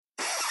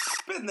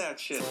Spin that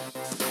shit.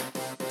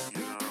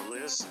 You are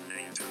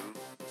listening to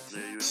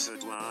the You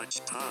Should Watch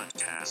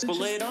podcast. Well,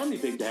 lay it on me,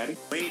 Big Daddy.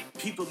 Wait,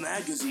 People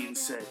Magazine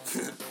said.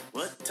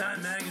 What?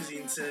 Time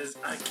Magazine says,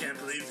 I can't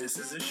believe this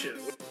is a show.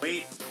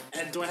 Wait,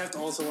 and do I have to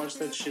also watch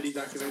that shitty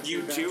documentary?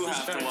 You do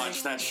have to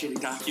watch that shitty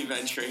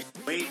documentary.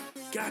 Wait,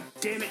 god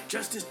damn it,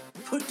 Justice,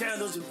 put down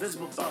those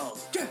invisible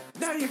balls. Yeah,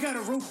 now you got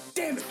a rope.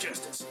 Damn it,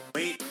 Justice.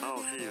 Wait,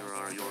 Oh, here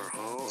are your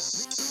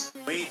hosts,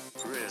 wait,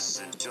 Chris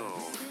and Joe.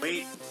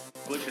 wait.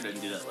 Butcher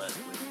didn't do that last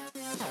week.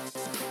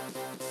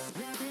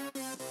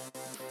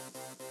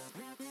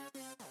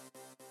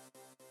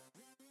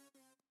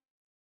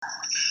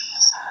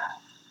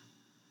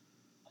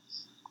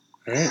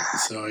 All right,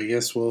 so I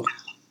guess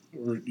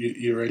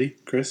you ready,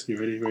 Chris? You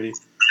ready?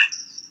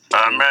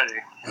 I'm ready.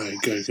 All right,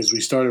 good, because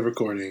we started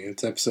recording.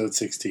 It's episode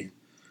 16.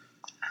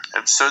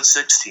 Episode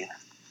 16.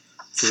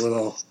 It's a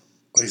little,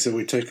 like I said,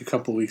 we took a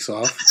couple weeks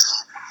off,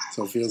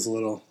 so it feels a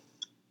little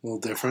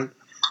different.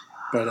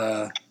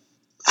 But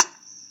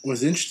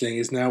what's interesting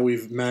is now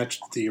we've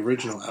matched the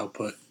original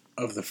output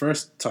of the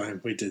first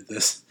time we did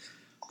this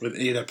with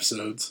 8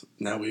 episodes.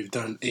 Now we've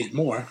done 8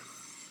 more.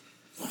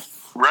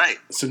 Right.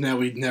 So now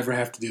we'd never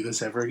have to do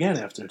this ever again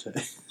after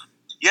today.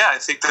 Yeah, I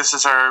think this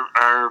is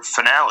our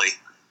finale.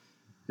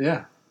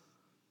 Yeah.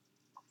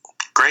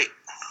 Great.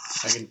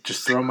 I can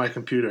just throw my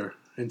computer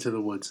into the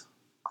woods.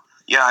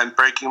 Yeah, I'm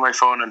breaking my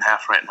phone in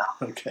half right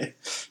now. Okay.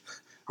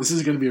 This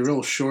is going to be a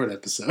real short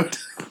episode.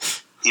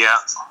 Yeah.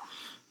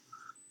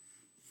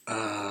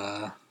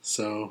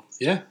 So,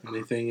 yeah.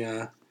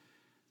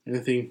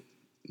 Anything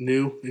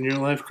new in your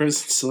life, Chris,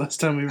 since the last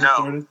time we No.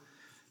 recorded?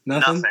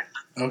 Nothing? Nothing.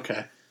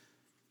 Okay.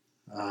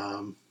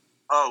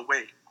 Oh,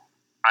 wait.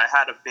 I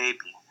had a baby.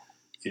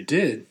 You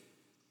did?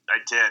 I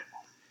did.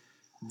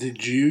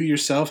 Did you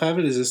yourself have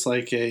it? Is this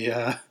like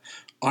a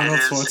Arnold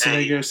It is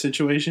Schwarzenegger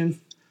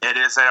situation? It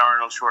is a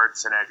Arnold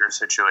Schwarzenegger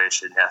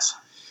situation, yes.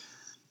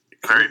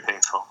 Very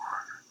painful.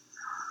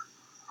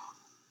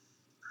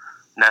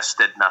 Ness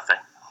did nothing.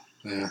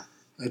 Yeah.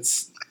 That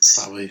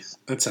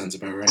sounds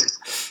about right.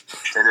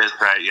 It is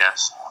right,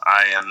 yes.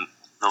 I am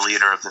the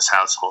leader of this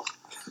household.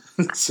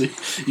 So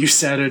you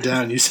sat her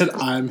down. You said,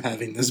 I'm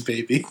having this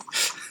baby.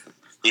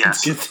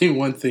 Yes. Let's get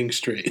one thing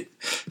straight.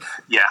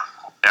 Yeah.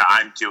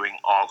 I'm doing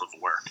all of the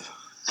work.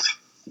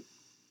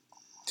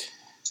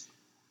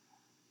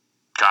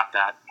 Got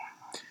that.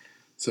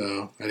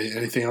 So,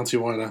 anything else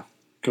you want to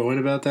go in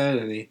about that?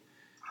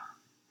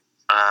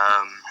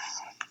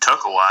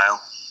 Took a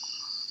while.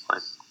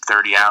 Like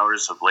 30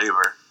 hours of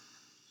labor.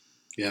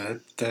 Yeah,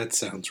 that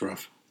sounds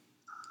rough.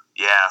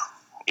 Yeah,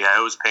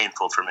 it was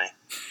painful for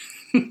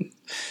me.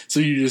 So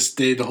you just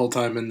stayed the whole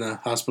time in the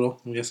hospital,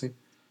 I'm guessing?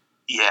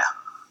 Yeah,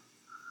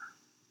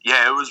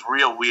 it was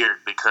real weird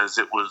because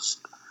it was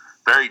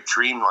very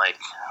dreamlike.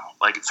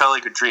 Like, it felt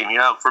like a dream. You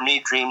know, for me,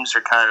 dreams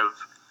are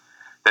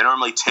they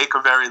normally take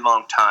a very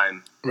long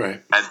time.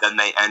 Right. And then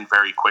they end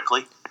very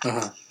quickly.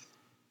 Uh-huh.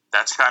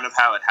 That's kind of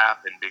how it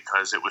happened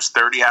because it was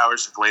 30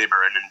 hours of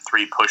labor and in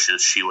 3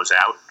 pushes she was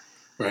out.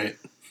 Right.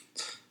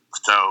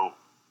 So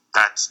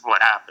that's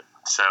what happened.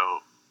 So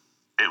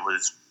it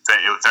was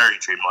very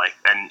dreamlike.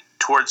 And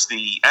towards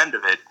the end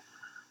of it,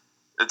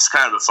 it's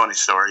kind of a funny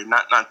story.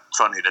 Not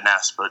funny to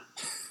Ness, but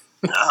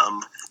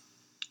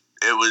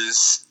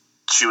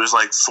she was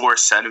like 4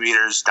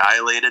 centimeters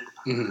dilated,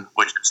 Mm-hmm.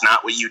 which is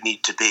not what you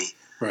need to be.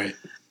 Right.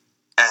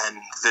 And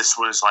this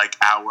was like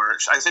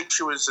hours. I think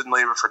she was in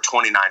labor for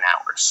 29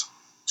 hours.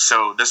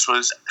 So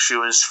she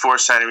was 4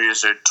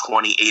 centimeters or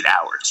 28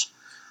 hours.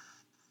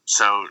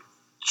 So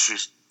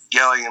she's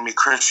yelling at me,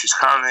 Chris, she's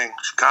coming.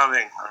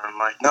 And I'm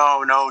like,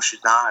 no,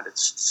 she's not.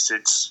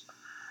 It's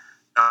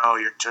no,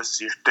 you're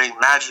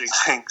imagining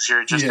things.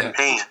 You're just in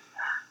pain.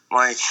 I'm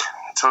like,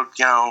 so,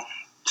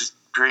 just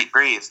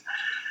breathe.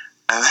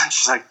 And then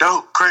she's like,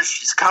 no, Chris,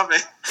 she's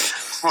coming.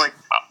 I'm like,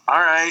 all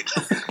right.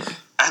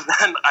 And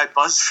then I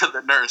buzz for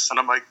the nurse, and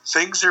I'm like,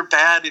 things are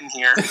bad in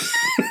here.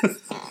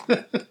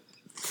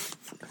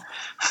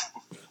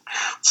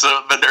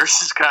 So the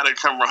nurses kind of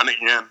come running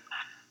in,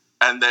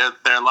 and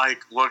they're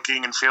like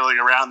looking and feeling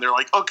around. They're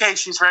like, okay,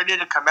 she's ready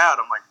to come out.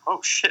 I'm like,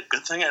 oh, shit,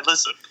 good thing I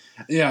listened.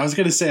 Yeah, I was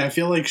going to say, I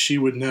feel like she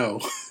would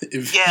know.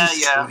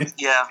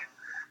 Yeah.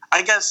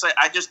 I guess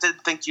I just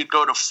didn't think you'd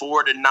go to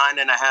 4 to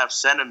 9.5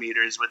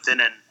 centimeters within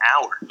an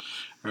hour.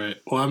 Right.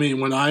 Well, I mean,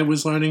 when I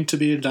was learning to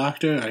be a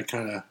doctor,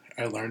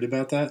 I learned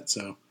about that,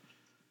 so.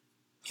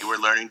 You were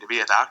learning to be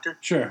a doctor?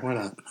 Sure, why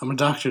not? I'm a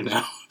doctor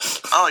now.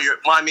 Oh, you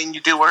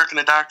do work in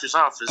a doctor's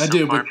office. I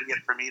do, but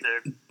for me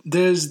to...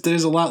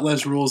 there's a lot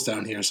less rules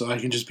down here, so I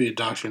can just be a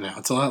doctor now.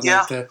 It's a lot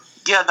like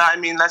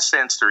that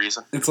stands to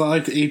reason. It's a lot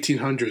like the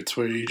 1800s,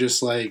 where you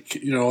just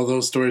all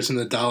those stories in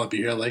the dollop,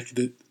 you hear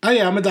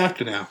I'm a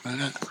doctor now.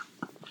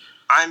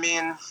 I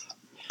mean,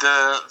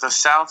 the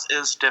South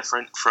is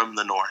different from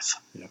the North.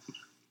 Yep.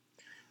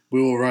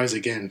 We will rise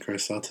again,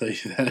 Chris, I'll tell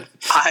you that.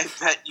 I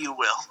bet you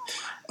will.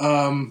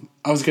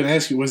 I was going to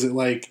ask you, was it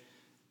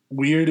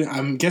weird?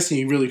 I'm guessing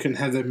you really couldn't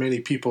have that many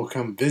people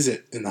come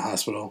visit in the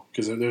hospital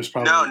because there was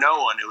probably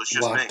no one. It was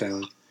just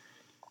lockdown. Me.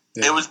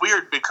 Yeah. It was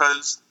weird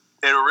because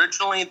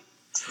originally,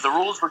 the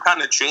rules were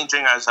kind of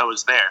changing as I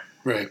was there.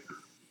 Right.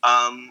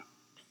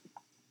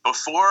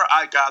 Before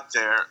I got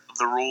there,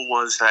 the rule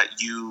was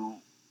that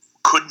you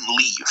couldn't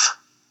leave.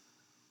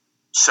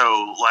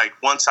 So, like,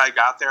 once I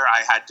got there,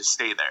 I had to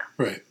stay there.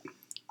 Right.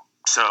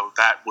 So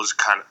that was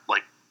kind of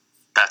like,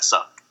 that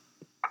sucked.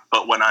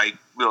 But when I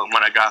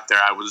got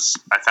there, I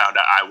found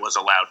out I was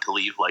allowed to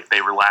leave. Like,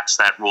 they relaxed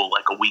that rule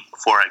like a week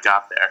before I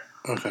got there.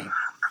 Okay.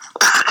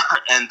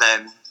 And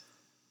then,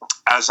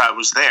 as I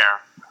was there,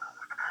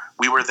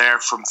 we were there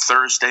from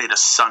Thursday to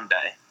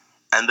Sunday.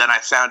 And then I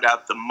found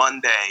out the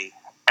Monday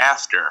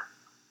after,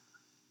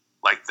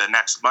 like the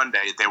next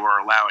Monday, they were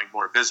allowing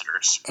more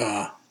visitors.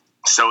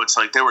 So it's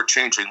like they were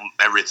changing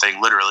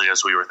everything literally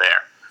as we were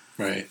there.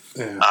 Right.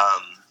 Yeah.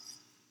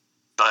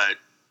 But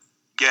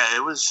yeah,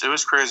 it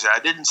was crazy. I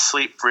didn't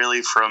sleep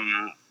really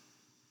from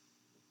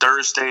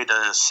Thursday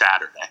to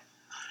Saturday.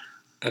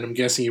 And I'm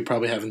guessing you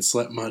probably haven't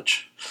slept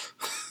much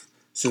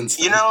since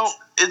then. You know,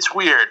 it's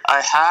weird.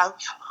 I have,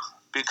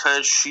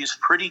 because she's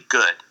pretty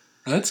good.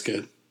 That's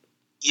good.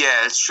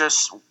 Yeah, it's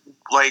just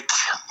like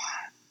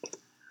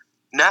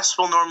Ness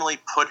will normally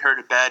put her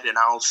to bed and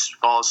I'll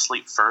fall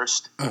asleep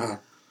first. Uh-huh.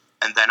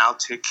 And then I'll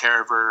take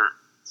care of her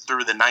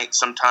through the night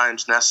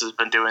sometimes. Ness has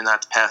been doing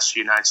that the past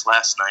few nights.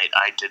 Last night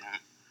I didn't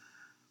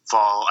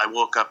fall. I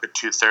woke up at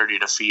 2:30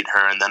 to feed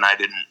her, and then I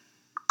didn't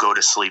go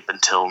to sleep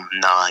until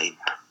 9.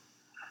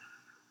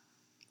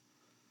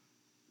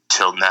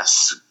 Till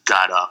Ness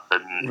got up,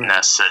 and Right.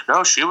 Ness said,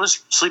 no, she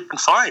was sleeping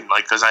fine,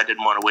 like, because I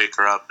didn't want to wake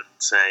her up and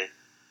say,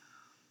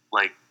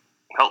 like,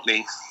 help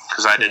me,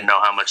 because I didn't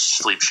know how much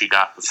sleep she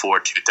got before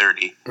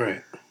 2:30.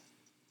 Right.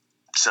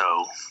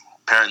 So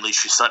apparently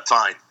she slept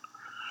fine.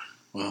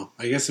 Well,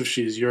 I guess if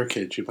she's your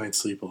kid, she might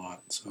sleep a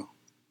lot, so.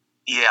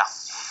 Yeah.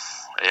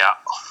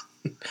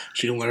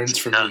 She learns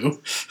from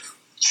you.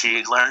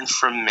 She learned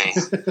from me.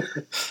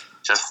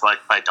 Just like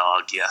my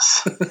dog,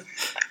 yes.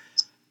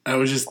 I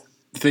was just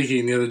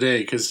thinking the other day,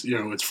 because, you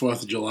know, it's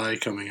 4th of July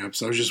coming up,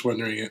 so I was just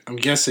wondering, I'm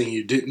guessing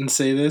you didn't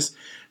say this,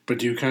 but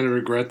do you kind of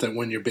regret that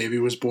when your baby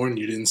was born,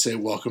 you didn't say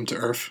welcome to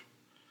Earth?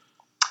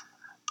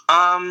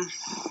 No.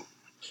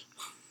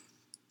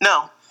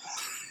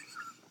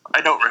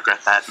 I don't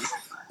regret that.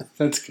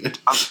 That's good.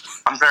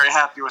 I'm very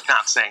happy with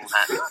not saying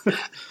that.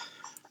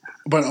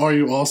 But are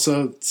you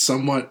also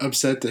somewhat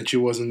upset that she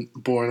wasn't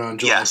born on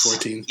July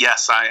 14th?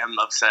 Yes, I am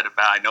upset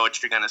about. I know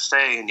what you're going to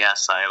say, and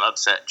yes, I am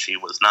upset she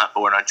was not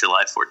born on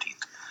July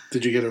 14th.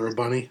 Did you get her a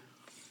bunny?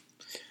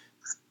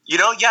 You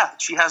know, yeah,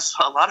 she has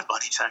a lot of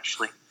bunnies,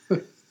 actually.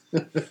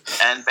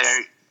 And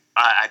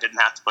I didn't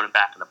have to put them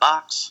back in the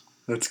box.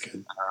 That's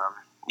good.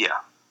 Yeah.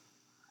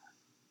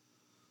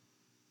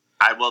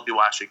 I will be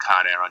watching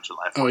Con Air on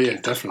July 14th. Oh,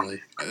 yeah,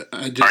 definitely.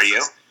 Are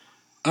you?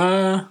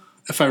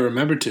 If I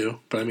remember to,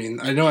 but I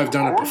mean, I know I've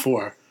done it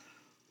before.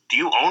 Do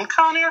you own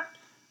Con Air?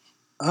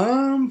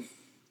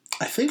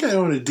 I think I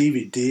own a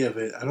DVD of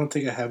it. I don't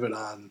think I have it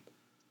on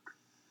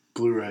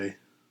Blu-ray.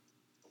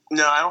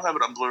 No, I don't have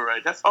it on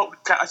Blu-ray. I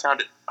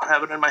found it. I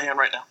have it in my hand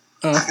right now.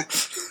 Oh.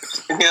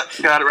 Yeah,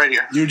 got it right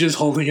here. You were just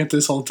holding it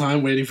this whole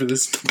time, waiting for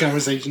this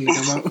conversation to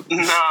come out? No,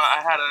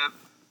 I had a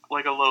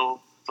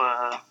little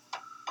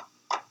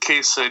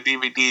case of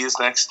DVDs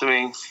next to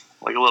me,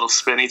 like a little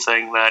spinny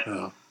thing that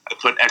I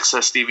put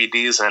excess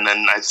DVDs in,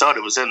 and I thought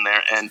it was in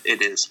there, and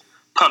it is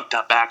Pumped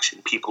Up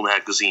Action, People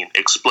Magazine,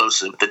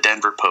 Explosive, The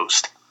Denver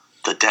Post.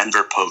 The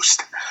Denver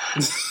Post.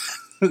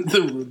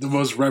 the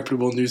most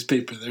reputable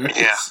newspaper there is.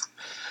 Yeah.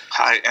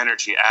 High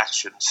Energy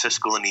Action,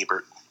 Siskel and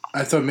Ebert.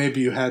 I thought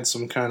maybe you had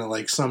some kind of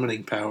like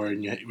summoning power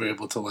and yet you were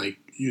able to like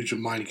use your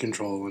mind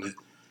control and it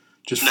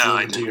just flew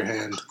into your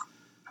hand.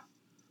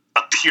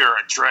 A pure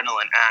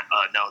adrenaline.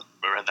 No,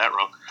 I read that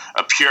wrong.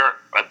 A pure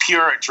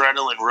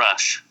adrenaline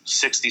rush.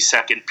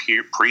 60-second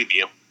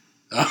preview.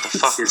 What the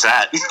fuck is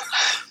that?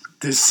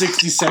 There's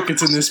 60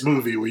 seconds in this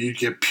movie where you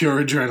get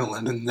pure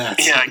adrenaline, and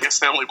that's I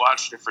guess I only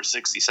watched it for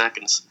 60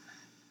 seconds.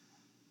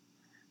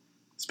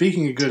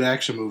 Speaking of good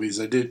action movies,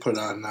 I did put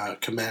on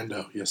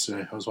Commando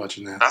yesterday. I was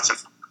watching that. That's a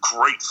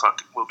great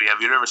fucking movie.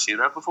 Have you never seen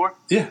that before?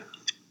 Yeah.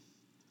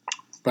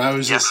 But I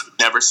was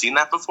never seen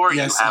that before?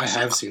 Yes, I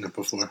have seen it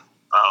before.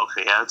 Oh,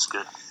 okay, yeah, that's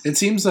good. It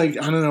seems like,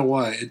 I don't know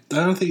why. I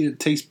don't think it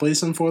takes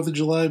place on 4th of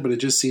July, but it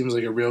just seems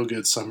like a real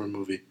good summer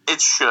movie. It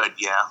should,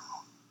 yeah.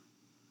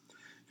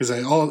 Because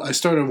I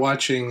started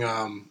watching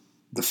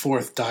the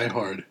 4th Die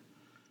Hard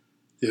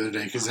the other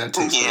day, because that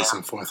takes place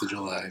on 4th of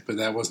July, but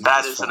that wasn't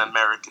That is an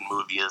American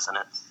movie, isn't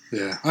it?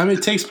 Yeah. I mean,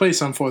 it takes place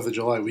on 4th of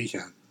July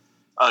weekend.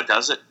 Oh,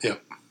 does it?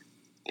 Yep.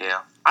 Yeah.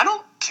 I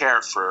don't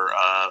care for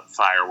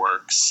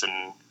fireworks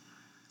and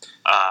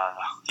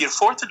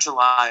 4th of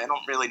July, I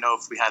don't really know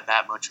if we had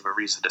that much of a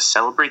reason to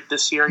celebrate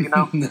this year, you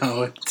know?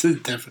 No, it's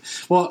definitely.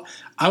 Well,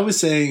 I was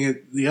saying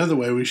it the other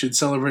way. We should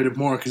celebrate it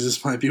more because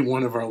this might be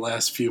one of our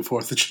last few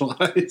 4th of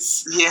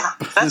Julys. Yeah.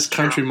 This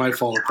country might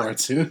fall apart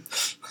soon.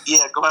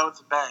 Yeah, go out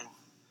with a bang.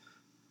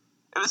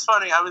 It was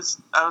funny. I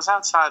was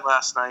outside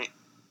last night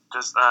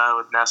just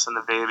with Ness and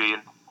the baby,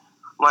 and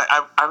Like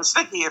I was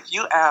thinking, if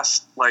you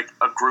asked like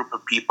a group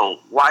of people,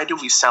 why do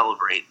we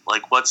celebrate?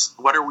 Like,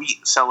 what are we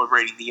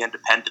celebrating the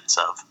independence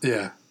of?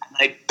 Yeah.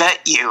 I bet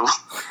you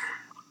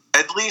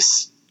at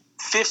least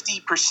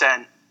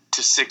 50%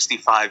 to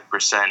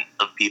 65%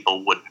 of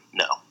people wouldn't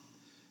know.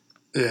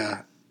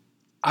 Yeah.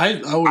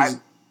 I always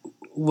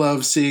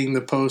love seeing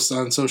the posts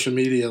on social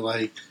media,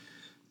 like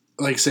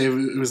say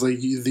it was like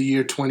the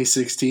year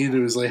 2016. It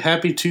was like,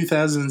 happy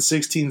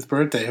 2016th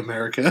birthday,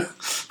 America.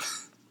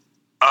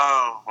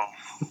 Oh,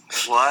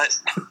 what?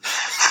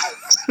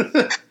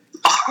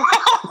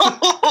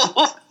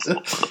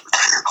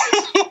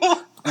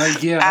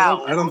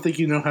 I don't think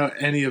you know how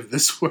any of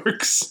this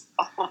works.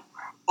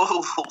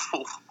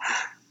 Oh,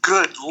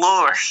 good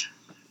Lord.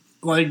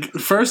 Like,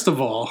 first of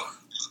all,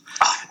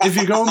 if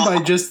you're going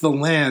by just the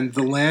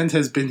land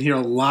has been here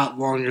a lot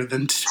longer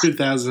than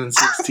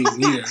 2016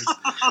 years.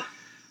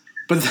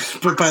 But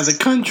by the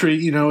country,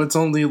 it's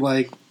only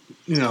like,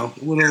 a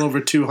little over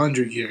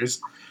 200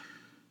 years.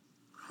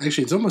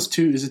 Actually, it's almost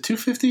is it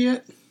 250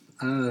 yet?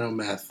 I don't know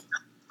math.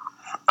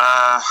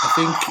 I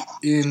think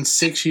in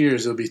 6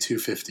 years it'll be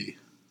 250.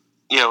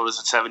 Yeah, was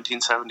it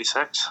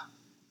 1776?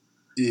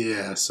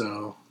 Yeah,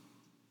 so,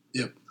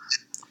 yep.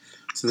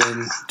 So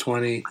then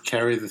 20,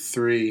 carry the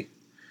 3.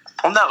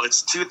 Well, no,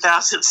 it's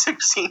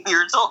 2016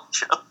 years old,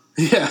 Joe.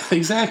 Yeah,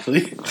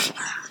 exactly.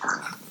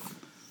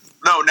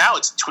 No, now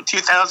it's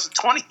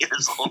 2020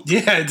 years old.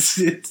 Yeah,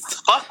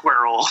 it's fuck,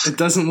 we're old. It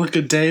doesn't look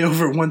a day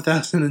over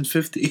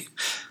 1,050.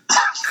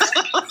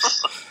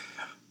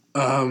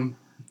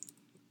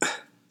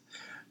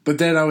 But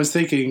then I was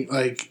thinking,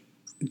 like,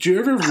 did you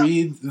ever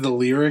read the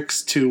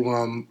lyrics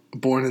to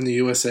Born in the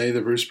USA,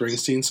 the Bruce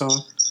Springsteen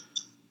song?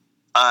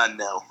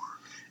 No.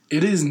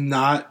 It is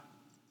not,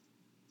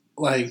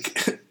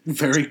 like,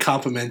 very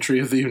complimentary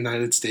of the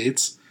United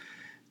States.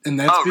 And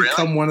that's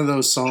become one of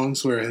those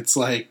songs where it's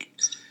like,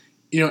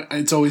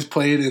 it's always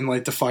played in,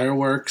 like, the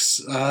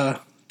fireworks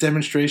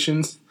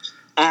demonstrations.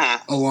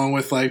 Mm-hmm. Along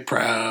with, like,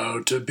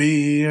 Proud to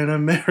Be an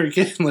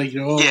American, like,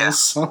 all those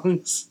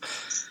songs.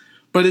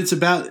 But it's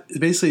about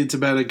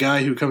a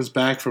guy who comes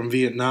back from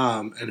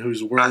Vietnam and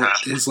whose world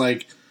is,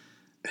 like,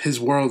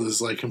 his world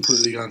is, like,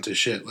 completely gone to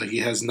shit. Like, he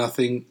has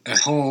nothing at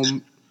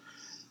home,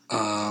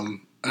 and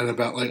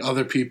about, like,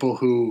 other people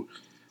who,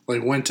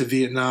 like, went to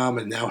Vietnam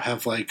and now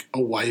have, like, a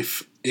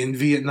wife in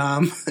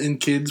Vietnam and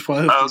kids.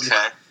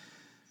 Okay.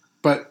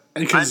 But,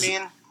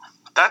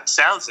 that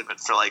sounds of it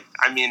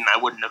I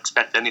wouldn't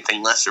expect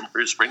anything less from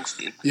Bruce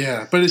Springsteen.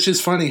 Yeah, but it's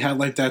just funny how,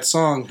 like, that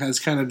song has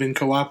kind of been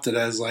co-opted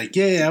as, like,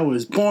 yeah, I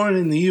was born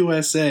in the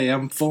USA,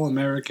 I'm full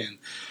American.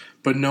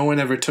 But no one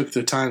ever took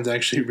the time to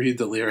actually read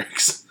the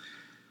lyrics.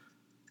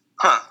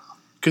 Huh.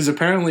 Because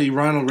apparently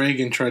Ronald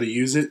Reagan tried to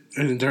use it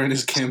during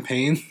his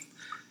campaign.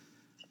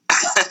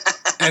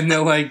 And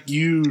they're like,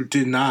 you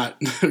did not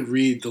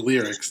read the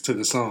lyrics to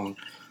the song.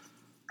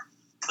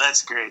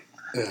 That's great.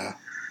 Yeah.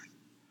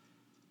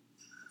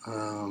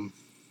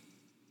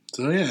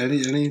 So yeah,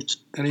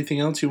 anything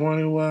else you want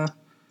to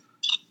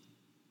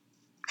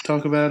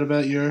talk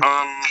about your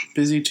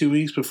busy 2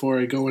 weeks before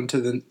I go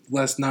into the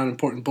less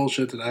non-important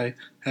bullshit that I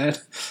had?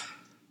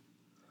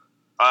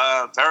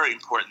 Very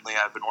importantly,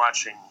 I've been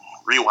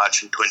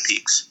rewatching Twin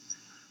Peaks.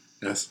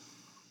 Yes.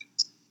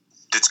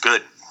 It's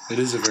good. It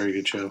is a very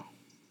good show.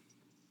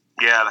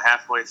 Yeah,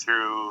 halfway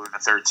through the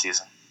 3rd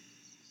season.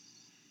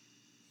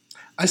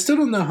 I still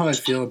don't know how I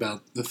feel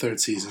about the 3rd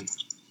season.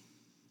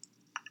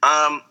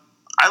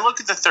 I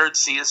look at the 3rd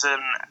season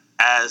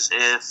as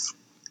if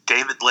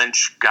David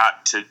Lynch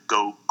got to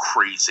go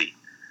crazy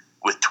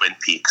with Twin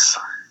Peaks.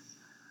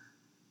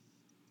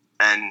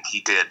 And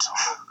he did.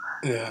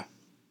 Yeah.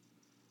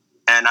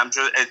 And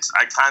it's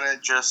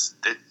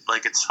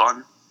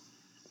fun.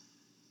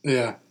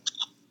 Yeah.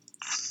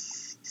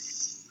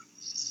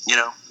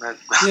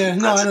 Yeah,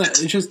 no, I know. It's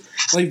just,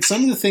 like,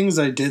 some of the things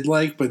I did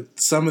like, but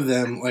some of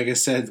them, like I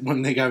said,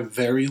 when they got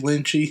very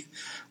Lynchy,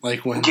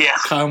 like when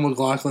Kyle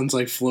MacLachlan's,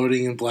 like,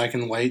 floating in black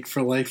and white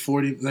for, like,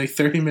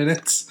 30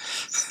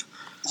 minutes.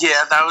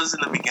 Yeah, that was in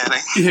the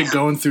beginning. Yeah,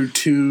 going through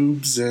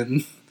tubes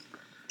and...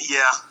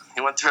 Yeah,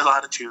 he went through a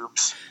lot of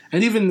tubes.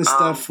 And even the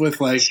stuff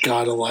with, like,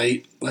 God of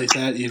Light, like,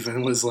 that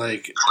even was,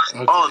 like...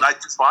 Okay. Oh, I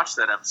just watched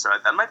that episode.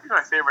 That might be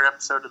my favorite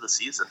episode of the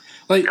season.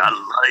 Like, God of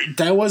Light.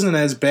 That wasn't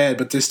as bad,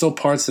 but there's still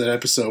parts of that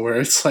episode where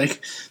it's,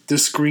 like, the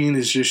screen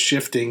is just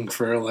shifting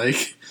for,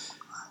 like,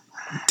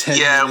 10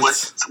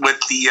 minutes.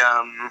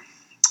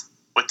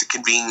 With the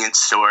convenience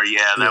store,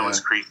 that was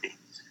creepy.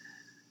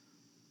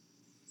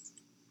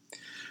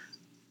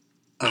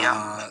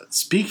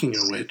 Speaking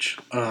of which,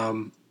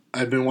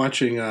 I've been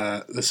watching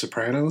The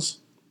Sopranos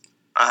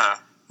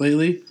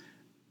lately,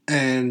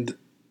 and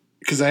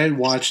because I had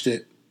watched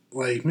it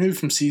like maybe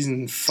from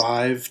season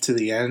 5 to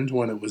the end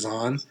when it was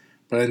on,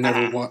 but I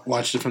never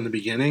watched it from the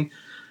beginning.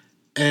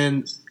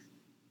 And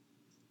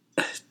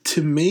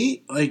to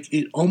me, like,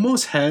 it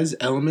almost has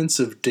elements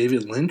of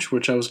David Lynch,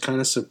 which I was kind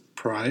of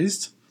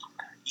surprised.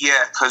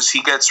 Yeah, because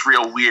he gets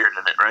real weird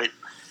in it, right?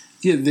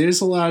 Yeah,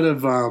 there's a lot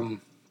of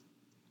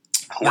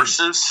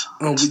horses.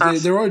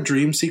 There are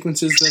dream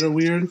sequences that are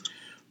weird,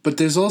 But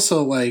there's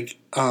also like,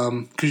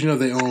 because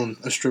they own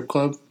a strip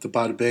club, the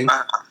Bada Bing.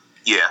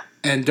 Yeah.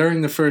 And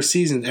during the first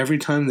season, every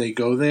time they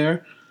go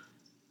there,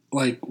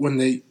 like when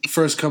they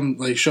first come,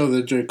 like show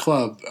the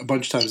club, a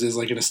bunch of times there's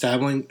like an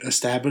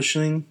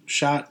establishing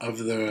shot of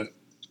the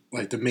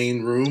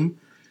main room,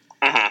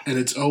 and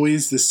it's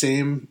always the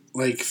same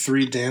like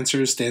 3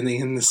 dancers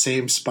standing in the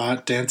same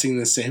spot, dancing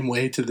the same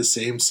way to the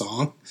same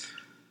song.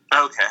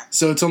 Okay.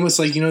 So it's almost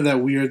like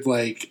that weird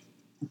like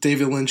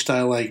David Lynch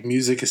style like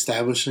music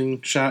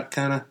establishing shot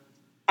kind of.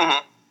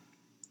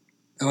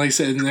 And like I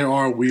said, there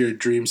are weird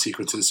dream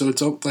sequences. So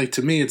it's like,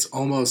 to me, it's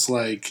almost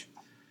like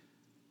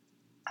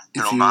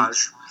An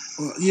homage.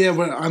 Well, yeah,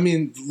 but I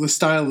mean, the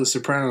style of The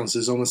Sopranos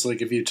is almost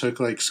like if you took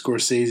like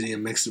Scorsese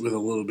and mixed it with a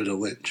little bit of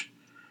Lynch.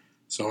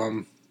 So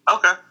I'm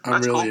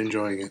That's really cool.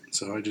 enjoying it.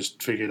 So I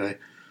just figured I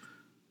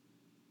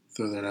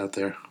throw that out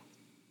there.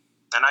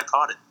 And I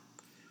caught it.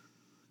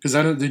 Because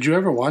did you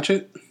ever watch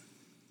it?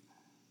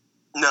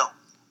 No.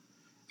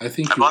 I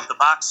bought the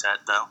box set,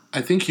 though. I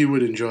think you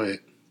would enjoy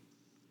it.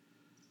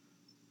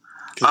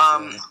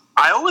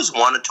 I always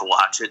wanted to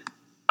watch it.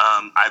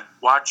 I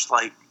watched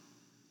like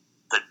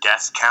the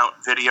death count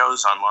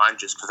videos online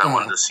just because I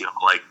wanted to see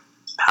like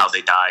how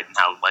they died and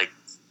how like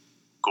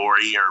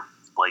gory or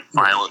like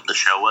violent the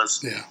show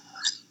was. Yeah.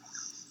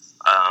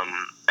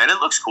 And it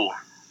looks cool.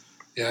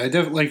 Yeah, I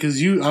definitely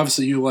because you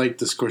like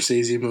the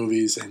Scorsese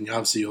movies and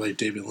obviously you like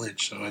David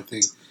Lynch, so I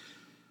think,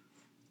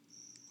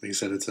 like you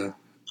said, it's a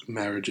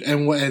marriage.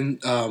 And why am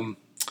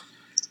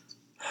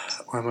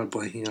I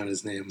blanking on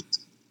his name?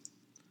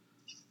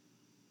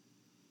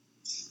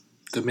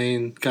 The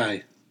main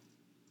guy,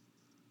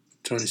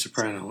 Tony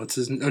Soprano. What's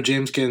his name? Oh,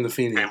 James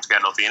Gandolfini. James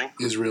Gandolfini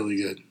is really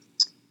good.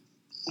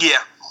 Yeah.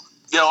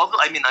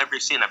 I mean, every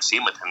scene I've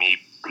seen with him,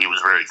 he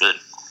was very good.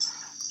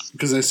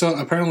 Because I saw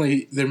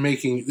apparently they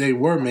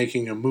were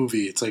making a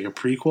movie. It's like a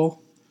prequel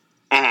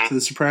to The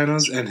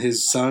Sopranos, and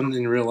his son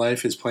in real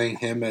life is playing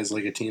him as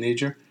like a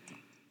teenager.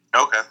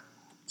 Okay.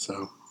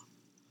 So,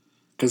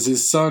 because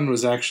his son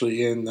was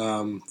actually in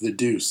The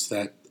Deuce,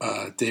 that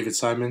David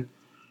Simon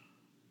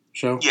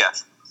show. Yeah.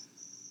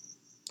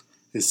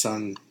 His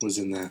son was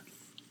in that.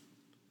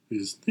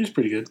 He's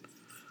pretty good.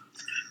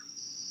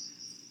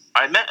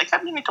 I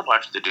kept meaning to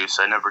watch The Deuce.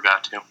 I never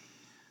got to.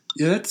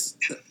 Yeah,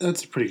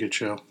 that's a pretty good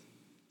show.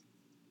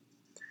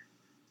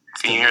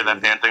 Can you hear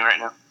that panting right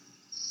now?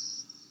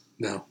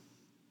 No.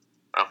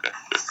 Okay.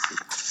 Good.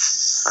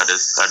 That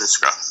is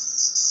scruff.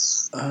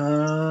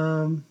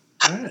 All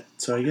right.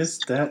 So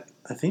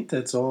I think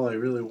that's all I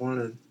really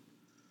wanted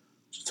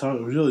to talk.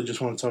 I really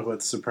just want to talk about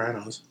The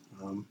Sopranos.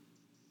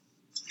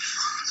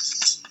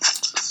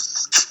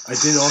 I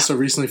did also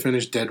recently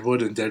finish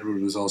Deadwood, and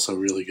Deadwood was also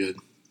really good.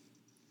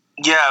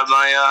 Yeah,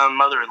 my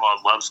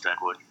mother-in-law loves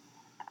Deadwood.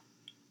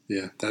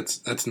 Yeah,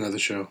 that's another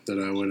show that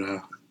I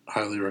would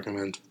highly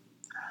recommend.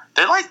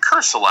 They like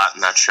curse a lot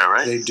in that show,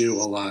 right? They do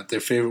a lot. Their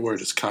favorite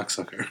word is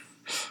cocksucker.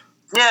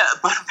 Yeah,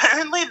 but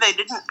apparently they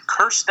didn't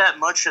curse that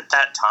much at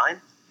that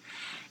time.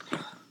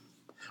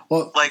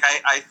 Well, like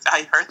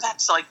I heard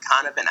that's like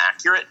kind of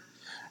inaccurate.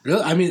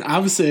 Really? I mean,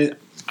 obviously,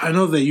 I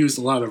know they used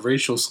a lot of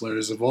racial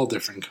slurs of all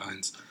different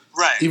kinds.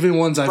 Right. Even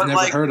ones I've never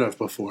like, heard of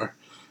before.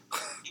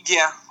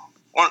 Yeah.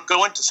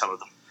 Go into some of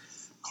them.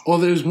 Well,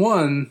 there's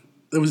one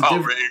that was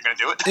different. Really? You're going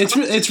to do it?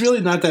 It's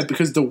really not that,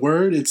 because the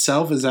word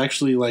itself is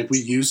actually, like, we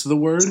use the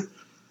word.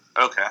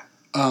 Okay.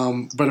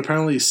 But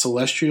apparently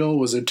celestial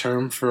was a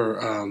term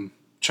for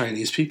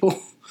Chinese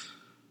people.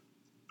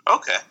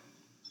 Okay.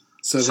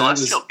 So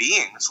celestial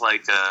beings,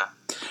 like...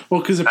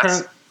 well, because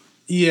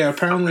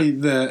apparently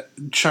the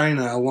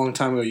China, a long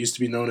time ago, used to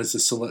be known as the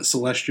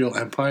Celestial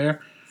Empire.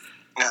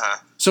 Uh-huh.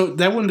 So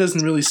that one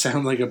doesn't really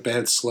sound like a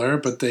bad slur,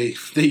 but they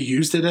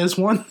used it as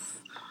one.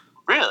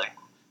 Really?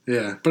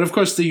 Yeah, but of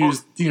course they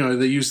used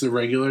the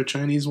regular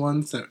Chinese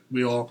ones that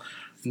we all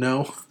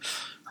know.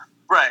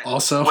 Right.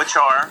 Also, which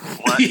are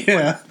what?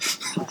 Yeah.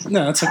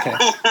 No, it's okay.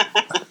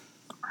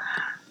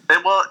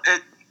 Well,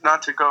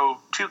 not to go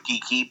too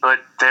geeky, but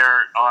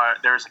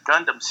there's a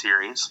Gundam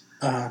series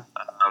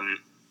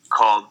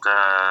called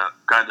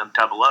Gundam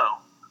 00,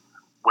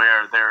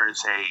 where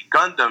there's a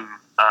Gundam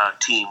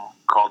team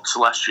called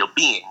Celestial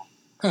Being,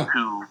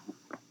 who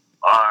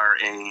are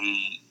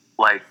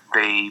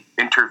they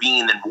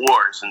intervene in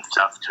wars and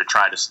stuff to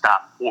try to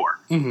stop war.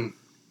 Mm-hmm.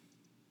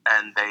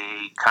 And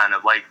they kind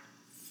of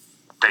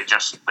they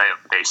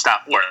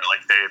stop war.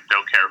 Like, they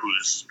don't care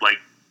who's like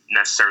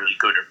necessarily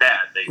good or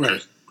bad. They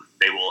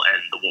will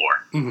end the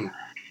war. Mm-hmm.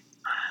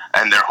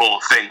 And their whole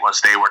thing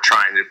was they were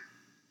trying to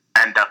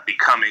end up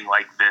becoming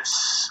like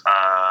this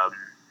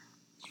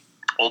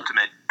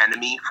ultimate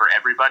enemy for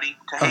everybody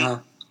to hate. Uh-huh.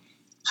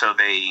 So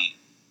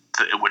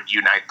it would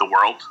unite the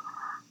world.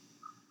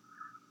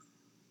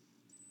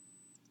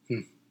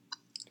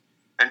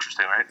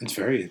 Interesting, right? It's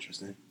very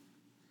interesting.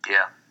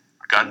 Yeah.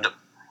 Gundam.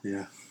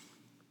 Yeah.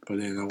 But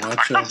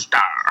watch.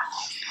 Star.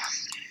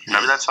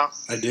 Remember that song?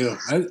 I do.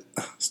 I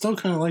still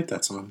kind of like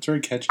that song. It's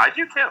very catchy. I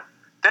do too.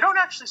 They don't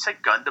actually say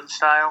Gundam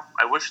style.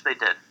 I wish they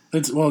did.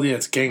 It's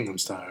Gangnam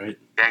Style, right?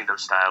 Gangnam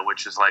Style,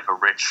 which is like a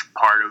rich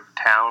part of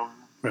town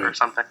or Right.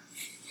 something.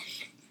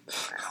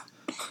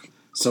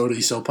 Soda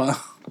Sopa.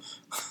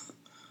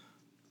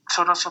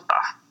 Soda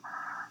Soda.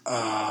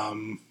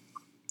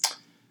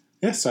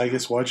 So I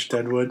guess watch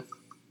Deadwood.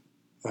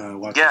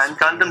 Watch Yeah, The and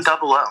Gundam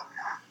Sopranos. 00.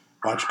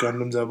 Watch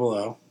Gundam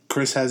 00.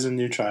 Chris has a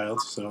new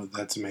child, so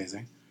that's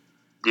amazing.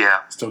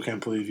 Yeah. Still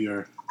can't believe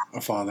you're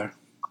a father.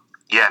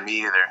 Yeah,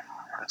 me either.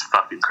 That's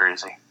fucking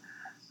crazy.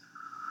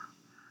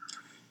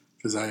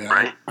 Because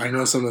Right. I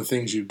know some of the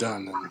things you've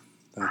done, and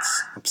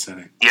that's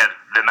upsetting. Yeah,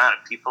 the amount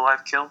of people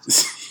I've killed.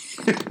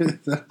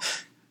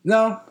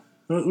 No,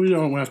 we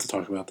don't have to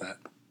talk about that.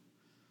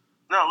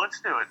 No, let's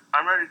do it.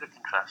 I'm ready to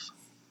confess.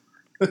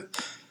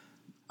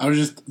 I was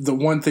just, the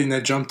one thing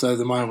that jumped out of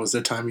the mind was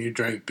the time you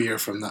drank beer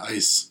from the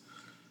ice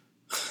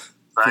thing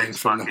Like,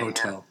 from the fucking,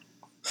 hotel.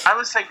 I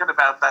was thinking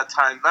about that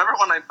time. Remember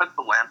when I put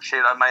the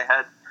lampshade on my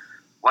head?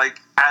 I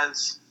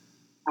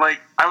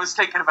was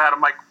thinking about it.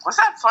 I'm like, was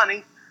that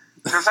funny?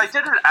 Because I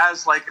did it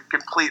as, like, a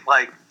complete,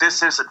 like,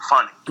 this isn't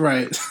funny.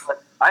 Right.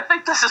 I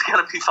think this is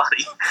going to be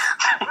funny.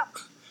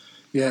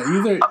 Yeah,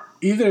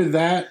 either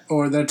that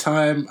or that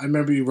time I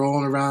remember you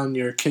rolling around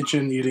your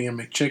kitchen eating a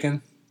McChicken.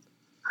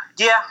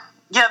 Yeah,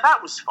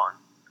 that was fun.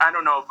 I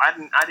don't know. I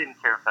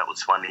didn't care if that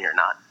was funny or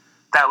not.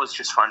 That was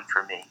just fun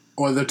for me.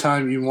 Or the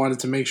time you wanted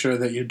to make sure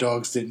that your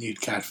dogs didn't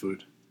eat cat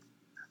food.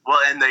 Well,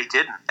 and they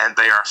didn't, and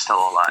they are still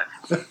alive.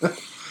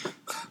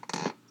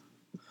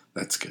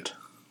 That's good.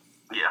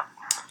 Yeah.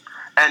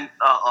 And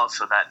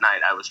also that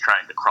night I was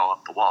trying to crawl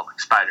up the wall like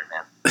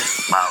Spider-Man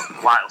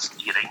whilst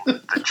eating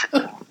the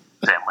chicken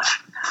sandwich.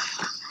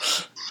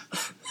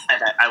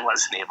 And I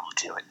wasn't able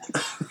to do it.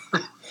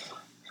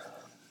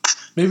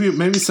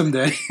 Maybe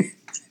someday.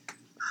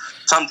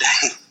 Someday.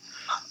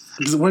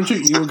 Because weren't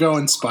you were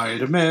going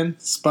Spider-Man.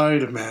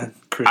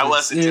 Chris I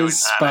wasn't doing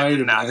is that. I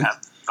did not Spider-Man.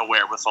 have the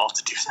wherewithal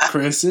to do that.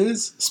 Chris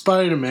is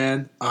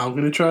Spider-Man. I'm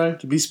going to try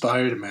to be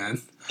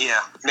Spider-Man.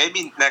 Yeah.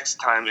 Maybe next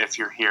time if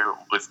you're here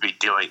with me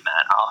doing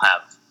that, I'll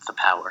have the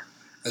power.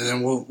 And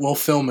then we'll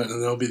film it,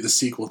 and it'll be the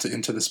sequel to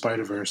Into the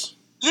Spider-Verse.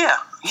 Yeah.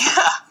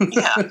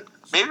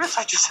 Maybe if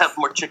I just have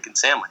more chicken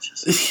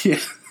sandwiches. Yeah.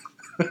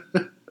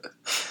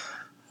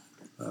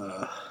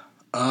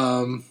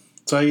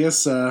 So I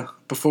guess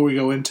before we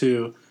go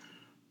into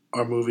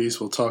our movies,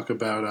 we'll talk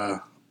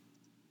about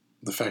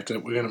the fact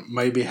that we're gonna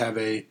maybe have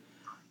a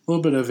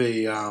little bit of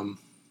a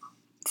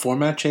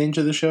format change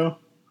of the show.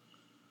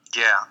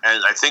 Yeah,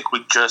 and I think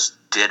we just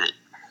did it.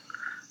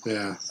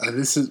 Yeah,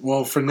 this is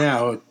for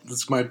now.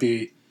 This might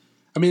be.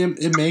 I mean,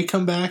 it may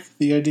come back,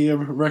 the idea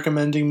of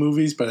recommending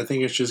movies, but I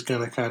think it's just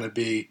gonna kind of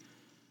be,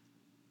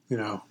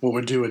 what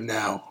we're doing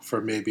now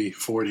for maybe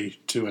 40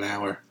 to an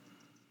hour.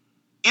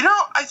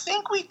 I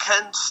think we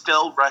can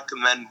still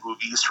recommend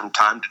movies from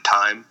time to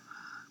time,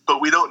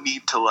 but we don't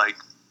need to,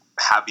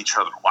 have each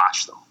other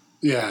watch them.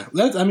 Yeah,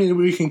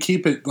 we can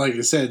keep it, like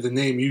I said, the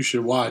name you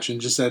should watch,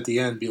 and just at the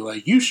end be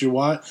like, you should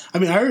watch. I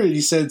mean, I already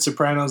said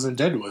Sopranos and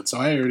Deadwood, so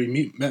I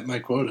already met my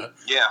quota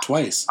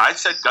twice. I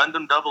said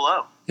Gundam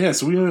 00. Yeah,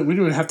 so we don't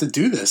even have to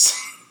do this.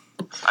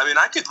 I mean,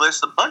 I could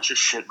list a bunch of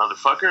shit,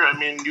 motherfucker. I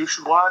mean, you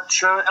should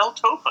watch El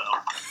Topo.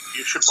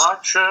 You should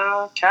watch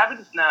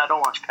Cabin... Nah,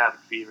 don't watch Cabin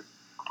Fever.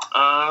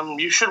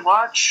 You should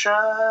watch...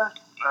 I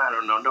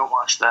don't know, don't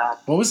watch that.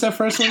 What was that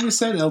first one you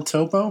said? El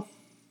Topo?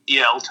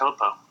 Yeah, El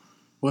Topo.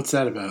 What's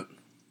that about?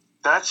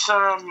 That's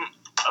a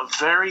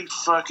very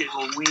fucking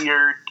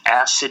weird,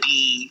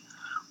 acidy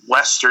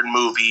Western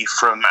movie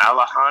from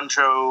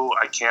Alejandro,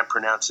 I can't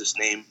pronounce his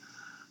name,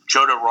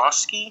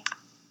 Jodorowsky.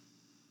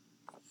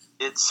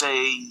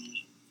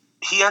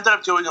 He ended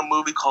up doing a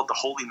movie called The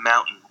Holy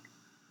Mountain,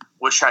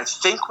 which I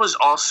think was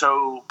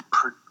also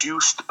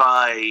produced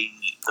by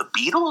the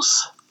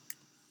Beatles.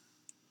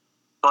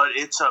 But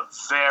it's a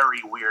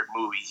very weird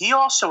movie. He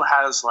also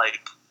has,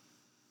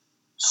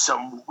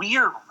 some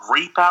weird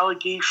rape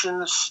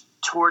allegations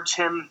towards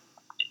him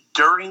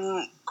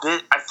during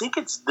I think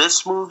it's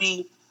this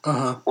movie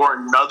or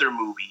another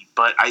movie,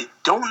 but I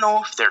don't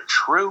know if they're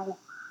true.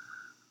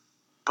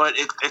 But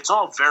it's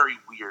all very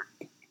weird.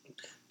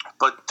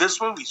 But this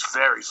movie's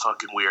very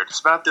fucking weird. It's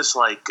about this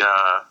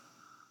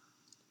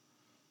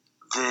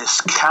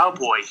this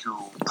cowboy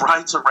who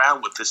rides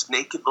around with this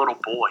naked little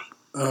boy.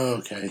 Oh,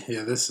 okay.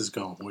 Yeah, this is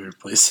going weird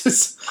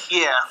places.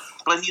 Yeah,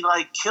 but he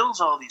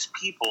kills all these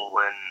people,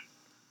 and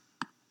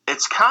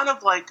it's kind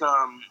of like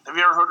have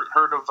you ever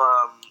heard of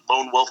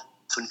Lone Wolf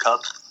and Cub?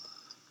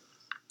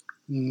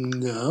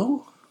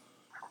 No.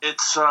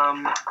 It's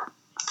I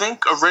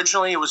think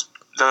originally it was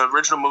the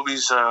original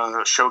movie's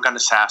Shogun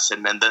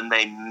Assassin, and then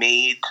they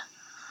made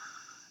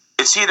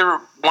it's either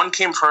one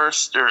came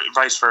first or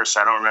vice versa.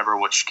 I don't remember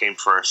which came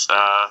first.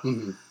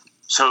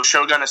 So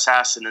Shogun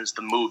Assassin is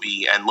the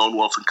movie, and Lone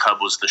Wolf and Cub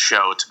was the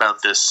show. It's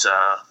about this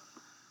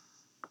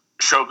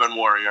Shogun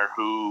warrior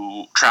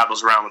who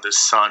travels around with his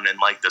son in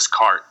this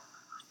cart,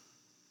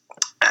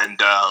 and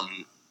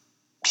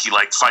he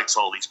fights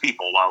all these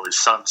people while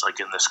his son's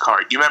in this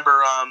cart. You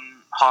remember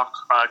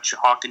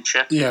Hawk and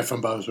Chick? Yeah,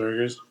 from Bob's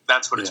Burgers.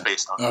 That's what it's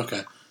based on.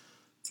 Okay.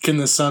 Can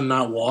the son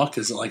not walk?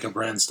 Is it like a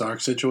Bran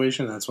Stark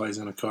situation? That's why he's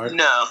in a cart?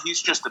 No,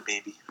 he's just a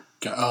baby.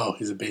 Oh,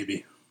 he's a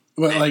baby.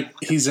 Well, like,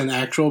 he's an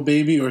actual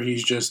baby, or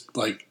he's just,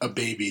 like, a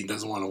baby and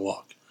doesn't want to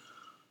walk?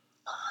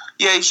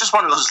 Yeah, he's just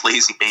one of those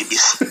lazy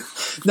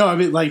babies. No, I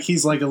mean, like,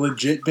 he's, like, a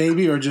legit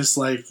baby, or just,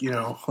 like, you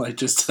know, like,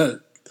 just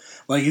a...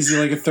 Like, is he,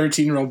 like, a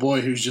 13-year-old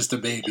boy who's just a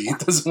baby? He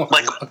doesn't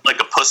want to walk.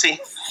 Like a pussy?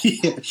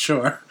 Yeah,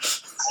 sure.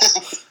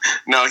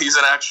 No, he's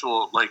an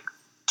actual, like,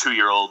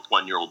 2-year-old,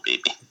 1-year-old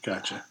baby.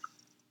 Gotcha.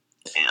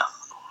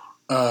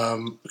 Yeah.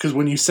 Because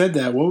when you said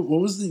that, what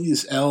was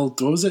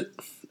it?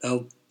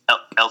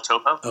 El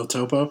Topo? El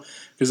Topo?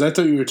 Because I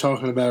thought you were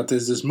talking about,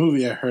 there's this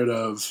movie I heard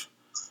of.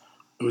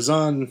 It was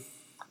on,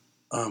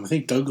 I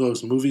think Doug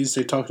Love's Movies.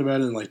 They talked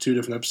about it in like 2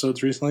 different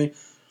episodes recently.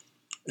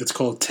 It's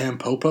called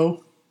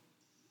Tampopo.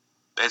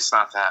 It's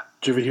not that.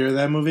 Did you ever hear of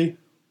that movie?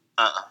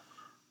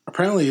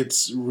 Apparently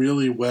it's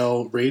really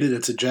well rated.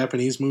 It's a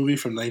Japanese movie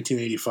from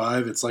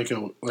 1985. It's like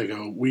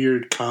a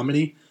weird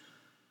comedy.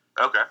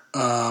 Okay.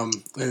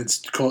 And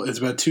it's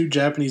about 2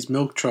 Japanese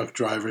milk truck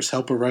drivers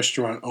help a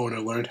restaurant owner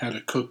learn how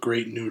to cook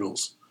great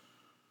noodles.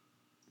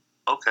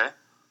 Okay.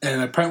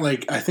 And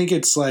apparently, I think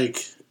it's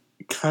like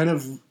kind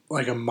of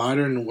like a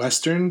modern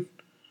Western,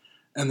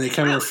 and they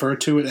kind of refer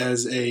to it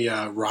as a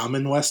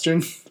ramen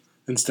Western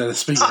instead of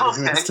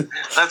spaghetti Western.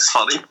 That's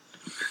funny.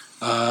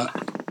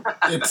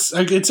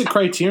 It's a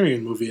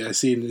Criterion movie. I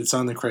see it's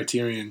on the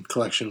Criterion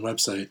Collection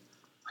website.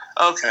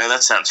 Okay,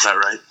 that sounds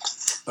about right.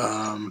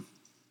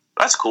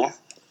 That's cool.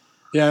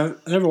 Yeah,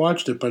 I never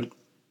watched it, but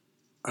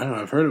I don't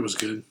know. I've heard it was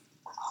good.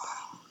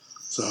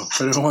 So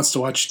if anyone wants to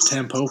watch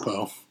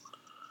Tampopo,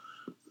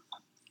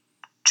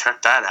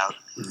 check that out.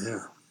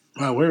 Yeah.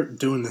 Wow, we're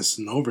doing this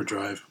in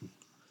overdrive.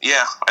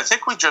 Yeah, I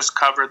think we just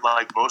covered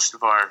like most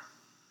of our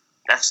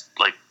next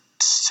like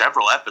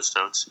several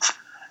episodes.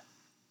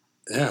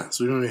 Yeah,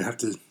 so we don't even have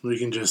to. We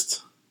can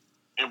just.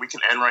 And we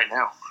can end right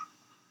now.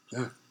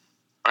 Yeah.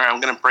 All right, I'm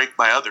gonna break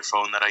my other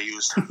phone that I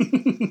used.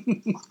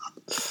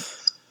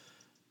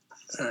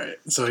 All right,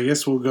 so I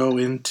guess we'll go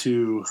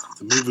into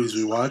the movies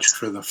we watched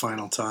for the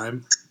final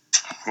time.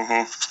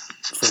 Mm-hmm.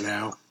 For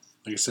now,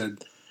 like I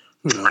said,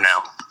 who knows? For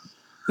now,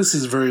 this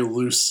is a very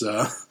loose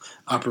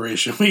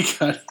operation we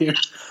got here.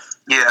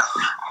 Yeah.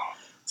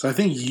 So I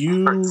think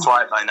you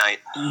fly by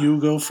night. You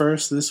go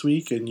first this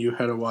week, and you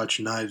had to watch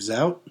Knives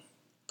Out.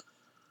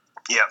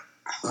 Yep.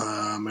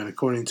 And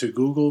according to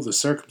Google, the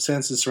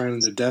circumstances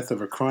surrounding the death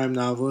of a crime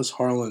novelist,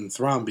 Harlan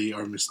Thrombey,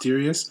 are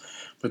mysterious,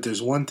 but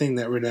there's one thing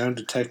that renowned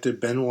detective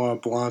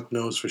Benoit Blanc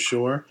knows for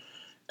sure.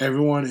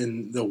 Everyone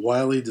in the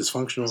wildly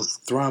dysfunctional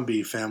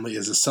Thrombey family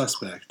is a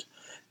suspect.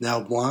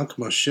 Now Blanc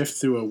must shift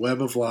through a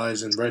web of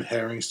lies and red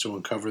herrings to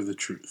uncover the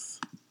truth.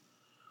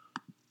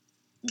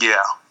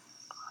 Yeah.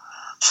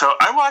 So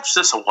I watched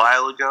this a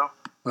while ago.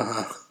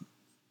 Uh-huh.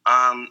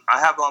 I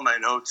have all my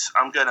notes.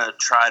 I'm going to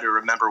try to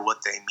remember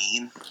what they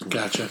mean.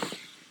 Gotcha.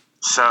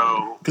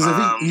 So, because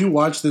I think you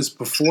watched this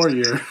before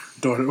your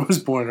daughter was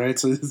born, right?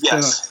 So it's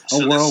yes.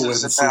 been a whirlwind.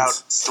 This is about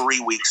 3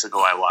 weeks ago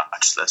I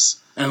watched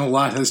this. And a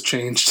lot has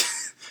changed.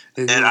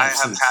 And I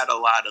have had a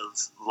lot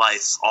of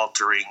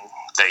life-altering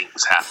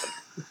things happen.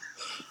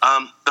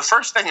 The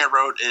first thing I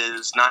wrote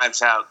is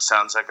Knives Out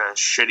sounds like a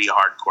shitty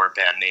hardcore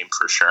band name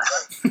for sure.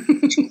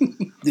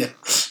 Yeah.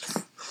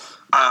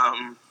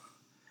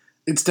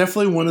 It's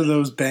definitely one of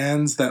those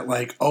bands that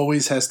like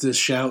always has to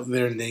shout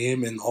their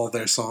name in all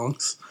their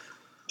songs.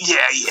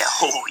 Yeah.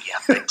 Oh, yeah,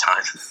 big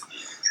time.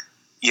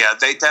 Yeah,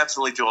 they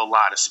definitely do a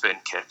lot of spin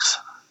kicks.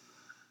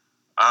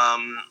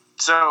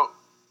 So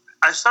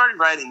I started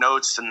writing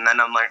notes, and then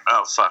I'm like,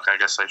 oh, fuck, I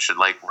guess I should,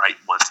 like, write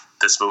what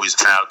this movie's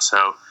about. So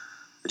I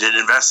did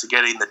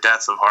investigating the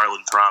death of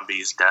Harlan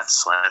Thrombey's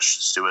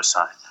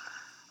death/suicide,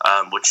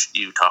 which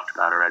you talked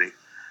about already.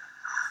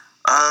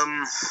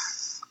 I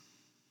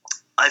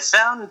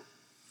found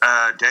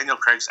Daniel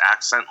Craig's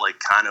accent, like,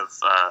 kind of,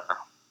 I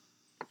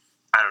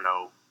don't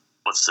know,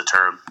 what's the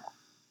term?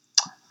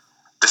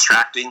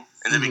 Distracting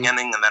in the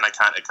beginning, and then it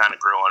kind of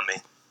grew on me.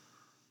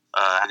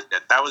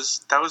 That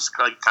was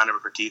like kind of a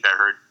critique I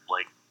heard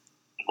like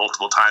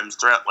multiple times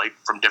throughout, like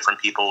from different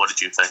people. What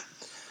did you think?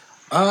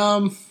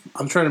 I'm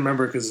trying to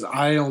remember because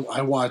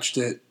I watched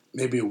it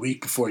maybe a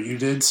week before you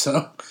did.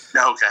 So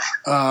okay.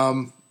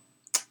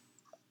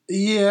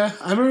 Yeah,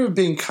 I remember it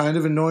being kind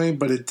of annoying,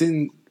 but it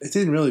didn't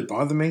really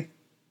bother me.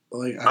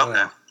 Like I don't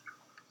know.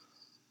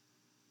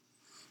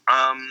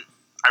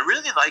 I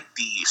really like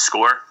the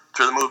score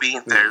for the movie.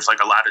 Yeah. There's like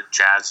a lot of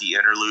jazzy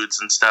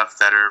interludes and stuff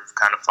that are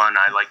kind of fun.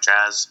 I like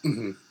jazz,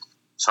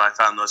 so I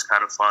found those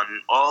kind of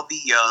fun. All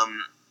the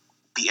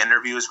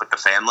interviews with the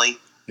family,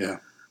 yeah,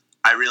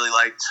 I really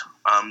liked.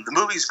 The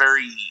movie's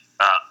very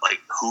like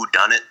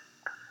whodunit,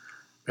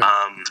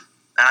 and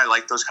I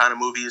like those kind of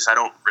movies. I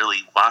don't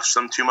really watch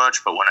them too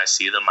much, but when I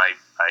see them, I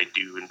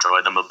do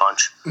enjoy them a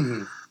bunch.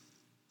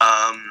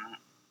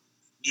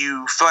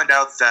 You find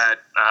out that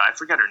I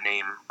forget her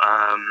name,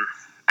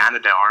 Anna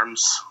de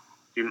Armas.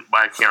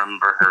 I can't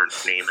remember her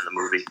name in the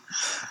movie.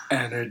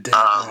 Anna de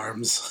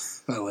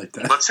Armas. I like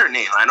that. What's her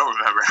name? I don't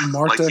remember.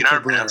 Martha like, you know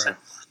Cabrera.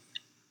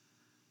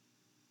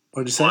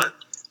 What'd you say? What?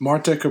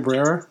 Marta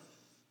Cabrera?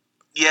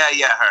 Yeah,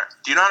 her.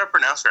 Do you know how to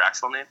pronounce her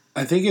actual name?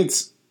 I think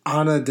it's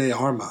Ana de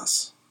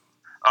Armas.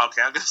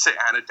 Okay, I'm going to say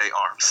Ana de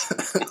Arms.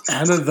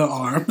 Ana the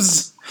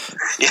Arms?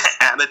 Yeah,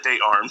 Ana de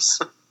Arms.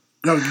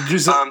 No, did you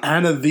say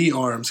Ana the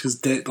Arms? Because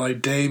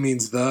day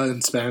means the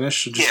in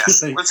Spanish. So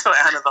Yes, let's go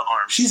Ana the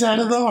Arms. She's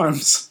Ana the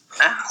Arms.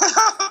 Ana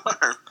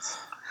the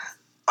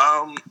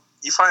Arms.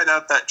 You find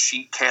out that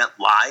she can't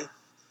lie.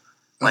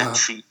 Like,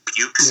 she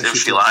pukes if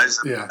she lies.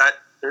 Yeah.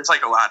 There's,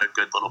 like, a lot of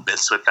good little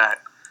bits with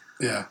that.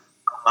 Yeah.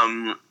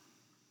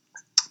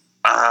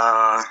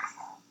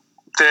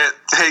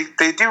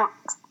 They do.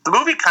 The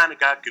movie kind of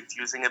got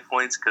confusing at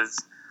points because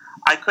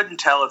I couldn't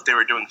tell if they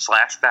were doing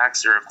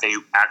flashbacks or if they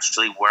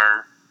actually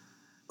were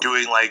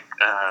doing like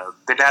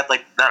they'd had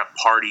like not a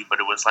party, but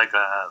it was like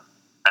a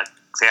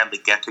family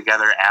get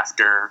together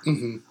after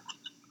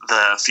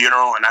the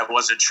funeral, and I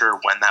wasn't sure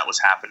when that was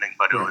happening,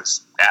 but it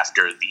was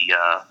after the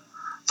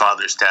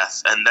father's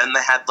death, and then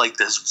they had like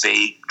this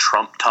vague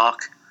Trump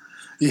talk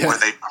where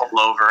they pull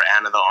over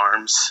Ana the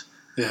Arms.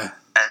 Yeah.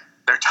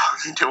 They're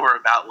talking to her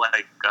about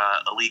like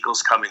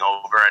illegals coming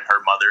over, and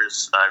her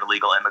mother's an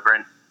illegal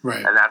immigrant,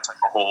 right? And that's like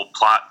a whole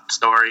plot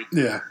story.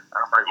 Yeah, and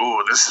I'm like,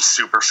 ooh, this is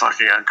super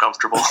fucking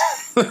uncomfortable.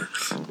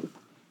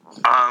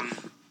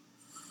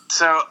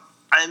 So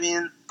I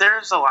mean,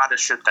 there's a lot of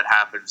shit that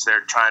happens.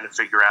 They're trying to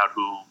figure out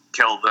who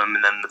killed them,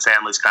 and then the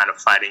family's kind of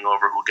fighting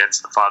over who gets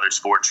the father's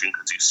fortune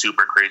because he's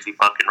super crazy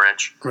fucking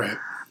rich. Right.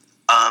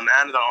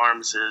 Ana the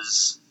Arms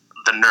is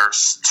the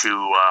nurse to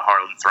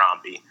Harlan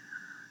Thrombey.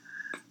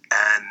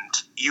 And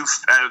you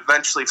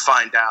eventually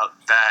find out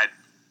that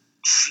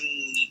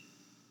she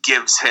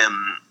gives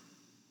him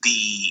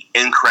the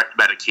incorrect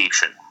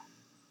medication.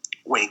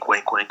 Wink,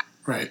 wink, wink.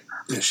 Right.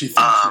 Yeah, she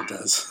thinks she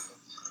does.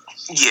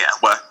 Yeah,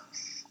 what?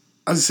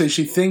 I was going to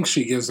say, she thinks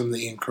she gives him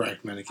the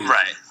incorrect medication.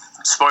 Right.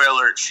 Spoiler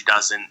alert, she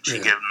doesn't. She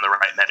gives him the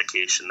right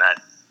medication.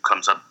 That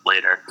comes up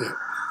later. Yeah.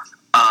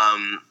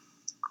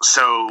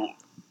 So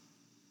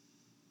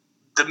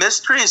the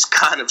mystery is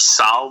kind of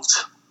solved,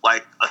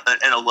 like,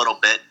 in a little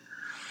bit.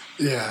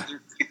 Yeah.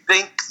 You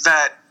think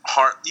that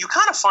you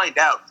kind of find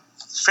out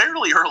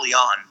fairly early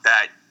on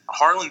that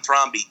Harlan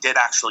Thrombey did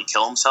actually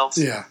kill himself.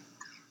 Yeah.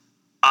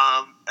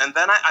 And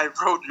then I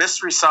wrote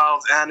mystery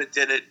solved, Anna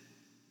did it.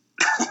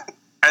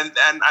 and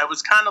I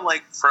was kind of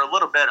like, for a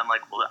little bit, I'm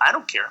like, well, I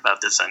don't care about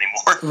this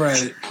anymore.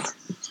 Right.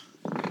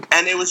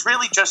 And it was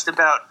really just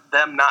about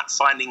them not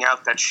finding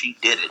out that she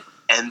did it.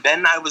 And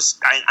then I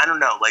don't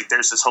know, like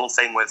there's this whole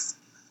thing with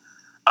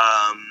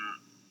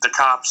the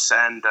cops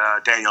and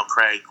Daniel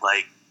Craig,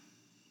 like,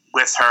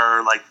 with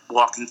her, like,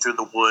 walking through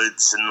the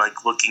woods and,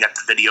 like, looking at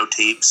the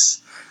videotapes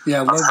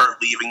of her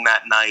leaving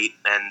that night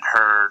and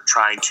her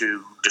trying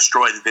to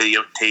destroy the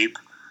videotape.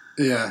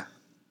 Yeah.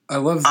 I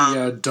love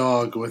the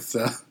dog with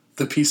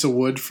the piece of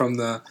wood from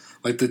the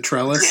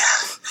trellis.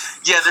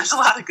 Yeah, there's a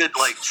lot of good,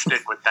 like,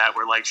 shtick with that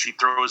where, like, she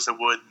throws the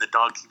wood and the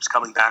dog keeps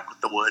coming back with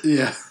the wood.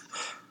 Yeah.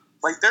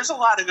 Like, there's a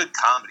lot of good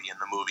comedy in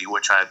the movie,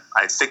 which I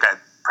think I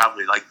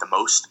probably like the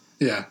most.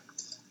 Yeah.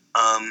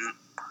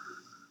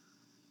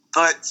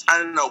 But, I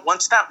don't know,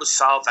 once that was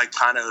solved, I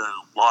kind of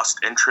lost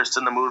interest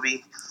in the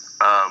movie.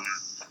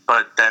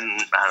 But then,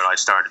 I don't know, I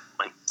started,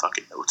 like,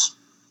 fucking notes.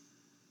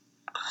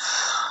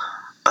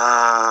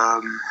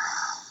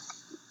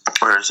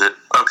 Where is it?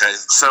 Okay,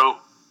 so,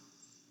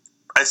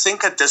 I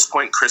think at this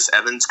point, Chris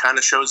Evans kind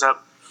of shows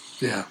up.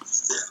 Yeah.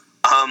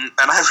 And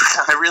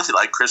I really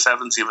like Chris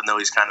Evans, even though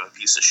he's kind of a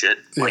piece of shit.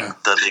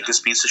 Like, the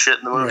biggest piece of shit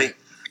in the movie.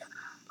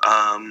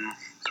 Right.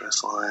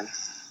 Best line.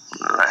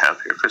 I have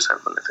here Chris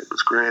Evans, I think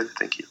was great.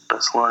 Thank you.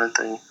 Best line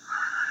thing.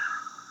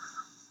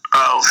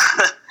 Oh,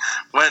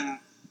 when,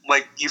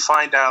 like, you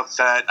find out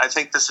that, I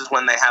think this is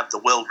when they have the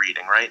will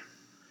reading, right?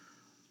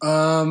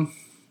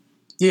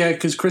 Yeah,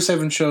 because Chris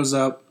Evans shows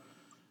up.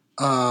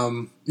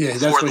 Yeah,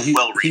 that's what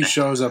he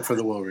shows up for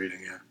the will reading,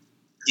 yeah.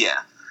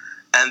 Yeah.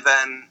 And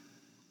then,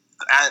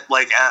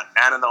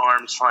 Ana the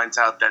Arms finds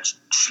out that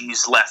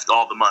she's left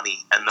all the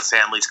money, and the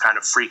family's kind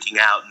of freaking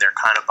out, and they're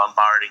kind of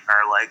bombarding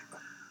her, like,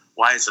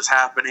 why is this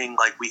happening?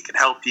 Like, we can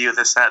help you,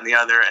 this, that, and the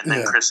other. And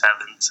then Chris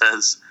Evans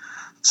says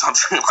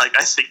something like,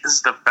 I think this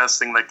is the best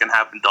thing that can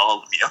happen to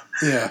all of you.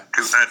 Yeah.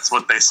 Because that's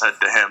what they said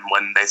to him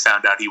when they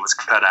found out he was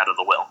cut out of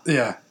the will.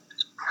 Yeah.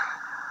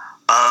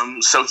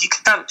 So he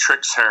kind of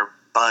tricks her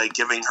by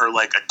giving her,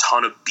 like, a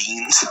ton of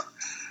beans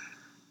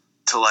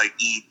to, like,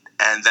 eat.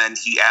 And then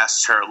he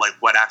asks her, like,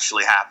 what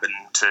actually happened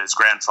to his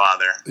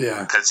grandfather.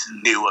 Yeah. Because he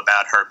knew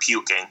about her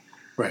puking.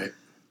 Right.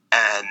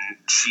 And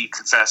she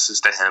confesses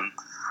to him.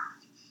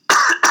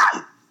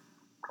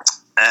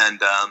 And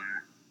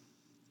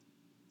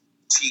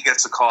he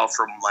gets a call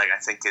from, like, I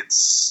think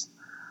it's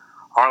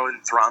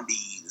Harlan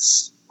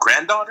Thrombey's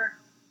granddaughter.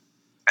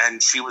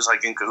 And she was,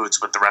 like, in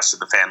cahoots with the rest of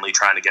the family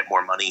trying to get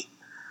more money.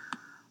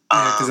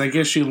 Yeah, because I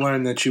guess she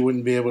learned that she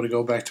wouldn't be able to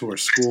go back to her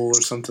school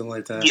or something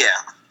like that. Yeah.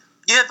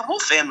 Yeah, the whole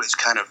family's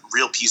kind of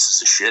real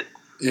pieces of shit.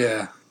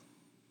 Yeah.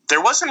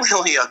 There wasn't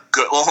really a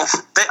good... Well,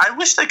 I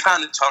wish they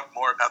kind of talked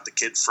more about the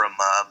kid from...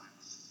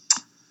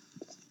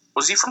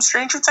 was he from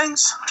Stranger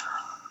Things?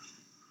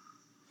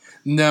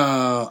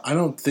 No, I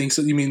don't think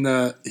so. You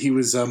mean he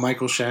was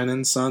Michael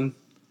Shannon's son?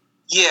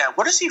 Yeah,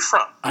 what is he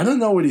from? I don't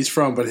know what he's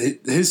from, but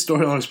his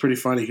storyline was pretty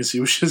funny because he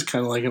was just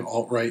kind of like an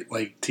alt-right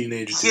like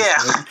teenager. Yeah.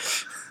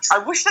 douchebag. I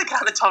wish they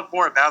kind of talked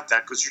more about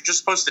that because you're just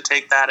supposed to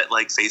take that at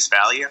like face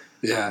value.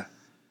 Yeah.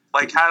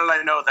 Like, how did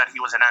I know that he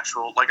was an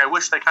actual? Like, I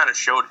wish they kind of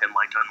showed him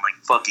like on like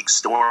fucking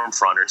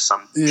Stormfront or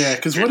some. Yeah,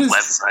 because what is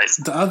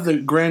website. the other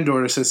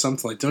granddaughter says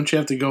something like, "Don't you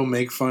have to go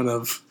make fun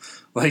of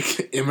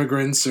like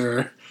immigrants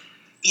or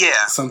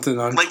Yeah, something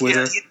on like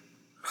Twitter?"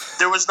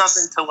 there was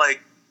nothing to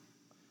like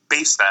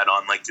base that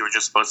on. Like, you were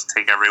just supposed to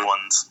take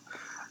everyone's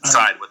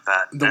side with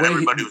that, and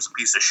everybody was a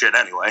piece of shit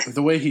anyway.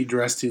 The way he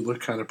dressed, he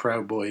looked kind of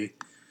proud boy.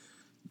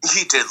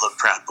 He did look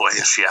proud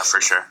boyish, yeah, for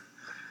sure.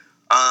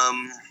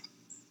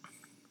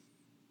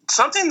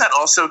 Something that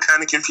also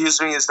kind of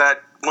confused me is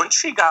that once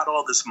she got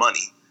all this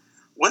money,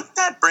 wouldn't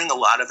that bring a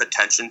lot of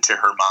attention to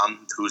her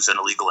mom, who's an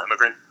illegal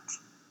immigrant?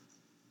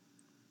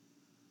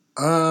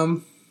 I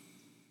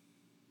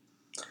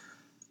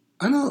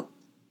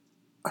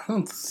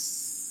don't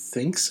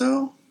think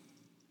so.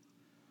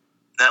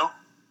 No?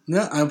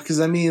 No,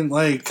 because I mean,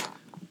 like,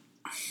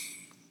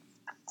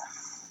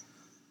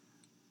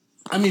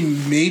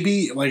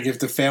 maybe like if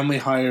the family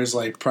hires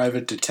like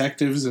private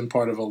detectives and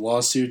part of a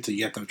lawsuit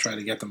to try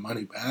to get the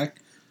money back,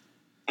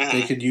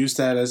 they could use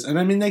that as, and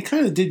I mean, they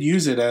kind of did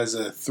use it as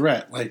a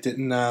threat. Like,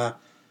 didn't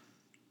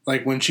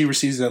like when she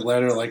receives that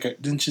letter, like,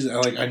 didn't she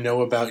like, "I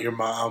know about your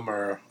mom,"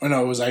 or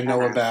no, it was, "I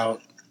know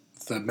about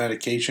the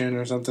medication"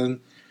 or something.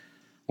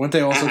 Weren't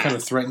they also kind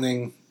of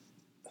threatening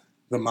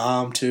the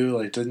mom too?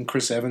 Like, didn't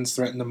Chris Evans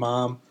threaten the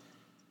mom?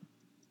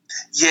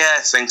 Yeah,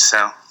 I think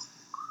so.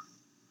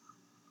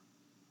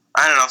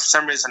 I don't know. For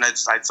some reason, I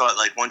thought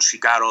like once she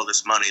got all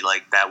this money,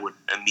 like that would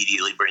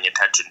immediately bring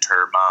attention to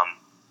her mom,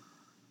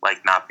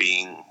 like not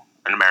being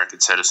an American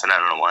citizen. I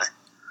don't know why.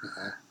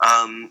 Okay.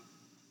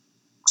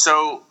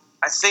 So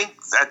I think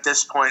at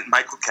this point,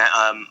 Michael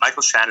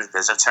Shannon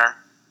visits her.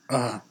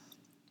 And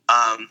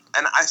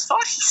I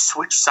thought he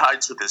switched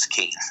sides with his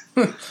cane.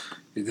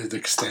 He did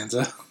the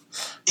Costanza.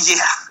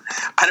 Yeah,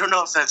 I don't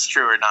know if that's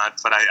true or not,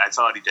 but I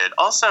thought he did.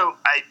 Also,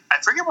 I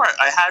forget where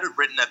I had it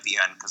written at the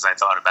end because I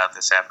thought about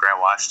this after I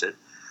watched it.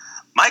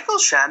 Michael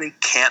Shannon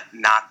can't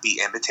not be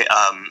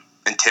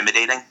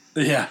intimidating.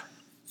 Yeah,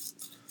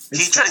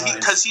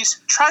 because he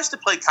tries to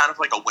play kind of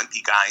like a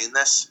wimpy guy in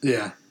this.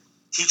 Yeah,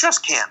 he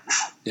just can't.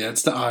 Yeah,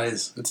 it's the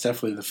eyes. It's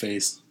definitely the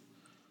face.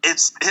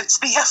 It's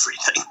the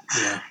everything.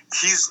 Yeah,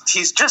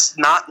 he's just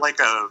not like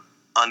a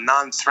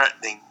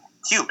non-threatening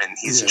human.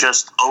 He's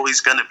just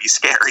always going to be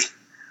scary.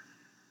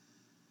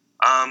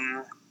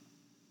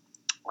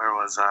 Where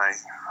was I?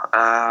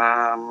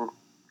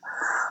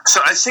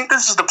 So I think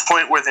this is the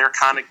point where they're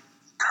kind of,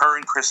 her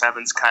and Chris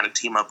Evans kind of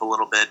team up a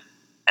little bit,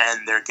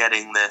 and they're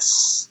getting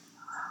this.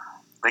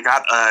 They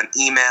got an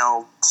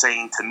email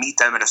saying to meet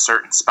them at a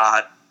certain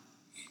spot,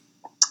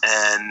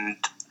 and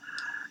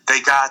they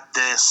got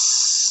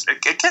this.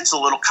 It gets a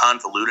little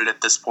convoluted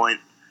at this point.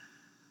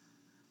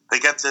 They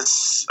get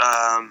this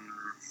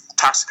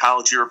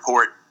toxicology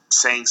report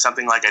saying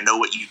something like, "I know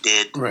what you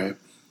did." Right.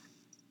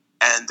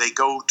 And they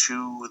go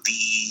to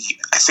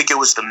I think it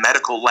was the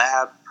medical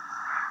lab,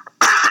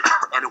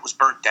 and it was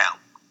burnt down.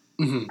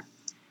 Mm-hmm.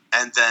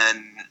 And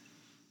then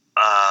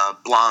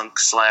Blanc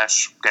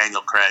 /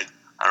 Daniel Craig,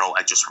 I don't know,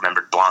 I just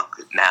remembered Blanc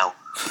now.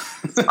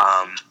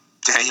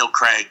 Daniel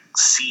Craig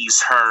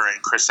sees her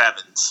and Chris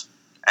Evans,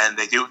 and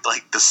they do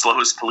like the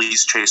slowest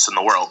police chase in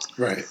the world.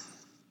 Right.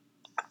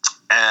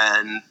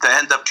 And they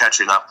end up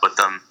catching up with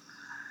them,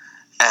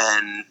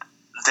 and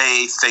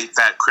they think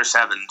that Chris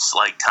Evans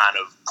like kind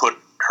of put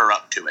her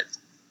up to it.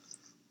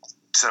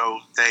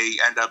 So they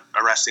end up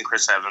arresting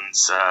Chris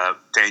Evans.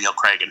 Daniel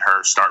Craig and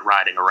her start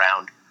riding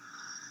around,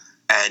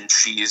 and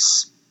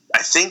she's,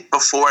 I think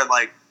before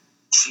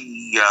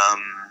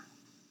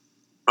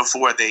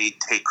they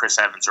take Chris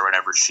Evans or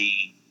whatever,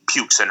 she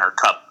pukes in her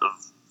cup of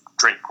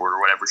drink or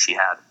whatever she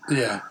had.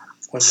 Yeah.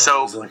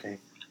 So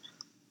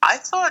I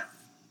thought,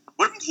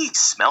 wouldn't he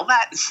smell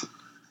that?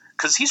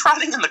 Because he's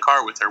riding in the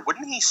car with her.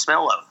 Wouldn't he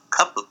smell a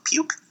cup of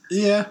puke?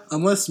 Yeah,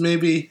 unless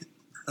maybe,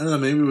 I don't know,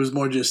 maybe it was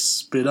more just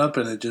spit up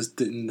and it just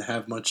didn't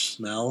have much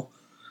smell.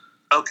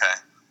 Okay.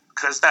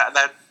 Because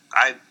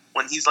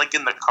when he's like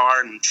in the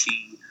car and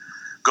she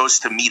goes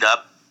to meet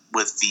up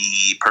with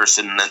the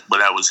person that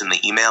was in the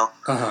email,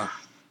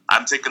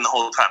 I'm thinking the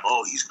whole time,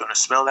 oh, he's going to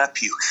smell that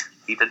puke.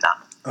 He did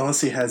not.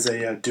 Unless he has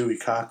a Dewey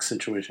Cox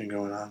situation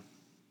going on.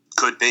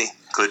 Could be.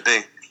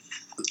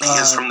 He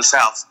is from the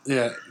South.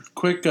 Yeah.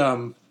 Quick,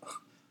 what's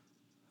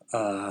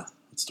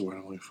the word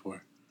I'm looking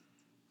for?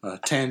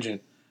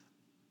 Tangent.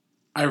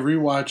 I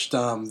rewatched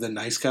The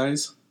Nice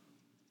Guys.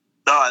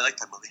 Oh, I like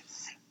that movie.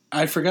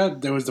 I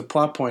forgot there was the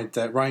plot point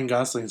that Ryan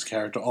Gosling's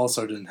character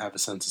also didn't have a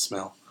sense of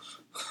smell.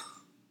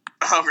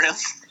 Oh, really?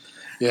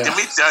 Yeah.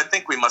 I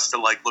think we must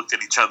have looked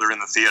at each other in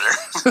the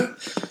theater.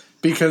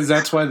 Because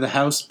that's why the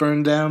house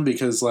burned down,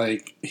 because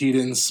he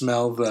didn't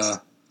smell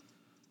the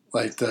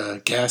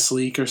gas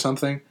leak or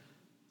something.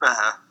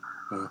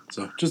 Uh-huh.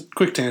 So just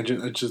quick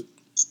tangent.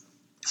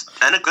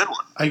 And a good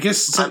one. I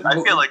guess I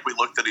feel like we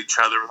looked at each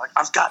other like,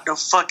 I've got no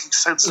fucking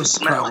sense of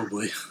smell.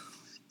 probably.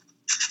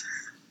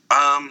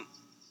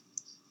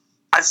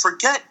 I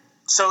forget.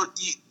 So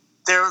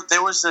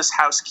there was this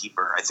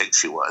housekeeper, I think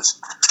she was,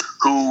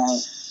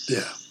 who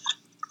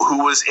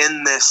was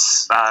in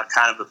this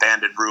kind of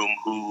abandoned room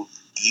who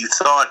you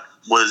thought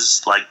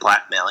was like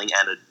blackmailing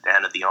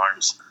Anna de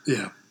Armas.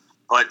 Yeah.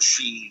 But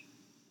she,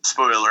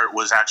 spoiler alert,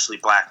 was actually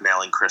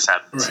blackmailing Chris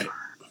Evans. Right.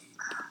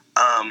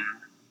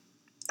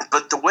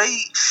 But the way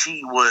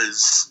she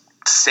was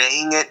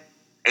saying it,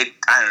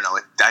 I don't know.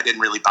 I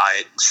didn't really buy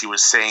it. She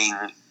was saying,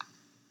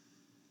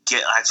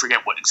 I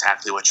forget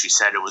exactly what she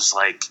said. It was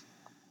like,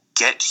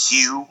 get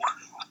Hugh,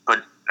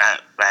 but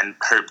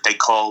they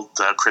called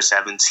Chris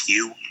Evans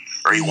Hugh,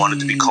 or he wanted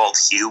to be called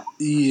Hugh.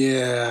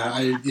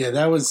 Yeah,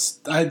 that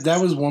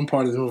was one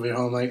part of the movie.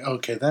 I'm like,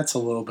 okay, that's a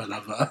little bit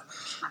of a.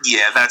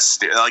 Yeah,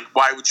 that's like,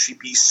 why would she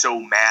be so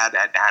mad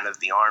at Anna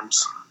de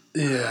Armas?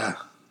 Yeah.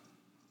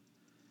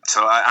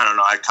 So I don't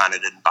know. I kind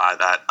of didn't buy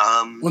that.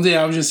 Well,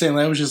 yeah, I was just saying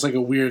that was just like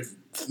a weird,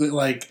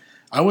 like,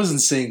 I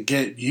wasn't saying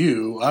get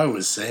you. I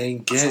was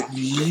saying get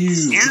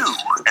you. You,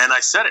 and I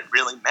said it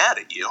really mad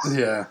at you.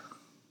 Yeah.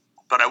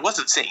 But I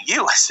wasn't saying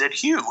you. I said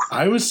Hugh.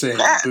 I was saying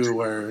mad.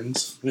 Boo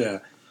Earns. Yeah.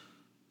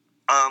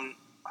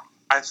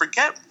 I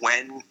forget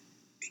when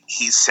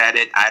he said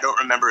it. I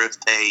don't remember if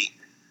they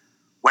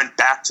went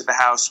back to the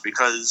house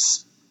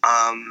because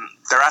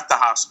they're at the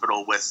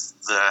hospital with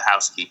the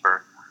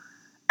housekeeper.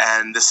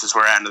 And this is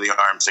where Anna de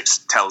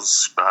Armas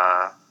tells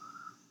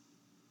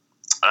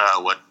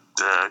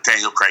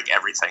Daniel Craig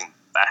everything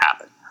that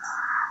happened.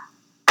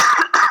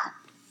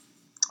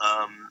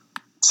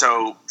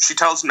 So she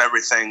tells him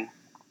everything,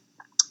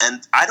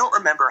 and I don't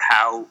remember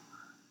how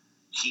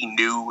he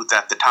knew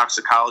that the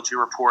toxicology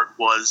report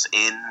was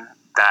in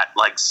that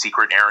like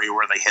secret area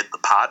where they hid the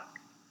pot.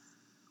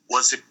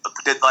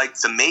 Did like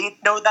the maid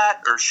know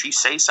that, or she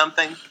say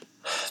something?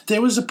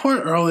 There was a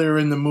part earlier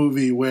in the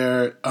movie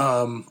where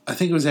I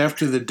think it was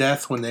after the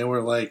death when they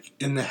were like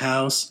in the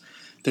house.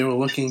 They were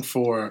looking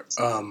for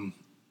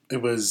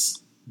it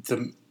was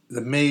the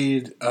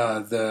maid,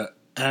 the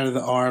Anna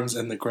de Armas,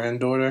 and the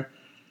granddaughter,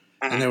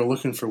 and they were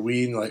looking for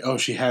weed. And like, oh,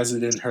 she has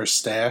it in her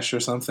stash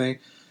or something.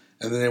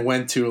 And then they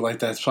went to like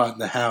that spot in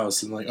the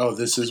house and like, oh,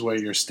 this is where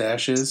your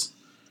stash is.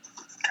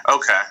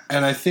 Okay.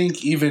 And I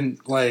think even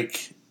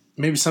like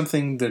maybe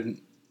something that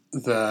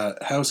the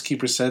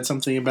housekeeper said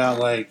something about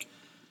like.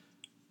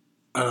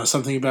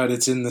 Something about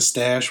it's in the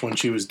stash when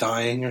she was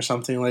dying or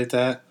something like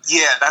that.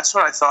 Yeah, that's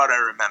what I thought I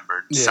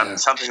remembered. Yeah.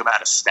 Something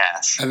about a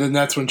stash. And then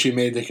that's when she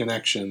made the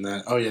connection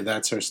that, oh yeah,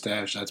 that's her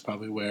stash. That's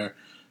probably where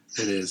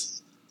it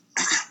is.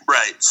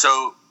 Right.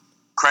 So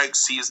Craig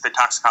sees the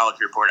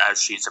toxicology report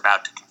as she's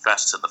about to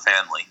confess to the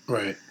family.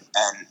 Right.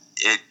 And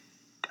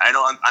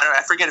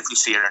I forget if you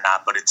see it or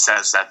not, but it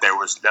says that there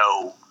was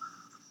no,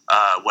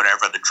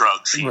 whatever the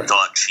drug she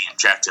thought she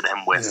injected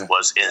him with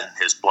was in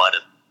his blood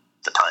at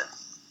the time.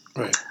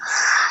 Right.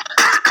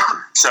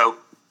 So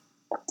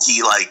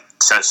he like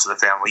says to the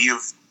family,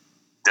 "You've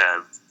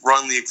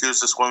wrongly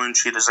accused this woman.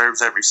 She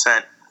deserves every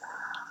cent."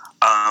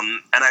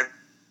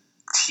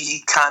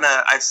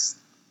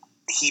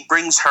 He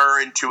brings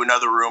her into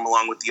another room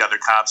along with the other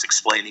cops,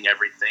 explaining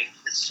everything.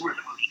 This is where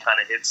the movie kind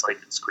of hits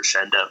like its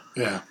crescendo.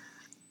 Yeah.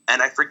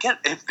 And I forget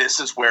if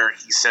this is where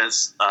he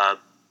says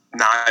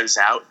 "Knives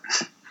Out."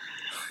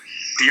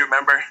 Do you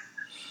remember?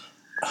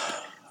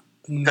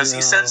 Because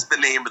he says the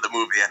name of the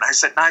movie, and I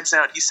said Knives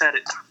Out. He said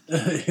it.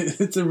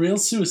 It's a real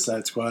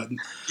Suicide Squad.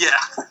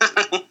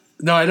 Yeah.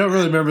 No, I don't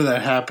really remember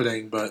that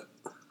happening, but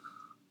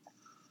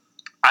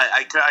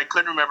I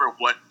couldn't remember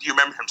what. Do you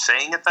remember him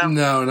saying it though?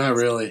 No, not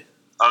really.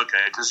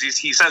 Okay, because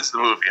he says the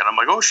movie, and I'm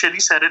like, oh shit, he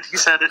said it. He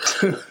said it.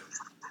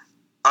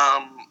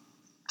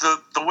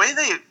 The way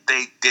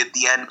they did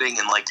the ending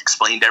and like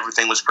explained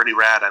everything was pretty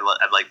rad. I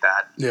like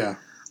that. Yeah.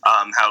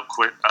 How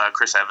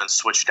Chris Evans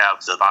switched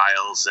out the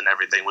vials and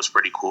everything was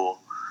pretty cool.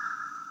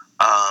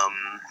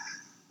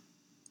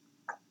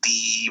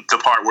 The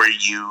part where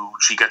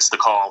she gets the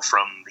call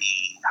from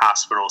the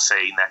hospital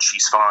saying that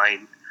she's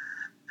fine,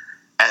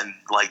 and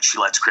like she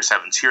lets Chris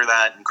Evans hear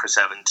that, and Chris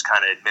Evans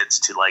kind of admits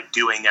to like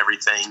doing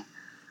everything,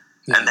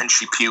 and then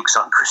she pukes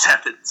on Chris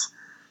Evans,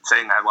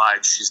 saying I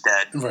lied, she's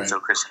dead. Right. So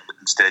Chris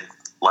Evans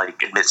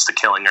admits to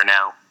killing her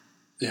now.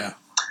 Yeah.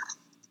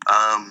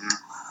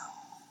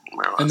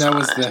 And that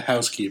was the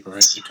housekeeper,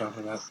 right? You're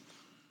talking about?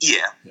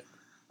 Yeah.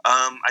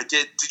 I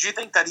did. Did you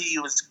think that he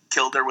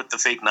killed her with the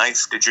fake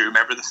knife? Did you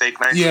remember the fake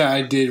knife? Yeah,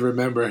 I did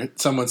remember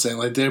someone saying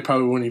like they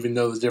probably wouldn't even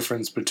know the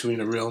difference between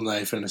a real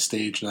knife and a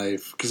stage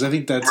knife because I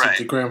think that's what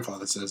the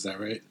grandfather says that,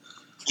 right?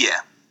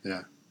 Yeah.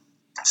 Yeah.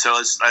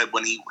 So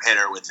when he hit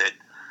her with it,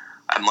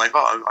 I'm like,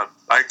 oh,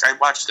 I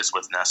watched this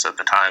with Nessa at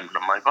the time, and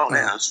I'm like, oh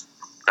man,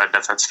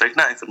 that's a fake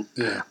knife, and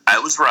I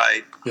was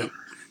right. Yep.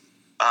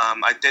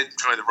 I did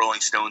enjoy the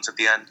Rolling Stones at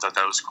the end. Thought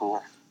that was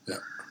cool. Yeah.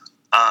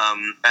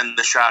 And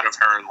the shot of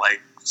her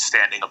like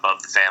standing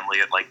above the family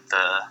at like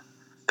the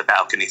the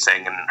balcony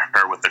thing, and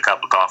her with the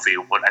cup of coffee.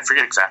 What I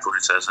forget exactly what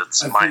it says.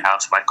 It's my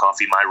house, my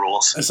coffee, my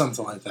rules.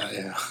 Something like that,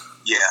 yeah.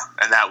 Yeah,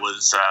 and that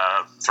was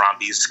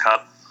Thromby's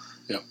cup.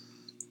 Yep.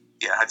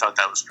 Yeah, I thought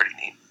that was pretty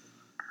neat.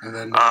 And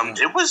then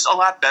it was a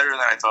lot better than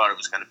I thought it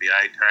was going to be.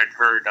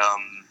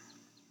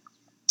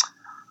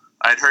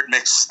 I'd heard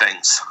mixed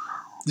things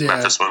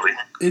about this movie.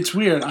 It's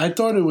weird. I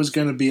thought it was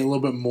going to be a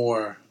little bit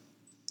more.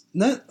 I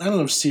don't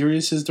know if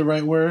serious is the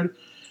right word,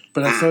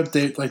 but I thought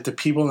the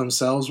people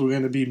themselves were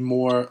going to be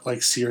more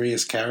like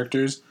serious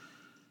characters,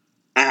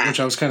 which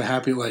I was kind of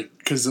happy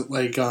because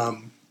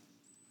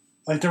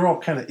they're all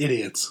kind of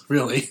idiots,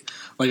 really.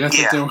 Like I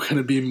thought they were going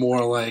to be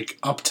more like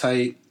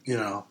uptight,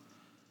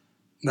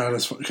 not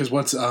as because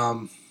what's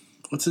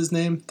his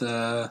name?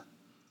 The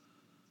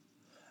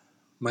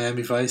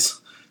Miami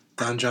Vice,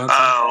 Don Johnson.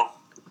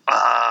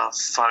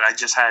 Fuck! I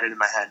just had it in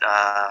my head.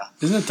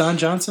 Isn't it Don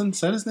Johnson? Is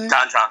that his name?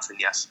 Don Johnson,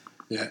 yes.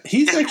 Yeah,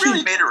 he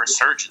really made a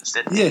resurgence,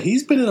 didn't he? Yeah,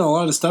 he's been in a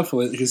lot of stuff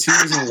lately because he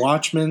was in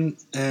Watchmen,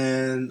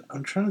 and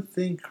I'm trying to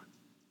think.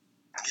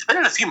 He's been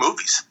in a few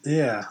movies.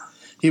 Yeah,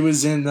 he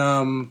was in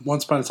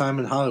Once Upon a Time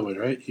in Hollywood,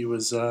 right? He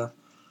was, wasn't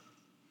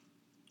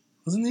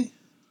he?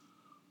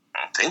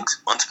 I think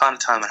Once Upon a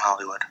Time in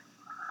Hollywood.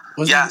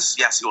 Yes,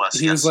 he was.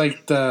 He was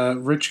like the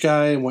rich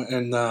guy,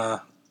 and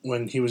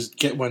when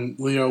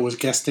Leo was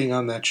guesting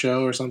on that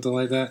show or something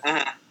like that.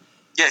 Mm-hmm.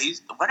 Yeah,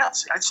 what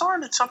else? I saw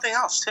him in something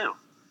else too.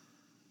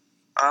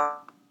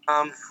 Fuck,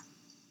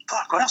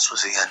 what else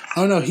was he in?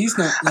 Oh no, he's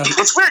not. No.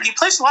 It's weird. He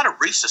plays a lot of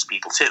racist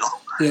people too.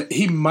 Yeah,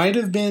 he might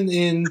have been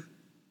in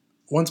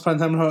Once Upon a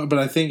Time in Hollywood, but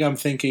I think I'm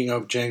thinking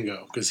of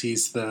Django because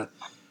he's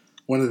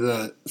one of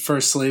the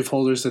first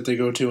slaveholders that they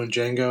go to in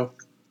Django.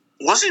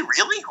 Was he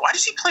really? Why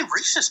does he play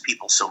racist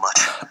people so much?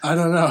 I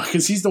don't know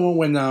because he's the one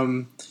when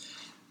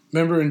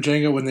remember in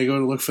Django when they go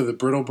to look for the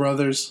Brittle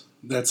brothers?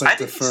 That's like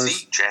the first. I didn't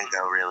see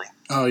Django really.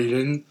 Oh, you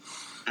didn't?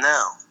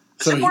 No.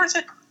 Is it worth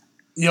it?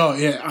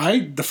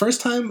 Yeah. The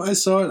first time I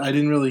saw it, I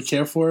didn't really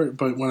care for it,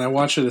 but when I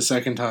watched it a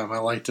second time, I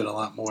liked it a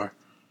lot more.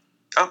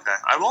 Okay,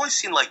 I've only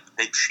seen like the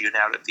big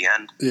shootout at the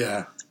end.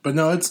 Yeah, but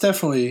no, it's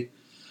definitely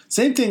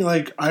same thing.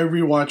 Like I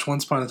rewatched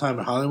Once Upon a Time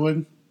in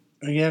Hollywood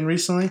again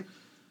recently,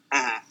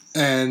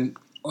 and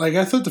like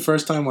I thought the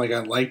first time like I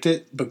liked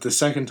it, but the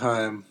second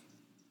time,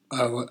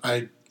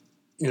 I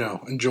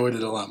enjoyed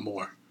it a lot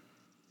more.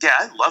 Yeah,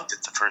 I loved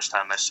it the first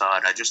time I saw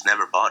it. I just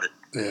never bought it.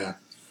 Yeah,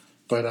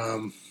 but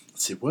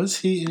let's see, was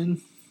he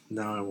in?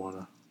 Now I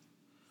wanna.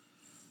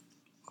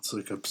 Let's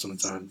look up some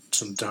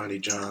Donnie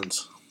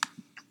Johns.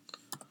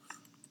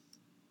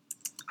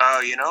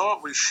 You know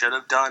what we should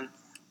have done?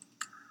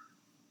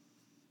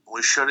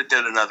 We should have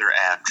did another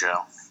ad,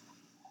 Joe.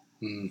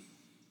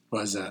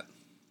 Why is that?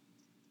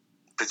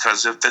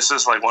 Because if this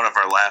is like one of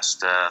our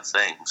last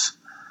things.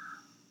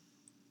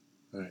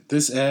 All right.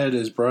 This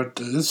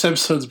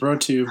episode's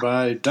brought to you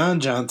by Don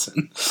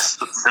Johnson.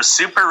 The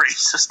super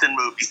racist in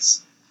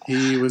movies.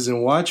 He was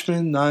in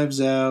Watchmen,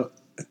 Knives Out.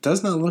 It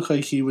does not look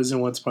like he was in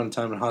Once Upon a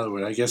Time in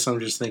Hollywood. I guess I'm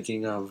just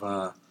thinking of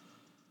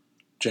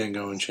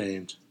Django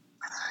Unchained.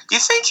 You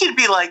think he'd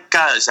be like,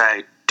 guys,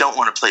 I don't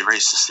want to play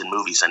racist in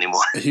movies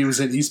anymore. He was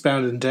in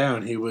Eastbound and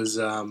Down. He was...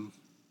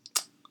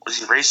 was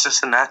he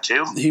racist in that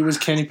too? He was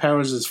Kenny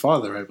Powers'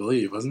 father, I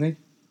believe, wasn't he?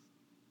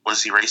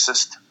 Was he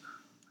racist?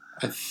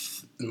 It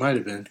might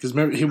have been. Because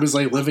remember, he was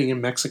like living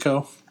in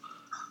Mexico.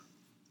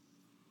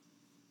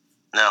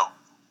 No.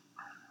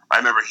 I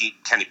remember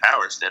Kenny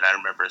Powers did. I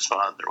don't remember his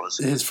father was.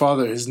 His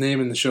father, his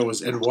name in the show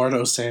was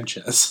Eduardo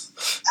Sanchez.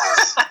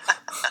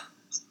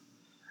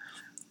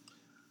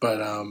 But,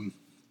 what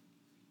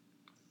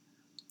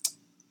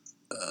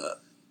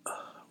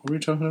were we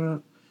talking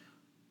about?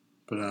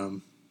 But,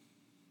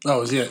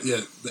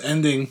 the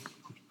ending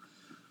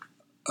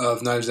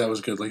of Knives Out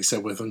was good, like you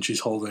said, with when she's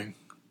holding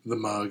the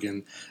mug,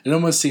 and it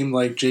almost seemed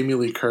like Jamie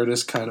Lee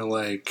Curtis kind of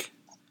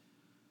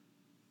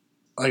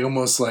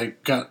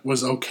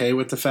was okay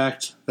with the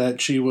fact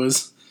that she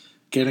was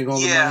getting all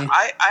the money. Yeah,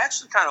 I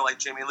actually kind of like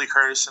Jamie Lee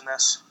Curtis in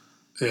this.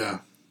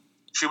 Yeah.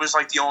 She was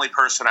like the only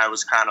person I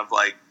was kind of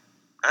like,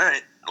 all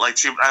right. Like,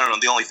 I don't know,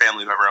 the only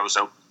family member I was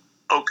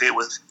okay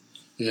with.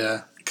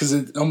 Yeah, because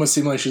it almost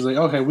seemed like she's like,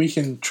 okay, we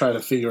can try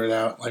to figure it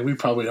out. Like, we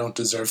probably don't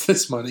deserve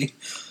this money.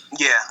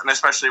 Yeah, and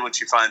especially when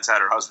she finds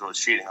out her husband was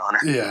cheating on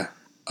her. Yeah.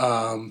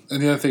 And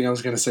the other thing I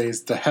was going to say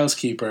is the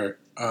housekeeper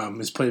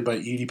is played by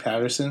Edie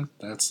Patterson.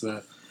 That's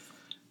the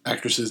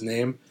actress's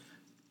name.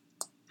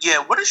 Yeah,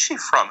 what is she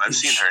from? I've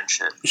seen her in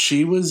shit.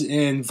 She was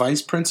in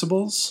Vice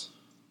Principals.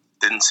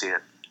 Didn't see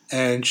it.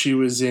 And she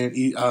was in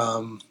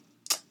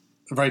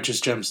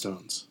Righteous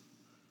Gemstones.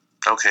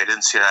 Okay,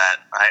 didn't see that.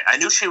 I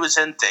knew she was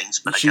in things,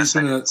 but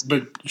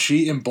but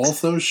she in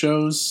both those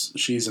shows,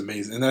 she's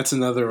amazing, and that's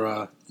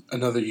another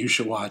you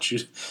should watch.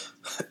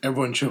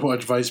 Everyone should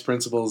watch Vice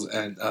Principals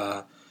and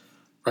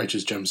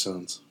Righteous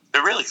Gemstones.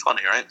 They're really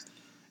funny, right?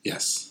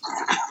 Yes,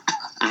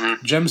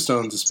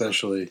 Gemstones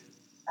especially.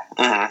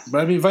 But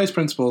I mean, Vice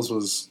Principals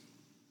was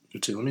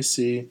good too. Let me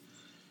see.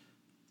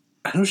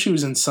 I know she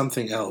was in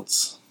something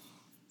else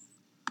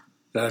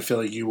that I feel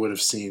like you would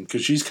have seen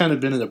because she's kind of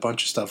been in a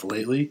bunch of stuff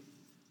lately.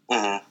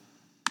 Mm-hmm.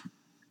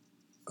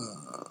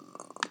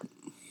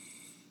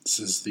 This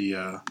is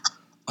the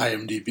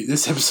IMDb.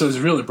 This episode is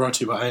really brought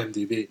to you by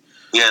IMDb.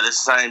 Yeah,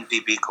 this is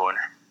IMDb Corner.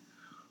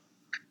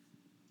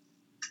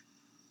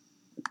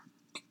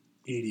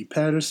 Edie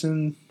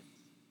Patterson.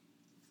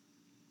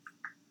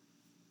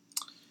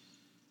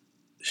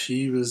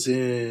 She was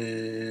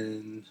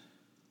in...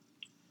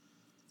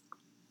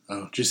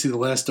 Oh, did you see the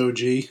last OG?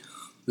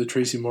 The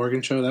Tracy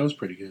Morgan show? That was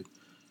pretty good.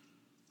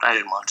 I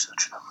didn't watch that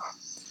show.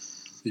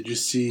 Did you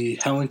see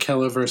Helen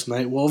Keller vs.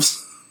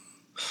 Nightwolves?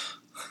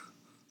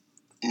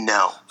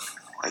 No,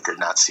 I did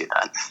not see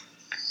that.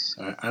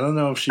 I don't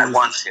know if she I was...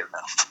 want to,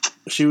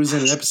 though. She was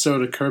in an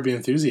episode of Curb Your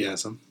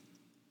Enthusiasm.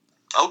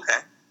 Okay,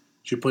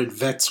 She played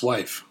Vet's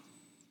wife.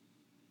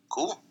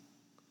 cool.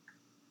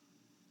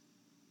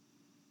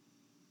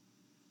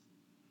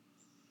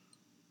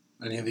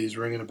 Any of these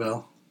ringing a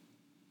bell?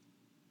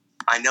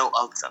 I know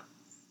of them.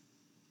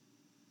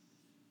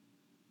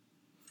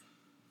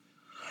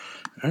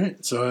 All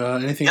right. So,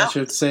 anything else you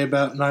have to say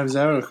about Knives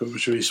Out, or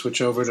should we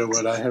switch over to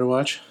what I had to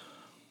watch?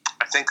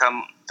 I think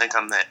I'm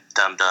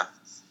done.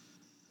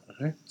 All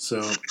right.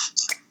 So,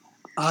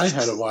 I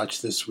had to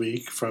watch this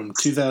week from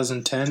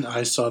 2010.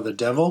 I Saw the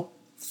Devil,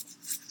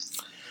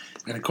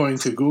 and according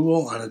to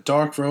Google, on a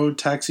dark road,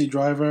 taxi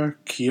driver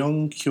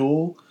Kyung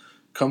Kyul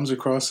comes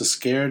across a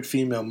scared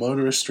female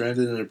motorist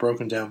stranded in a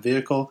broken down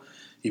vehicle.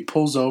 He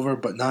pulls over,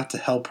 but not to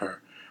help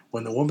her.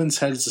 When the woman's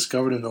head is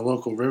discovered in the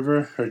local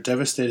river, her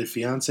devastated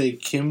fiancé,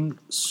 Kim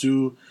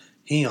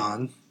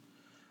Soo-hyun,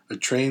 a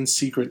trained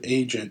secret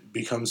agent,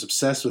 becomes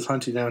obsessed with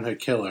hunting down her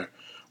killer.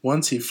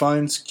 Once he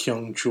finds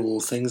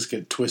Kyung-chul, things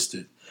get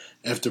twisted.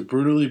 After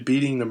brutally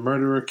beating the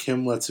murderer,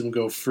 Kim lets him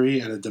go free,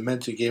 and a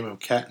demented game of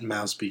cat and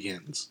mouse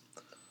begins.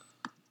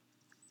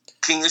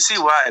 Can you see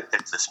why I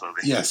picked this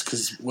movie? Yes,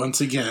 because once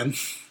again,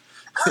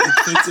 it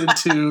fits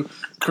into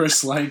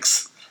Chris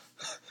likes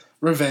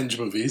revenge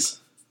movies.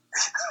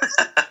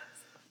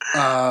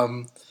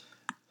 I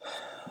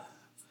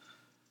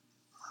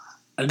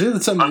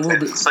did something a little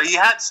bit. So you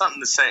had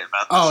something to say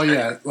about this. Oh, right?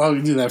 yeah. Well,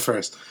 we do that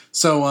first.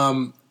 So,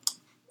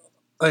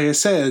 like I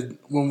said,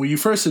 when you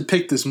first had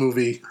picked this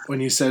movie, when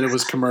you said it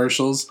was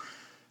commercials,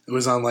 it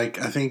was on, like,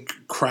 I think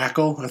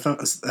Crackle. I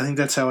think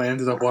that's how I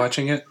ended up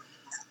watching it.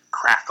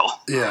 Crackle.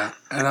 Yeah.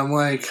 And I'm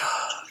like,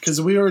 because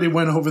we already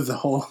went over the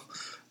whole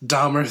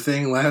Dahmer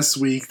thing last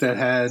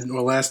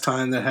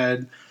time that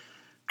had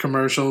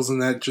commercials,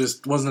 and that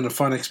just wasn't a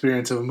fun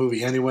experience of a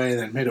movie anyway,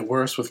 and it made it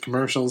worse with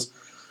commercials.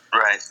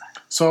 Right.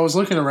 So I was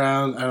looking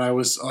around, and I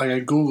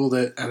Googled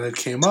it, and it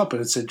came up,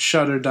 and it said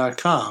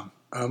Shudder.com.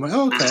 I'm like,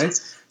 oh, okay.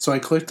 So I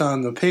clicked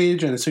on the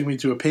page, and it took me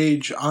to a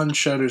page on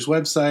Shudder's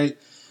website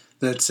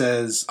that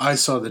says, I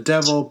Saw the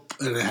Devil,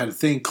 and it had a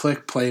thing,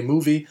 click, play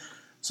movie.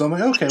 So I'm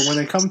like, okay, when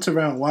I come to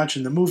around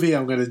watching the movie,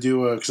 I'm going to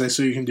do because I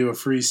saw you can do a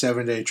free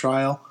 7-day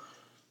trial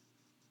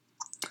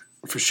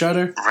for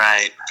Shudder.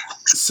 Right.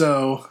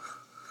 So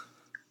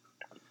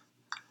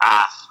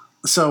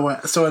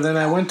then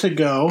I went to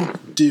go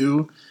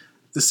do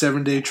the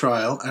 7-day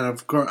trial, and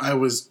of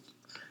course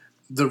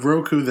the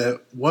Roku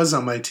that was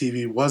on my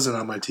TV wasn't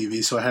on my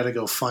TV, so I had to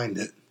go find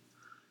it.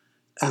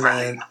 And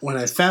then when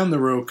I found the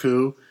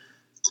Roku,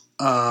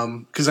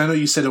 because I know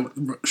you said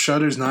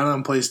Shudder's not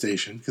on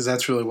PlayStation, because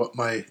that's really what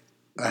I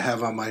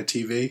have on my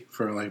TV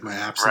for like my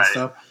apps and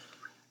stuff.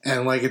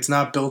 And like it's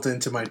not built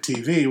into my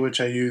TV,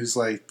 which I use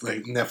like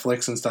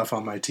Netflix and stuff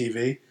on my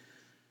TV.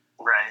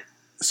 Right.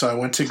 So I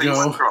went to You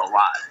went through a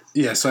lot.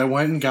 Yeah, so I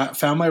went and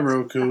found my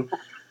Roku,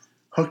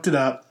 hooked it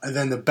up, and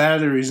then the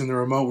batteries in the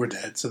remote were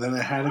dead. So then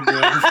I had to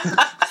go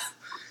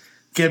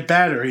get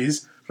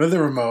batteries for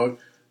the remote.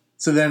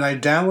 So then I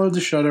download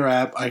the Shudder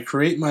app. I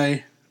create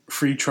my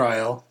free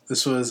trial.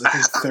 This was, I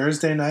think,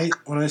 Thursday night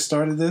when I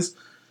started this.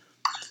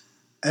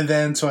 And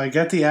then, so I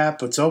get the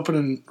app. It's open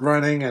and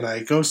running, and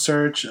I go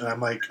search, and I'm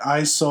like,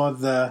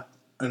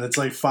 and it's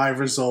like 5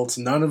 results,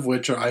 none of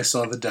which are I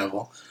Saw the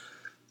Devil.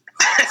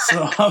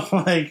 So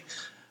I'm like,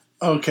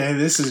 okay,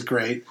 this is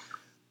great.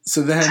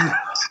 So then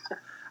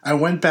I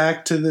went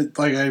back to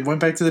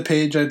the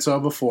page I saw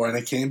before, and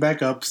I came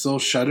back up, still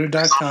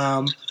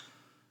Shudder.com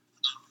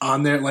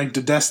on there, like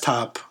the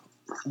desktop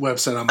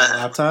website on my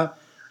laptop.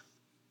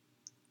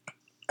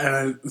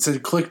 And it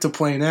said click to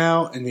play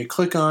now, and you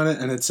click on it,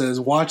 and it says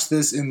watch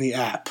this in the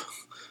app.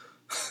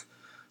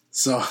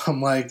 So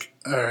I'm like,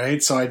 all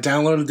right. So I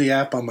downloaded the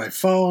app on my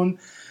phone.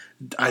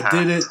 I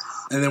did it,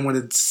 and then when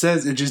it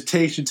says, it just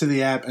takes you to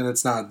the app, and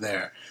it's not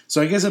there.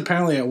 So I guess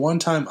apparently at one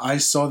time I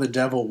Saw the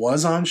Devil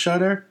was on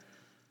Shudder.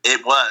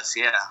 It was,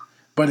 yeah.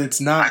 But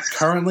it's not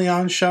currently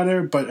on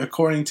Shudder, but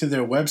according to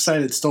their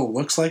website, it still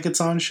looks like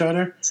it's on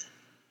Shudder.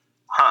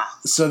 Huh.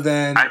 So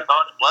then I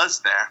thought it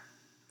was there.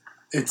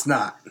 It's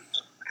not.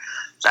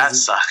 That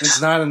sucks.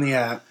 It's not in the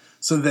app.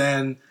 So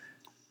then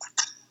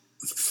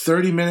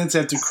 30 minutes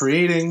after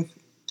creating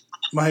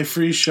my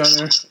free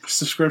Shudder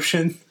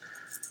subscription,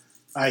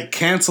 I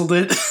canceled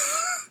it.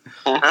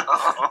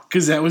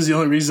 Because that was the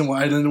only reason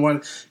why I didn't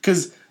want...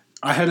 Because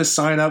I had to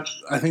sign up,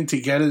 I think,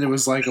 to get it. It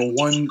was like a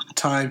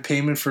one-time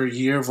payment for a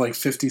year of like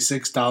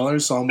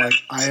 $56. So I'm like,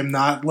 I'm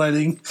not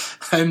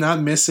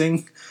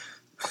missing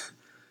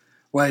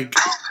like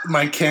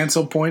my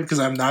cancel point because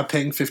I'm not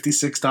paying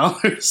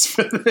 $56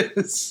 for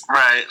this.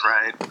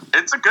 Right.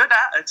 It's a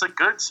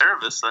good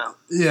service though.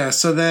 Yeah,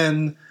 so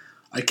then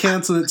I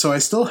canceled it, so I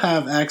still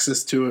have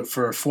access to it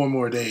for 4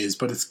 more days,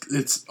 but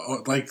it's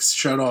like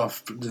shut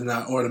off, did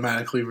not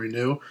automatically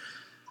renew.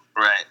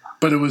 Right.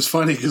 But it was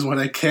funny because when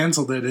I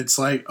canceled it, it's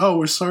like, oh,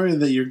 we're sorry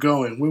that you're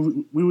going.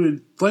 We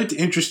would like to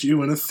interest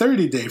you in a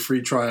 30-day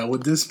free trial.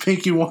 Would this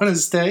make you want to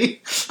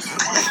stay?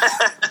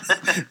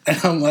 And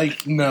I'm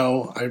like,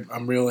 no,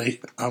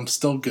 I'm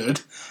still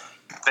good.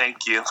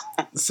 Thank you.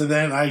 So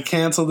then I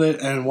canceled it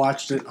and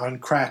watched it on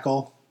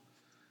Crackle.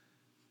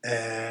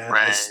 And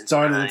I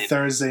started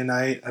Thursday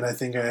night, and I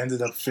think I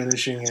ended up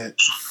finishing it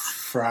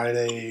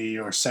Friday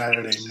or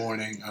Saturday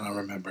morning. I don't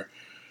remember.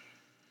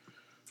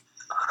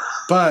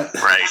 But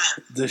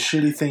the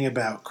shitty thing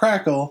about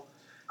Crackle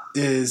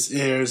is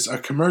there's a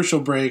commercial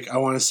break, I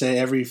want to say,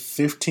 every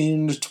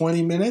 15 to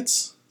 20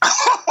 minutes.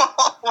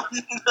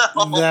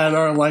 Oh, no. That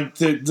are like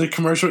the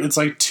commercial. It's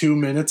like 2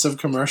 minutes of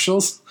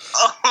commercials.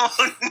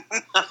 Oh,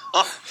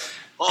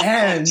 no.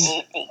 And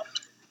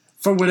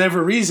for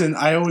whatever reason,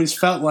 I always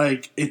felt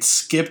like it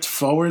skipped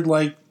forward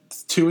like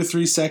 2 or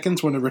 3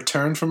 seconds when it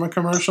returned from a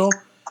commercial.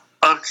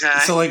 Okay.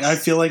 So, like, I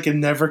feel like it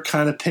never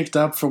kind of picked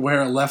up for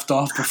where it left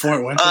off before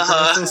it went to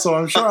commercial. So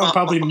I'm sure I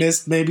probably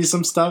missed maybe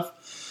some stuff.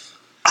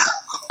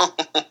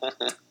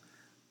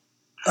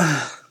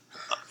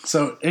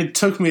 So it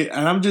took me,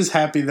 and I'm just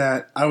happy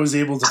that I was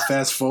able to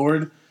fast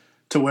forward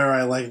to where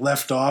I like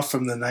left off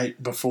from the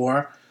night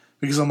before.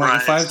 Because I'm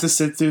like, if I have to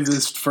sit through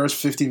this first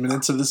 50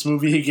 minutes of this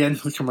movie again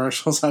with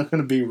commercials, I'm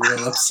going to be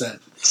real upset.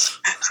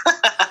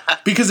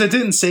 Because it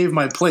didn't save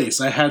my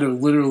place. I had to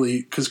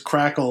literally, because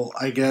Crackle,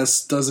 I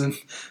guess, doesn't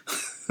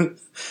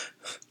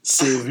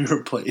save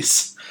your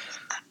place.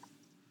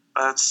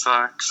 That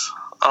sucks.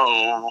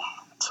 Oh,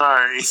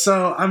 sorry.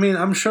 So, I mean,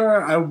 I'm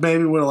sure I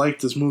maybe would have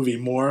liked this movie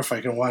more if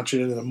I can watch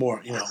it in a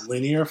more,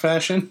 linear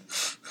fashion.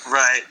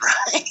 Right.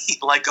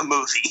 Like a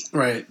movie.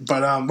 Right.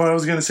 But what I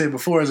was going to say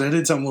before is I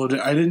did something a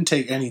little I didn't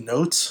take any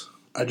notes.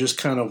 I just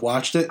kind of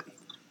watched it.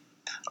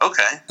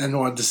 Okay. And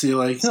wanted to see,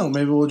 like,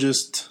 maybe we'll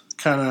just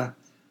kind of,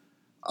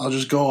 I'll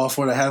just go off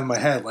what I have in my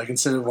head. Like,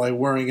 instead of, like,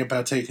 worrying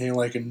about taking,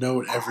 like, a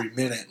note every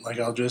minute, like,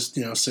 I'll just,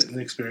 sit and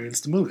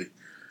experience the movie.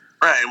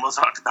 Right, and we'll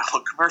talk about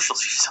what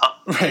commercials you saw.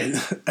 Right.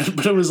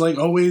 But it was, like,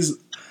 always,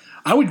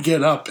 I would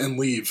get up and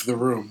leave the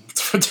room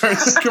during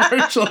the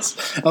commercials.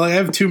 I'm like, I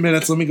have 2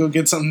 minutes, let me go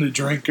get something to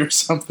drink or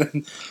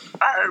something.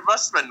 It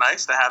must have been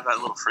nice to have that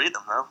little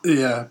freedom, though.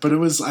 Yeah, but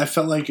I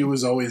felt like it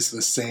was always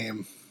the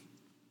same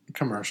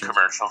commercial.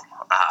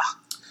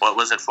 What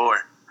was it for?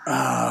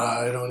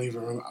 I don't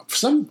even remember.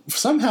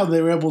 Somehow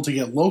they were able to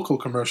get local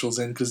commercials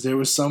in because there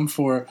was some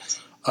for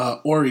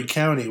Horry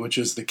County, which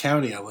is the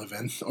county I live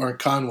in, or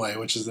Conway,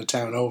 which is the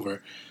town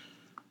over.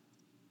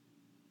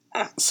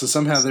 So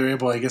somehow they were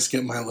able, I guess,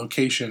 get my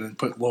location and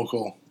put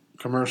local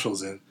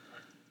commercials in.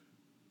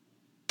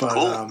 But,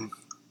 cool.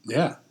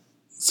 Yeah.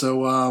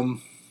 So,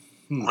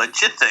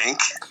 What'd you think?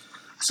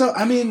 So,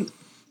 I mean,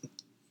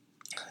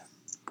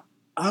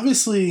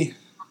 obviously,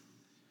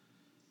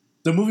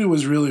 the movie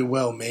was really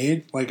well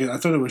made. Like, I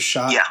thought it was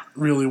shot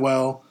really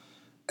well.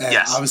 And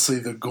obviously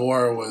the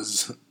gore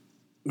was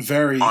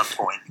very on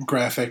point,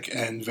 graphic,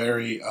 and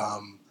very,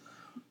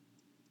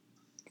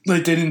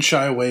 like, they didn't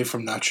shy away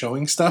from not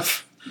showing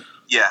stuff.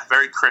 Yeah,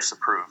 very Chris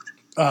approved.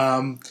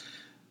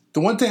 The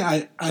one thing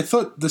I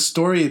thought the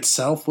story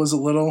itself was a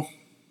little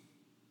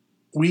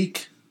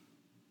weak.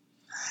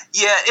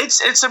 Yeah,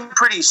 it's a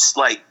pretty,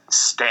 like,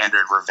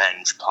 standard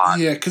revenge plot.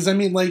 Yeah, because, I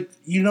mean, like,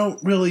 you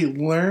don't really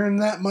learn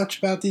that much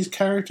about these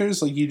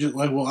characters. Like, you just,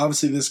 like, well,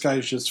 obviously this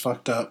guy's just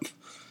fucked up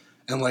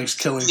and likes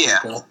killing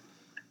people.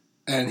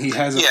 And he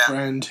has a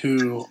friend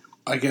who,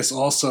 I guess,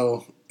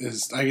 also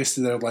is, I guess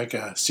they're like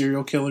a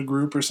serial killer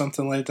group or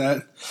something like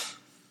that.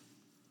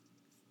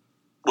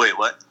 Wait,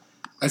 what?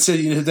 I said,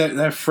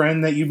 that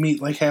friend that you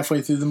meet, like,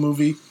 halfway through the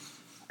movie?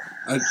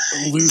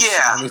 Loose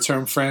on the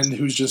term friend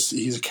who's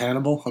he's a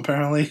cannibal,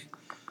 apparently.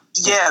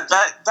 Yeah,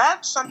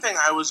 that's something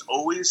I was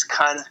always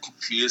kind of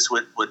confused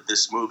with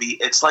this movie.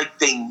 It's like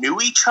they knew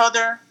each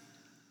other,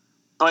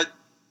 but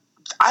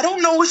I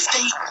don't know if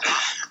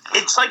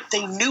it's like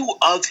they knew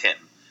of him.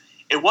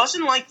 It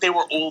wasn't like they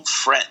were old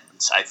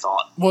friends, I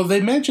thought. Well,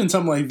 they mentioned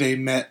something like they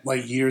met,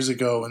 like, years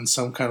ago in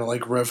some kind of,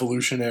 like,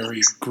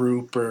 revolutionary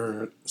group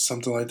or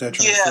something like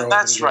that. Yeah,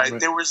 that's right.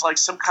 There was, like,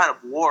 some kind of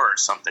war or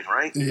something,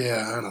 right?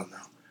 Yeah, I don't know.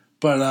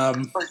 But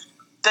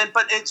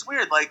it's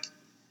weird, like,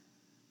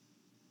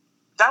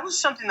 that was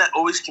something that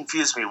always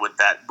confused me with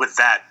that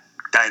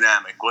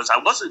dynamic, was I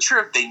wasn't sure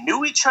if they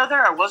knew each other.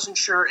 I wasn't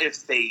sure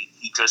if he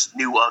just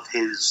knew of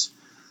his,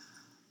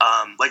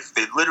 like,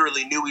 they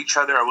literally knew each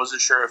other. I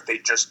wasn't sure if they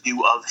just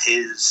knew of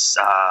his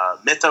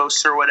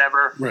mythos or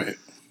whatever. Right.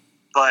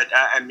 But,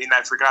 I mean,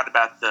 I forgot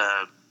about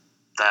the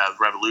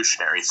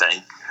revolutionary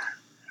thing.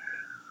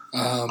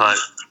 But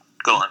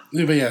Go on.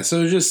 Yeah, but yeah,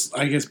 so just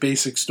I guess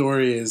basic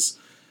story is,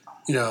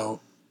 you know,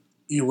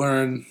 you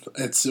learn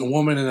it's a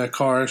woman in a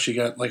car. She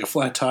got like a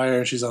flat tire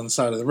and she's on the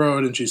side of the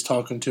road and she's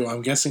talking to.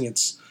 I'm guessing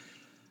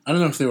I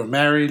don't know if they were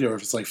married or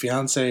if it's like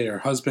fiance or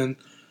husband.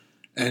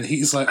 And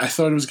he's like, I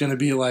thought it was going to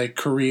be like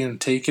Korean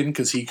Taken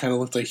because he kind of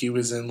looked like he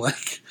was in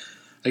like,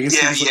 I guess.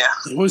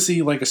 Was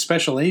he like a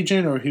special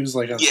agent or he was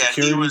like on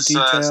security he was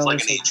detail?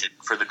 like an agent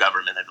for the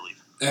government, I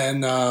believe.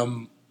 And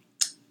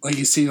like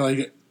you see,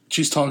 like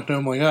she's talking to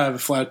him like, I have a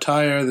flat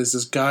tire. There's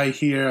this guy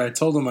here. I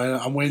told him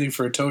I'm waiting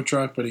for a tow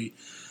truck, but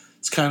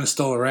he's kind of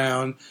still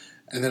around.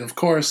 And then of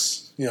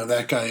course, you know,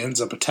 that guy ends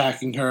up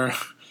attacking her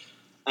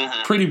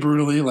pretty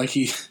brutally. Like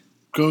he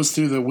goes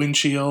through the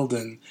windshield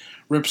and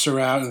rips her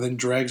out and then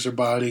drags her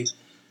body.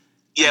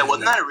 Yeah,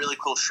 wasn't that a really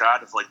cool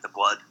shot of like the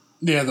blood?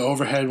 Yeah, the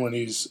overhead when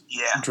he's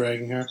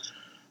dragging her.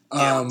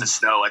 With the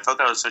snow. I thought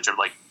that was such a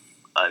like.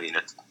 I mean,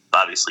 it's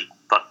obviously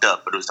fucked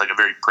up, but it was like a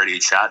very pretty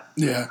shot.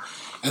 Yeah,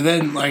 and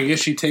then like, I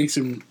guess he takes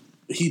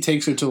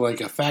her to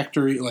like a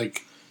factory,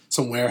 like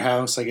some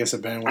warehouse. I guess a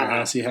abandoned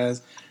warehouse he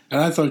has. And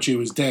I thought she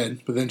was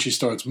dead, but then she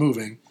starts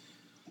moving.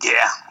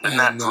 Yeah, and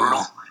that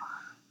brutal.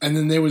 And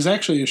then there was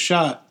actually a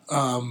shot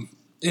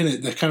in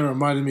it that kind of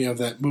reminded me of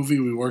that movie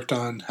we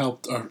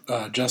helped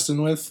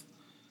Justin with,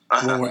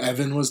 the one where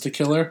Evan was the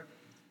killer.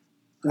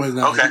 When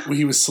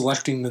he was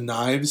selecting the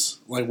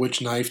knives, like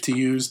which knife to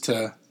use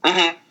to.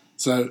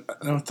 So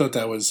I thought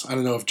that was. I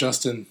don't know if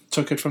Justin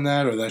took it from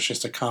that or that's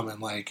just a common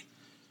like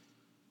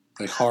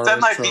horror. That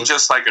might trope. be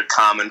just like a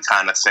common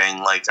kind of thing.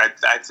 Like I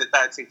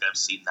think I've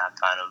seen that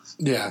kind of.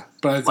 Yeah,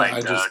 but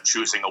I just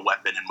choosing a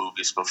weapon in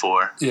movies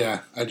before. Yeah,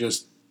 I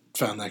just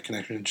found that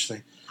connection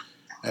interesting,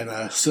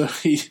 and so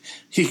he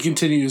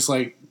continues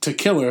like to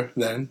kill her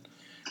then,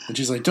 and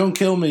she's like, "Don't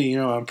kill me, you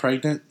know, I'm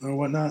pregnant or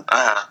whatnot."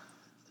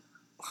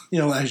 You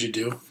know, as you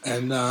do,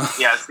 and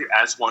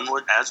as one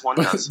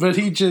does. But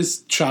he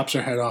just chops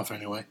her head off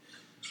anyway,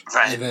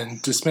 right? And then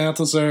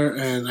dismantles her,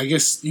 and I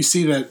guess you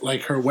see that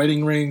like her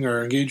wedding ring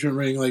or engagement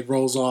ring like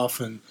rolls off,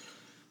 and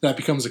that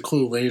becomes a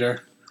clue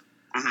later.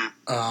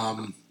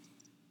 So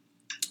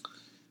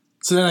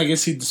then I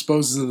guess he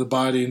disposes of the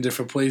body in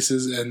different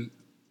places, and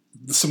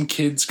some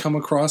kids come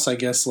across, I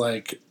guess,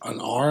 like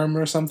an arm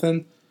or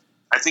something.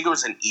 I think it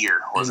was an ear,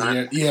 wasn't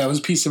it? Yeah, it was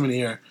a piece of an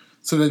ear.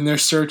 So then they're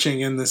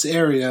searching in this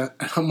area,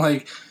 and I'm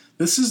like,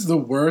 this is the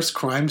worst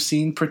crime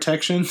scene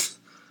protection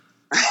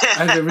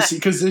I've ever seen,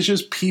 because there's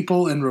just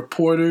people and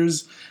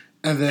reporters,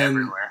 and then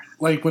everywhere.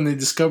 Like when they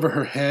discover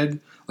her head,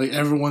 like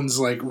everyone's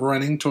like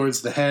running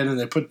towards the head, and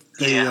they do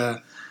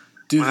when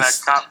this.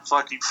 That cop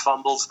fucking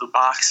fumbles the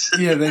box.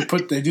 Yeah,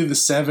 they do the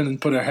 7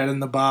 and put her head in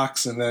the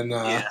box, and then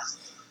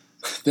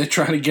they're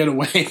trying to get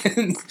away,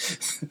 and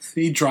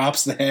he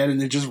drops the head,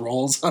 and it just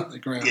rolls on the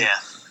ground. Yeah.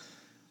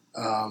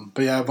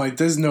 But yeah, I'm like,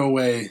 there's no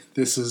way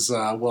this is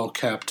well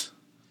kept.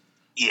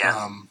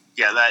 Yeah.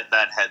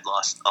 That head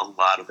lost a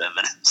lot of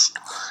evidence.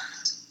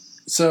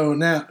 So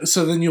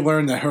then you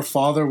learn that her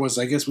father was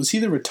he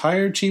the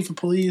retired chief of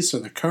police or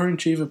the current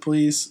chief of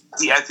police?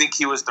 Yeah, I think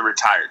he was the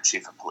retired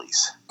chief of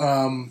police.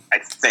 I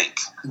think.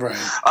 Right.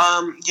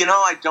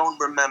 I don't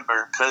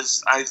remember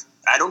because I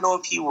don't know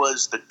if he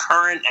was the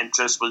current and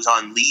just was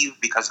on leave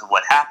because of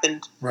what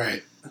happened.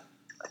 Right. I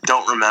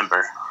don't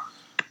remember.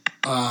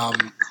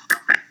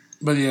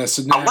 But yeah,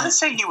 so now, I want to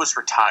say he was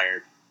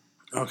retired.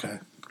 Okay.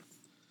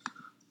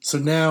 So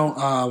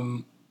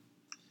now,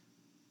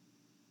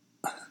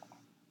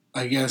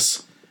 I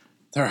guess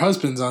her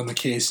husband's on the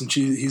case, and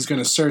he's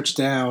going to search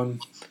down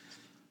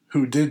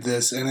who did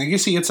this, and I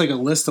guess he gets like a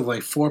list of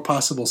like 4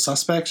 possible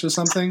suspects or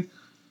something.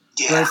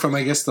 Yeah. Right, from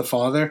I guess the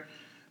father,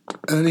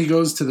 and then he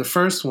goes to the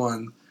first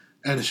one,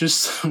 and it's just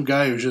some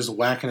guy who's just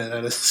whacking it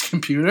at his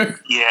computer.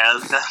 Yeah,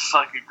 that's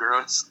fucking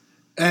gross.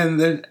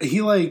 And then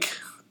he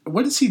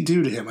what does he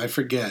do to him? I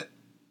forget.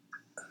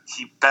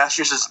 He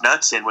bashes his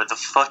nuts in with a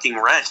fucking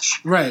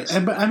wrench. Right,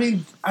 but I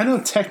mean, I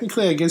know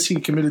technically, I guess he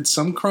committed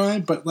some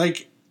crime, but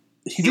like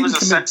he didn't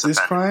commit this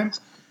crime.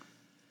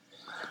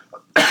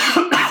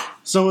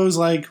 So it was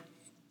like,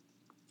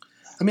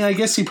 I mean, I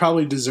guess he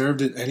probably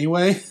deserved it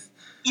anyway.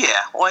 Yeah,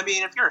 well, I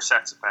mean, if you're a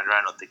sex offender,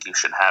 I don't think you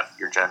should have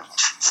your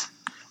genitals.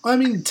 I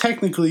mean,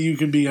 technically, you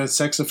could be a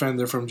sex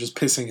offender from just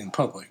pissing in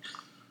public.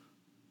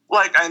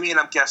 Like, I mean,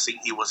 I'm guessing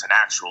he was an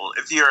actual.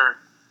 If you're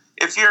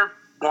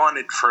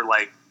wanted for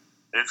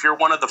if you're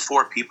one of the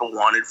 4 people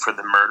wanted for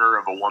the murder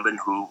of a woman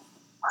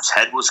whose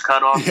head was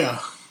cut off,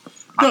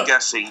 I'm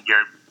guessing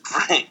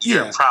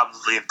you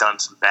probably have done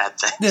some bad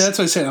things. Yeah, that's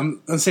what I said.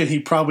 I'm saying he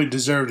probably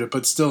deserved it,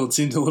 but still, it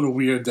seemed a little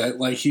weird that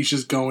he's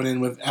just going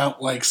in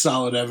without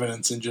solid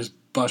evidence and just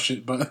bush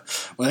it. But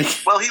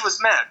well, he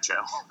was mad,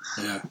 Joe.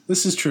 Yeah,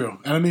 this is true.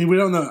 And I mean, we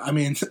don't know. I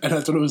mean, and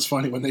I thought it was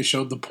funny when they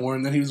showed the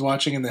porn that he was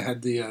watching and they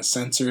had the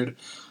censored.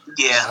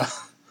 Yeah,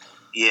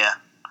 yeah.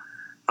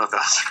 Oh, that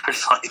was pretty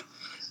funny.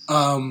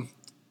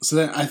 So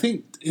then I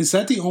think, is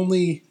that the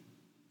only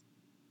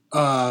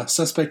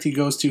suspect he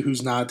goes to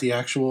who's not the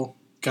actual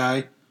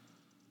guy?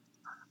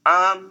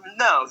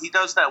 No, he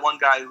does that one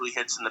guy who he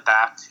hits in the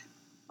back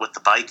with the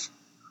bike.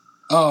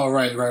 Oh,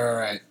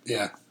 right.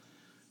 Yeah.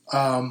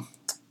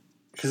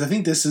 Because I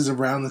think this is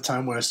around the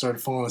time when I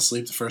started falling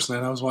asleep the first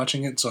night I was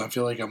watching it, so I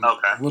feel like I'm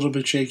Okay. a little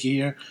bit shaky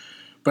here.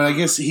 But I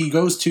guess he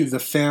goes to the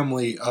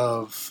family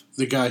of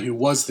the guy who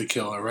was the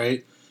killer,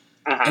 right?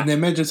 Mhm. And they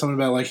mentioned something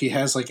about like he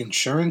has like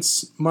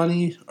insurance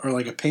money or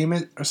like a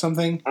payment or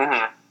something.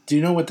 Mhm. Do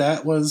you know what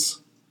that was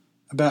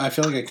about? I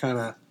feel like I kind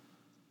of.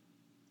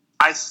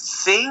 I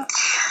think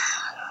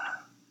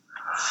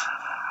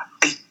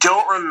I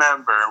don't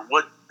remember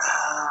what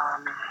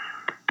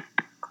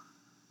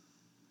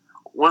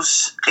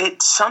was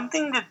it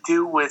something to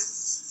do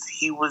with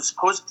he was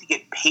supposed to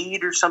get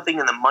paid or something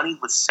and the money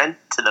was sent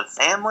to the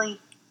family?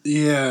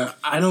 Yeah,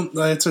 I don't.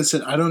 That's what I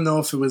said. I don't know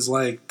if it was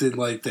like did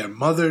like their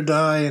mother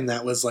die and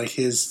that was like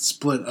his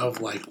split of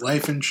like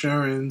life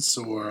insurance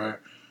or.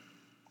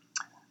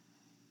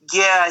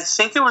 Yeah, I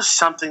think it was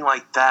something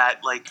like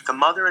that. Like the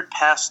mother had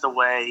passed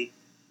away,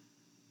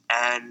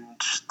 and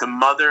the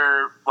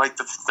mother, like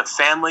the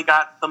family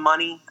got the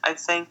money. I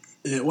think.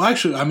 Yeah, well,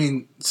 actually, I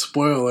mean,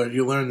 spoiler alert,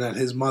 you learn that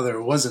his mother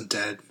wasn't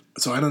dead.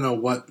 So I don't know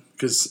what,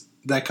 because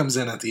that comes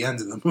in at the end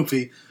of the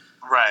movie.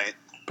 Right.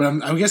 But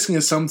I'm guessing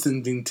it's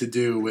something to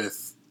do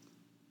with,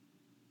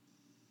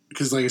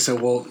 because like I said,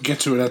 we'll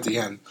get to it at the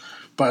end.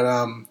 But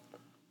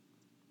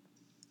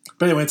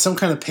anyway, it's some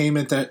kind of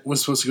payment that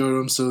was supposed to go to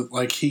him. So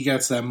like he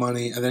gets that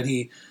money, and then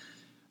he,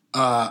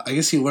 I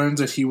guess he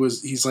learns that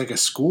he's like a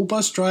school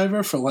bus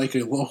driver for like a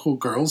local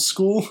girls'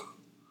 school.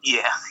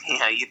 Yeah.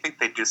 You think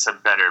they do some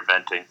better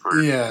venting for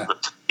Yeah.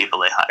 the people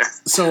they hire?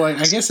 So like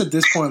I guess at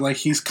this point, like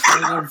he's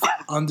kind of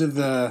under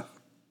the,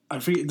 I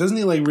forget, doesn't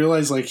he like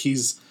realize like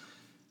he's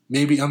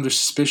maybe under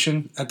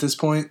suspicion at this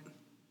point?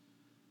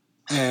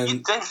 You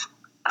And think?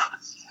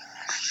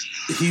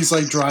 he's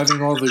like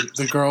driving all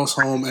the girls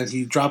home, and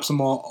he drops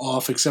them all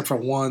off except for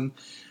one,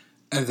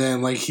 and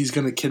then like he's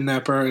gonna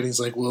kidnap her, and he's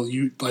like, "Well,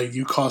 you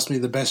cost me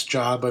the best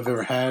job I've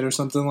ever had," or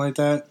something like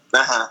that.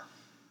 Uh-huh.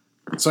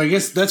 So I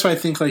guess that's why I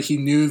think like he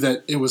knew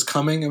that it was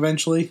coming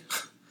eventually.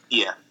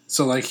 Yeah.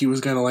 So like he was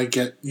gonna like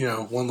get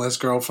one less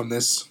girl from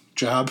this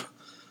job,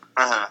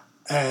 Uh-huh.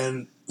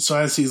 and so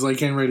as he's like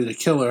getting ready to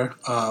kill her,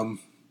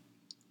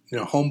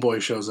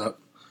 Homeboy shows up,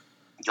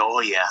 Oh,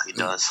 yeah, he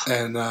does.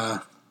 and I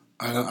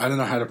don't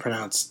know how to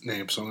pronounce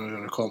names, so I'm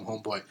gonna call him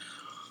Homeboy.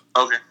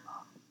 Okay.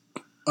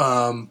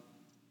 Because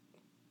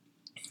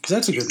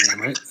that's a good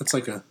name, right? That's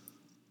like a.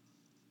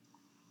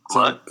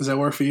 What? Does that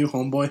work for you,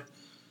 Homeboy?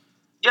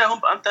 Yeah,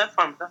 I'm that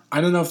fine with that. I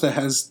don't know if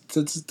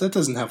that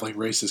doesn't have like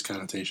racist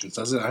connotations,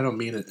 does it? I don't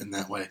mean it in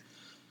that way.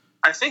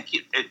 I think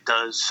it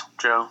does,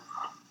 Joe.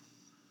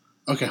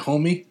 Okay,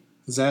 homie,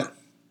 is that?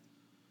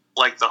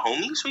 Like the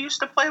homies we used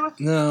to play with?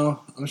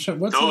 No, I'm sure.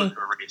 What's Those the?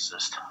 were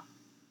racist.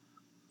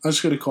 I'm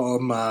just gonna call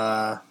him.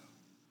 Why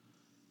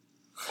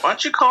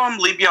don't you call him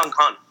Lee Byung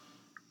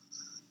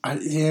Hun?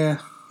 Yeah.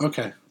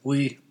 Okay.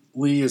 Lee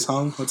is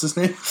hung. What's his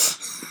name?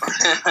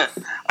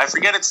 I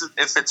forget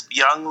if it's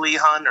Byung Lee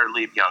Hun or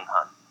Lee Byung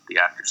Hun, the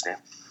actor's name.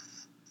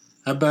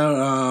 How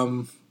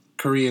about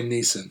Korean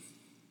Neeson?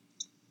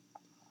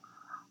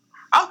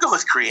 I'll go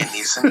with Korean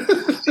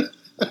Neeson.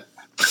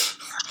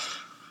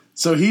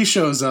 So he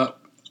shows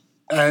up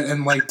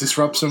and like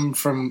disrupts him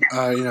from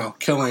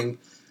killing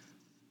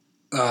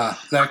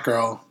that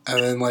girl,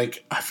 and then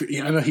like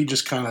I know he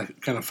just kind of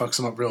fucks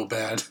him up real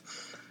bad.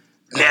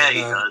 Yeah, And,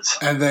 he does.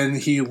 And then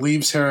he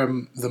leaves her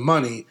the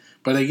money,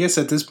 but I guess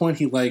at this point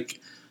he like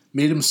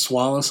made him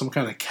swallow some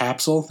kind of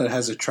capsule that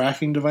has a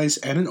tracking device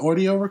and an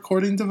audio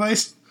recording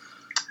device.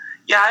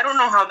 Yeah, I don't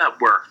know how that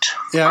worked.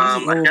 Yeah, I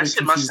was a I little guess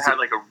bit it must have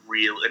confused.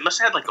 had it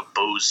must have had like a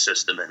Bose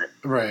system in it.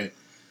 Right.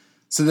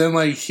 So then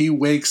like he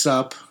wakes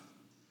up.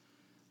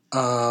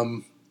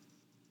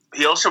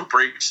 He also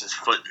breaks his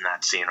foot in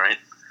that scene, right?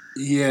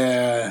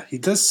 Yeah, he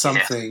does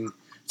something.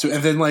 So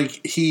and then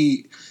like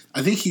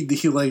I think he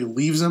like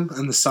leaves him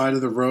on the side of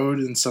the road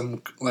in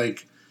some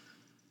like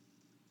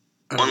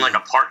On like a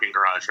parking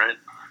garage, right?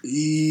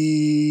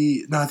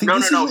 No, I think No.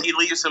 this is He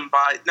leaves him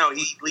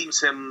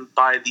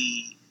by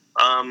the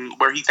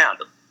where he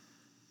found him,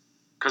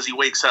 because he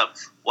wakes up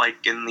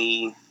like in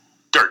the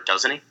dirt,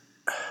 doesn't he?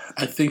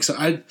 I think so.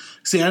 I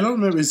don't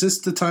remember. Is this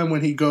the time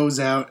when he goes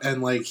out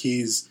and like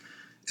he's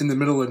in the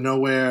middle of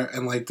nowhere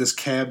and like this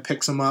cab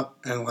picks him up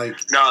and like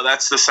No,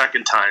 that's the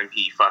second time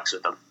he fucks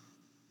with him.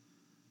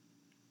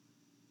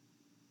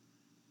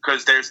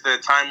 Because there's the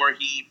time where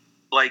he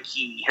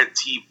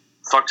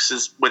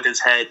fucks with his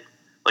head,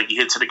 like he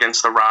hits it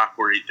against the rock,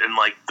 where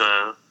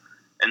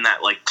in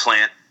that like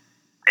plant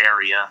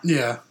area,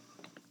 yeah.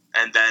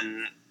 and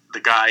then the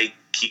guy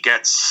he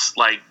gets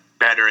like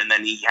better, and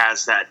then he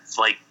has that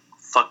like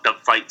fucked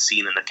up fight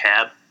scene in the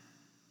cab.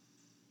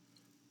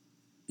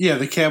 Yeah,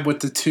 the cab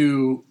with the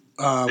two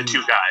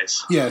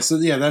guys. Yeah, so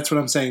yeah, that's what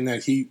I'm saying.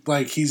 That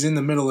he's in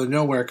the middle of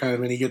nowhere kind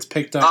of, and he gets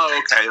picked up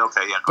Oh, okay,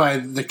 yeah. by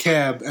the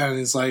cab, and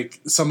it's like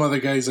some other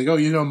guy's like, "Oh,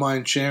 you don't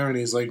mind sharing?"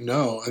 He's like,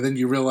 "No," and then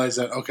you realize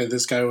that okay,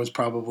 this guy was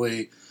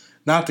probably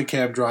not the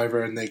cab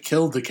driver, and they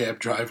killed the cab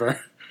driver.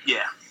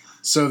 Yeah.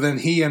 So then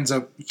he ends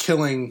up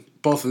killing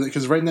both of them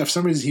because right now, for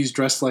some reason, he's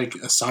dressed like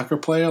a soccer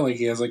player, like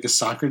he has like a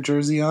soccer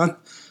jersey on.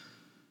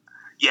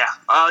 Yeah.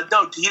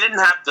 No, he didn't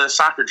have the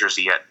soccer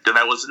jersey yet.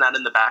 Wasn't that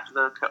in the back of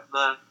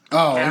the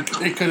Oh, Yeah.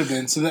 it could have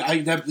been. So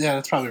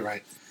that's probably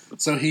right.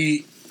 So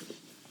he,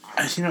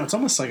 it's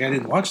almost like I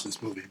didn't watch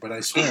this movie, but I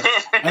swear,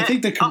 I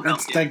think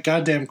it's that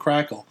goddamn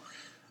Crackle.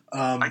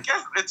 I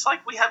guess it's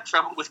like we have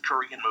trouble with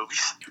Korean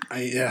movies.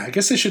 I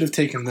guess I should have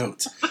taken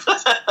notes.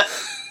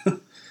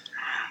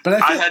 But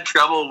I had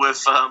trouble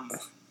with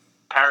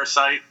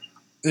Parasite.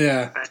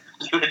 Yeah.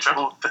 You had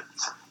trouble with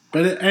this.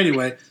 But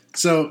anyway,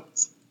 so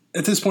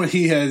at this point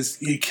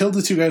he killed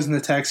the two guys in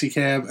the taxi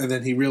cab, and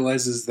then he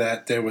realizes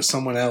that there was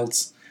someone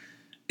else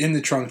in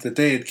the trunk that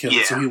they had killed.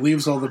 Yeah. So he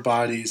leaves all the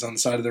bodies on the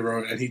side of the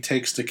road, and he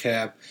takes the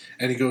cab,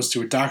 and he goes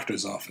to a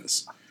doctor's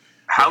office.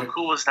 How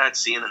cool was that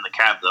scene in the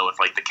cab, though, with,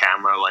 like, the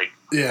camera? Like,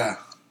 Yeah.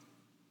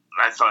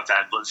 I thought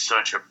that was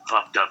such a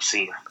fucked up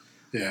scene.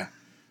 Yeah.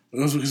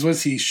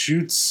 Because he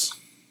shoots...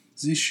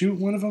 Does he shoot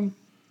one of them?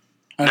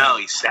 No,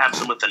 he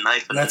stabs him with the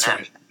knife in That's the neck.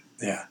 right.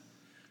 Yeah.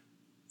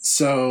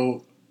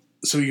 So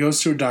he goes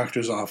to a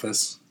doctor's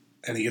office,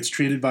 and he gets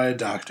treated by a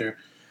doctor.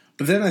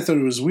 But then I thought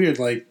it was weird,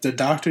 like, the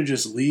doctor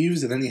just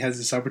leaves, and then he has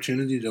this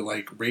opportunity to,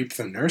 like, rape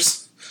the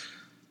nurse?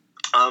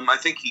 I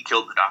think he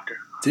killed the doctor.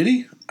 Did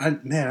he? I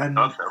think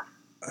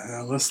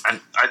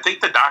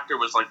the doctor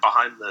was, like,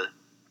 behind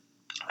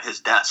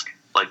his desk,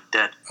 like,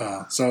 dead.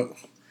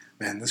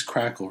 Man, this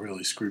Crackle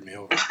really screwed me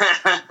over.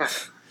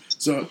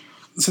 So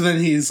then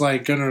he's,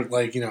 like, gonna,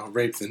 like,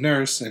 rape the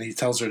nurse, and he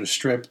tells her to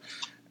strip,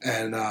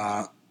 and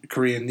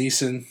Korean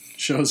Neeson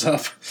shows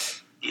up.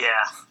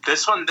 Yeah,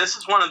 this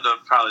is one of the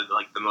probably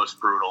like the most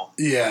brutal.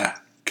 Yeah,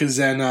 because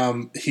then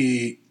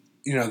they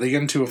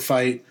get into a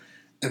fight,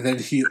 and then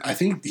I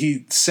think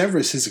he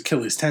severs his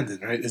Achilles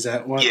tendon. Right? Is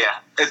that what? Yeah,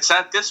 it's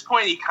at this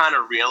point he kind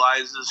of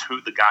realizes who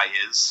the guy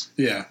is.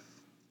 Yeah,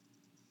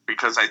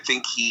 because I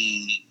think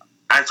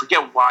I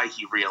forget why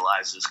he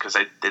realizes because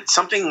it's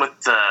something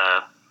with the.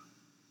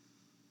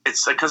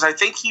 It's because I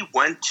think he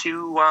went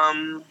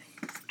to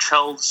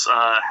Chel's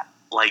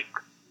like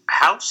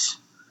house.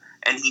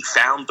 And he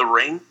found the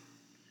ring.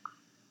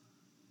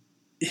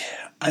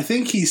 Yeah, I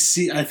think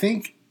I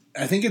think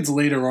it's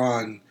later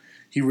on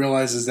he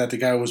realizes that the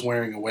guy was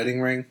wearing a wedding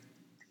ring.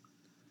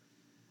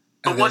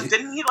 But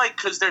didn't he like?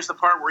 Because there's the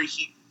part where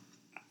he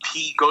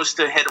goes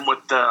to hit him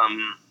with the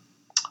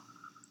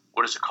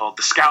what is it called?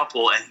 The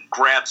scalpel, and he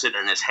grabs it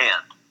in his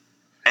hand.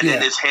 And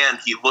in his hand,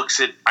 he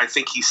looks at. I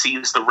think he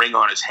sees the ring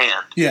on his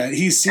hand. Yeah,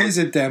 he sees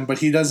it then, but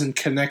he doesn't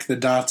connect the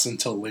dots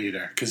until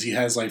later because he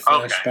has like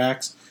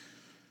flashbacks. Okay.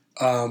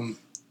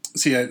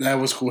 So yeah, that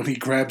was cool when he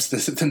grabs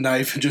the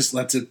knife and just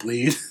lets it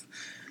bleed.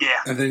 Yeah,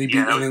 and then he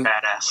beats. That was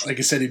badass. Like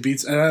I said, he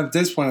beats. And at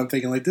this point, I'm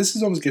thinking like this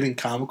is almost getting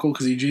comical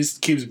because he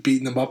just keeps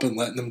beating him up and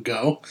letting him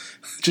go,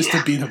 just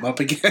to beat him up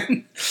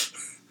again.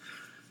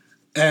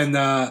 And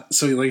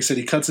so, like I said,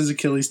 he cuts his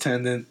Achilles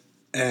tendon.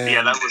 And,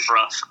 yeah, that was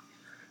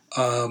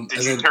rough.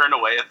 Did you turn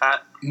away at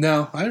that?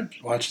 No, I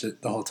watched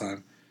it the whole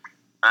time.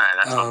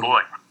 That's my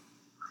boy.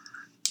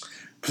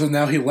 So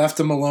now he left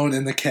him alone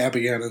in the cab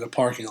again in the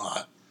parking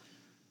lot.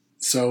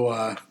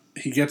 So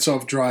he gets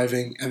off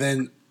driving, and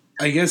then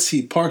I guess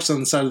he parks on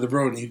the side of the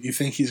road, and you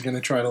think he's going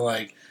to try to,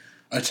 like,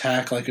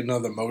 attack, like,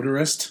 another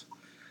motorist.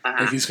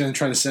 Like, he's going to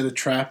try to set a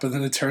trap, and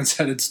then it turns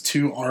out it's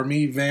two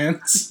army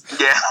vans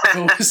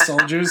filled with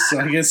soldiers. So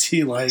I guess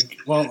he, like,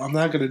 well, I'm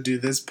not going to do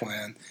this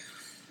plan.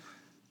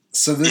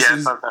 So this I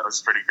thought that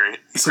was pretty great.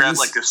 He grabbed,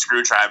 like, a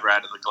screwdriver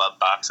out of the glove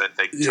box, I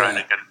think, trying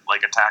to,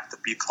 like, attack the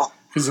people.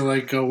 Because they're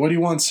like, what do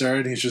you want, sir?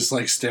 And he's just,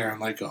 like, staring,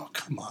 like, oh,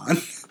 come on.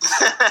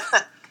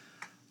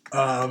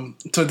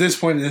 So at this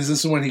point, this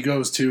is when he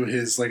goes to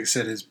his, like I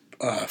said, his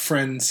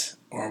friend's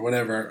or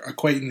whatever,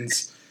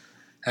 acquaintance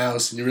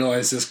house, and you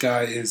realize this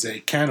guy is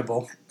a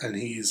cannibal, and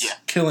he's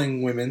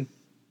killing women.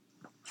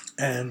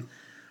 And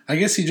I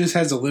guess he just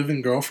has a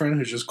live-in girlfriend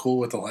who's just cool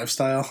with the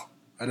lifestyle.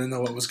 I didn't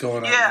know what was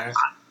going on there.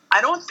 I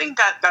don't think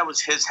that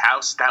was his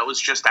house. That was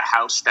just a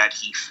house that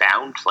he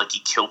found. Like, he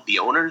killed the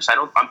owners.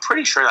 I'm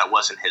pretty sure that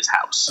wasn't his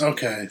house.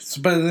 Okay.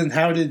 So, but then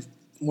how did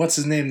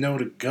what's-his-name know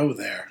to go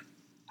there?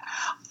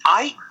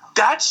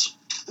 That's,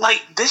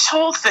 like, this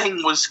whole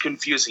thing was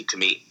confusing to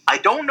me. I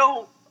don't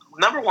know.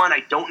 Number one,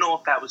 I don't know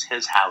if that was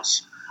his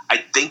house. I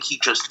think he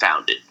just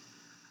found it.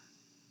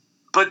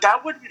 But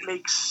that wouldn't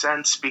make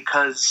sense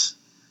because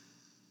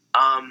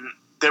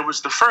there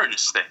was the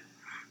furnace thing.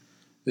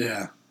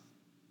 Yeah.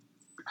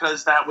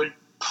 Because that would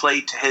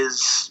play to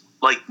his,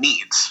 like,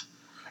 needs.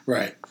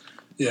 Right.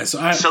 Yeah, so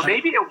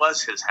maybe it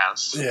was his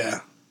house. Yeah.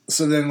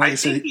 So then, like I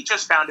said, think he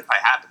just found it by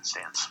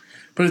happenstance.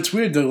 But it's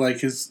weird though, like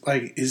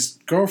his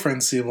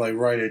girlfriend seemed like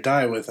ride or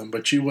die with him,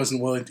 but she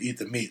wasn't willing to eat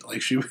the meat.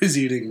 Like she was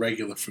eating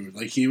regular food.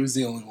 Like he was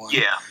the only one.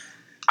 Yeah.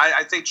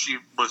 I think she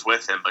was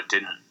with him but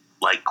didn't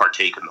like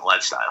partake in the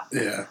lifestyle.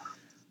 Yeah.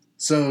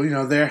 So,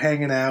 they're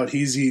hanging out,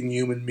 he's eating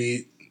human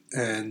meat,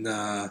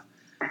 and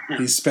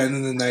he's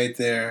spending the night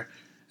there.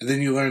 And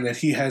then you learn that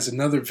he has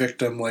another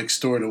victim like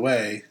stored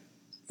away,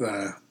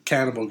 the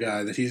cannibal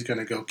guy that he's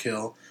gonna go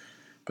kill.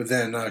 But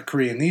then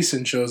Korean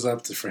Neeson shows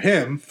up for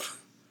him.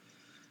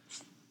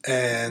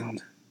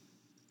 And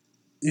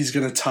he's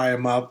going to tie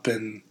him up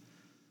and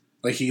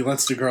like he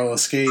lets the girl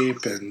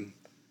escape, and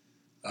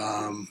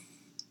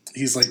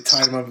he's like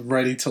tied him up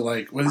ready to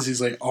like what is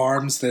he's like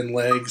arms, then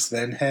legs,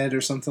 then head,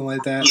 or something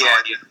like that. Yeah.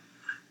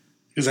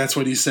 Because that's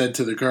what he said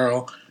to the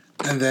girl,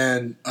 and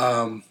then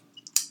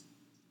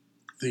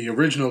the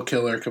original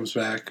killer comes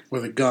back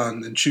with a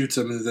gun and shoots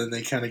him, and then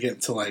they kind of get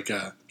into like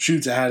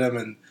shoots at him,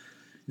 and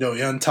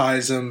he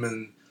unties him,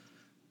 and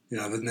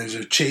then there's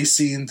a chase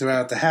scene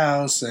throughout the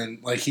house,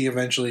 and like he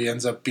eventually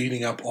ends up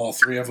beating up all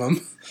three of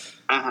them.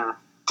 Mm-hmm.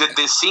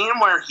 The scene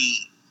where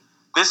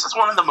this is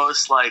one of the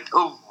most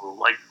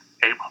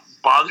it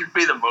bothered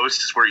me the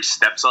most is where he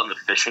steps on the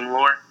fishing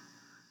lure.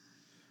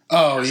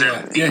 Oh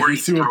yeah, where he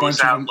threw a bunch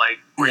of them.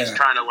 Where he's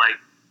trying to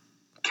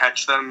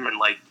catch them and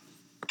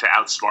to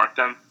outsmart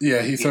them.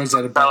 Yeah, he throws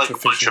out a bunch of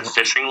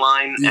fishing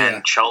line,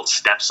 and Schultz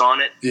steps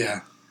on it.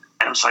 Yeah.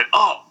 And I was like,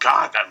 oh,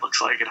 God, that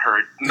looks like it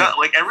hurt. Yeah.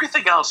 Like,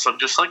 everything else, I'm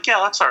just like, yeah,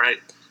 that's all right.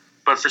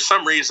 But for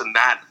some reason,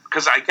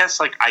 because I guess,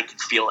 I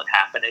could feel it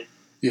happening.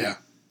 Yeah.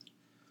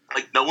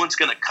 Like, no one's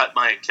going to cut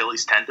my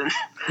Achilles tendon,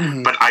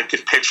 Mm-hmm. but I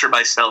could picture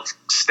myself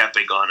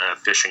stepping on a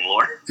fishing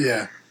lure.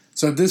 Yeah.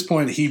 So at this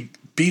point, he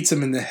beats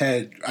him in the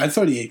head. I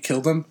thought he had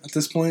killed him at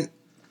this point.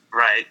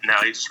 Right. No,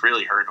 he just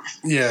really hurt him.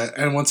 Yeah,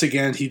 and once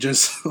again, he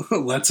just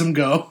lets him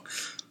go.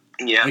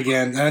 Yeah.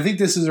 Again, and I think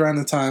this is around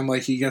the time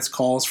he gets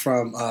calls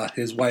from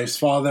his wife's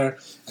father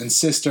and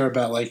sister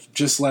about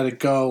just let it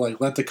go,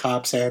 let the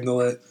cops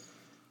handle it,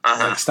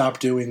 stop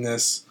doing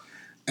this,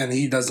 and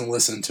he doesn't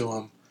listen to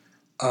him.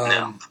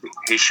 No,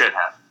 he should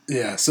have.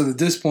 Yeah. So at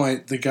this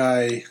point, the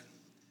guy,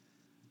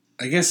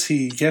 I guess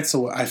he gets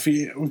away. I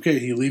feel okay.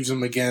 He leaves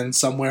him again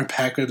somewhere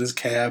back at his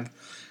cab,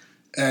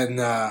 and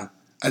I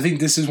think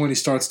this is when he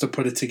starts to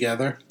put it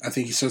together. I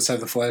think he starts to have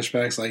the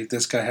flashbacks.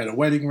 This guy had a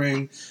wedding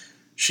ring.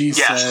 She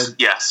said,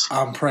 yes,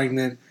 I'm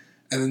pregnant.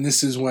 And then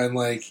this is when,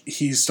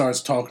 he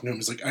starts talking to him.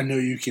 He's like, I know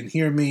you can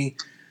hear me.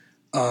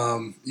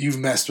 You've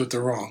messed with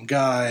the wrong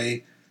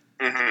guy.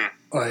 Mm-hmm.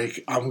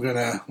 I'm going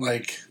to,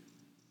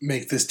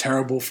 make this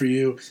terrible for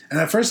you. And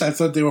at first I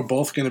thought they were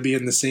both going to be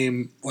in the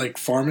same,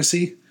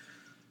 pharmacy.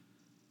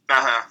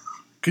 Uh-huh.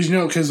 Because,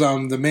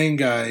 the main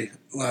guy,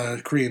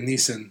 Korean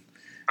Neeson,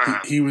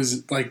 he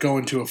was,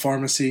 going to a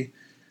pharmacy.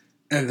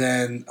 And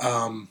then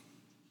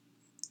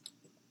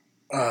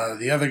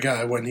the other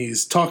guy, when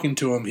he's talking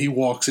to him, he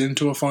walks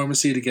into a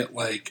pharmacy to get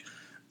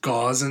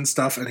gauze and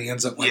stuff, and he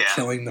ends up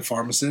killing the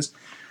pharmacist.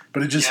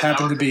 But it just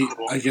happened to be,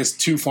 cool. I guess,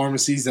 two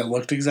pharmacies that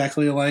looked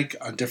exactly alike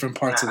on different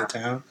parts of the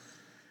town.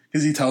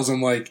 Because he tells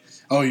him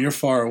 "Oh, you're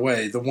far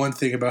away. The one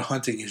thing about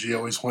hunting is you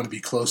always want to be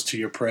close to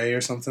your prey,"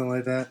 or something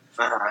like that.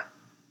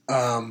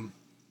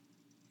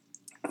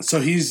 So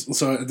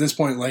at this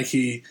point,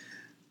 he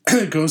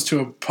goes to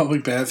a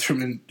public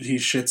bathroom and he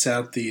shits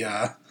out the.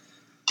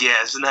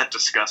 Yeah, isn't that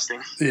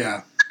disgusting?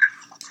 Yeah,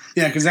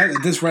 because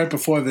this right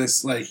before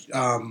this, the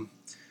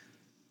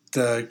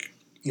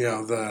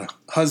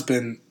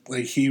husband,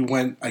 he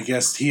went. I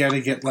guess he had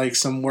to get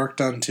some work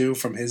done too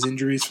from his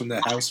injuries from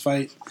the house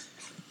fight.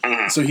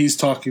 Mm-hmm. So he's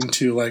talking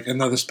to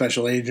another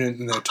special agent,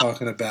 and they're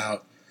talking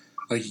about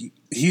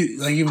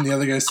even the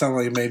other guy's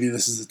telling maybe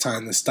this is the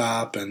time to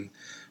stop, and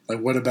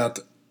what about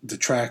the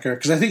tracker?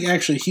 Because I think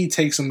actually he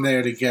takes him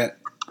there to get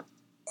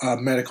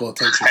medical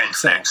attention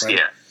himself, right?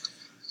 Yeah.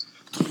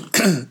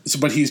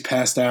 But he's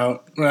passed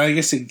out. Well, I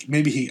guess I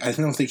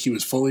don't think he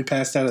was fully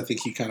passed out. I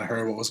think he kind of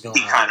heard what was going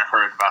on. He kind of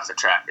heard about the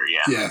tracker,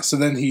 yeah. Yeah, so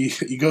then he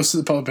goes to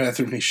the public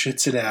bathroom and he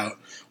shits it out.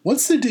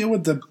 What's the deal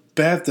with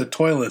the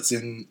toilets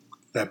in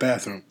that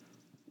bathroom?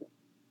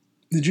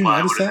 Did you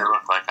notice that? What did they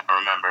look like? I don't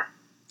remember.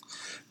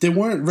 They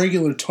weren't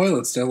regular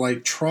toilets. They're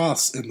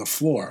troughs in the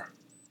floor.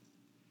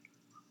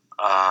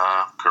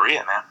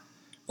 Korea,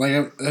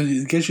 man.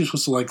 I guess you're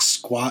supposed to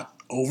squat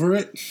over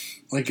it.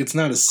 It's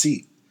not a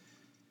seat.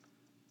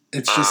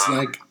 It's just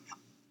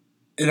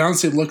it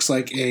honestly looks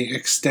like a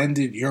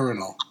extended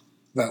urinal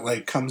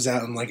that comes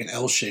out in an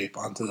L shape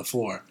onto the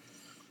floor.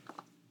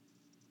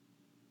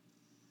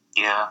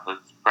 Yeah,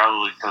 that's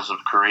probably because of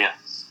Korea.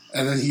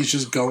 And then he's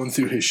just going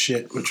through his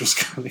shit, which was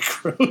kind of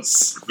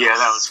gross. Yeah,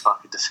 that was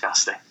fucking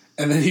disgusting.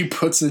 And then he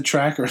puts the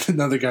tracker in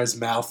another guy's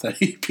mouth that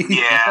he peed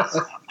Yeah, out.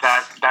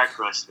 that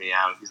grossed me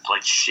out. He's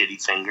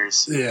shitty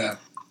fingers. Yeah.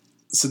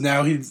 So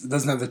now he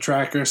doesn't have the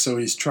tracker, so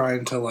he's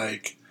trying to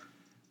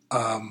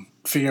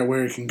figure out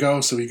where he can go.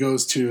 So he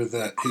goes to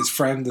his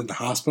friend in the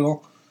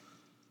hospital.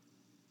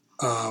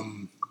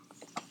 The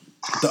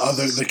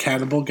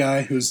cannibal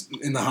guy who's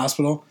in the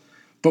hospital.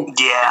 But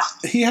yeah,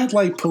 he had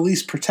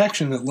police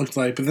protection, it looked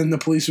like, but then the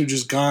police were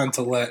just gone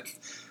to let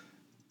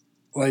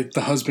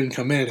the husband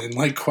come in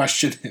and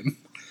question him.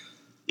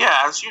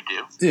 Yeah, as you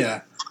do.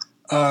 Yeah.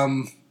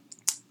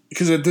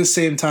 Because at this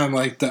same time,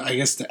 I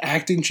guess the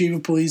acting chief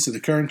of police or the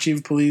current chief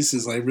of police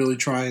is really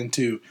trying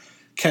to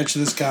catch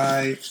this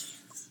guy,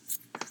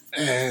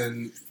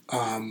 and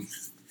I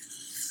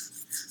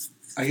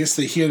guess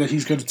they hear that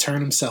he's going to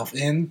turn himself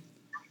in,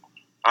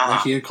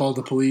 he had called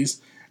the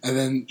police, and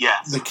then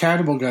the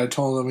cannibal guy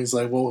told him he's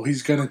well,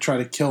 he's going to try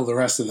to kill the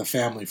rest of the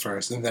family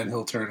first, and then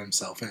he'll turn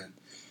himself in.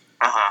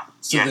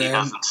 So yeah, then, he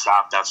doesn't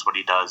stop. That's what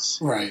he does.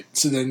 Right.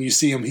 So then you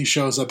see him. He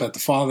shows up at the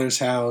father's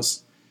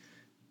house.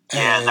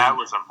 Yeah, and- that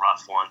was a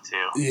rough one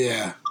too.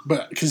 Yeah,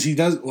 but because he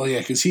does. Well, yeah,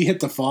 because he hit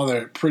the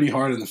father pretty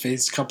hard in the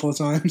face a couple of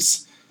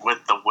times.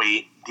 With the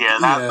weight,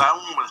 that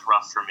one was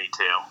rough for me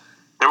too.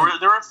 There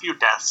were a few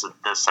deaths at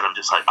this that I'm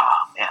just like, oh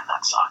man,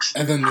 that sucks.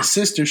 And then the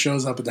sister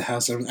shows up at the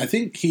house. And I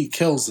think he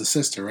kills the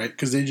sister, right?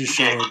 Because they just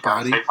show Yeah, her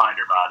body. they find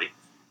her body.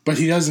 But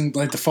he doesn't,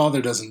 like, the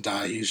father doesn't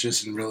die. He's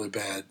just in really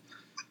bad.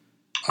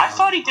 I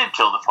thought he did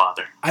kill the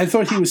father. I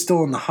thought he was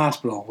still in the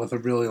hospital with a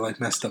really, like,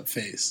 messed up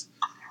face.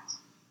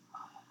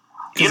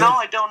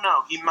 I don't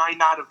know. He might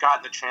not have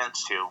gotten the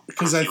chance to.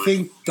 Because I he was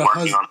think the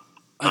working on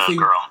the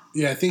girl.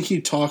 Yeah, I think he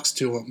talks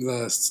to him,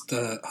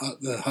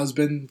 the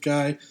husband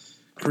guy,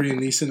 Korean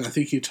Neeson. I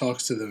think he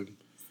talks to them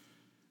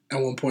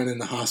at one point in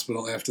the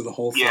hospital after the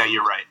whole thing. Yeah,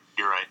 you're right.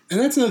 And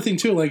that's another thing,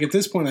 too. Like, at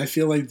this point, I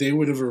feel like they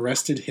would have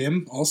arrested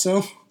him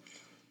also.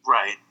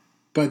 Right.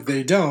 But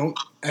they don't,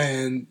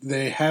 and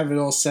they have it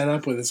all set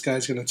up where this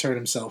guy's going to turn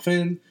himself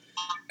in,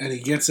 and he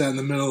gets out in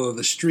the middle of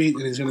the street,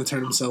 and he's going to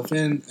turn himself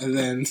in, and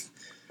then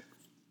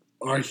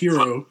our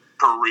hero,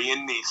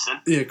 Korean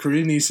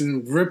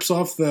Neeson, rips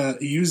off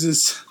he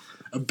uses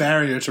a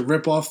barrier to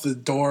rip off the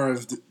door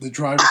of the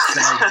driver's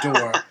side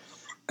door,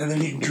 and then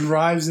he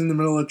drives in the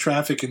middle of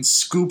traffic and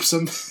scoops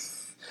him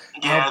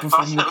out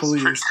from the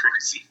police,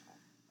 crazy.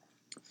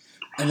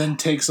 and then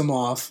takes him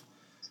off.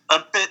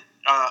 A bit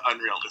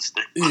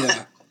unrealistic.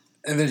 Yeah.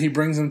 And then he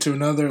brings him to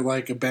another,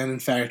 like,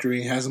 abandoned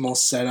factory and has them all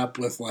set up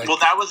with, like... Well,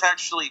 that was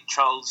actually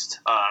Charles'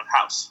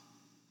 house.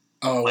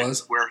 Oh, it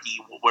was? Where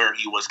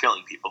he was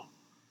killing people.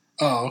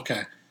 Oh,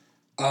 okay.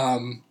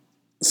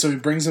 So he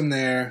brings him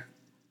there,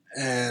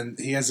 and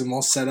he has him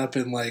all set up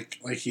in, like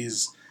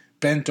he's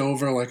bent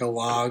over like a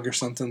log or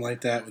something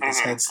like that with his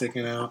head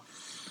sticking out.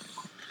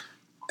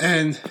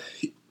 And...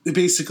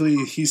 Basically,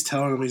 he's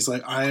telling him, he's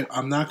like,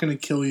 I'm not going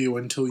to kill you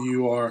until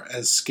you are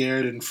as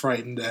scared and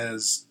frightened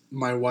as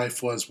my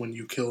wife was when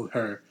you killed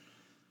her.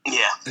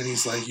 Yeah. And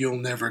he's like, you'll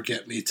never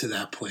get me to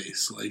that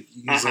place. Like,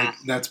 he's like,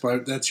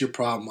 that's your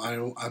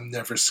problem. I'm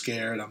never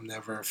scared. I'm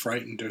never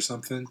frightened or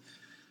something.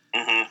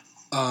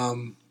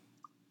 So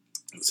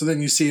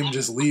then you see him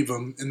just leave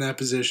him in that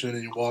position,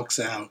 and he walks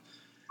out.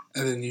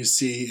 And then you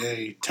see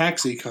a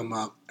taxi come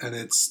up, and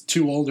it's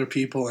two older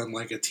people and,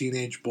 like, a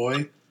teenage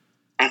boy.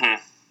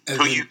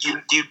 Who you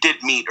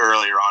did meet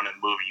earlier on in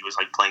the movie. He was,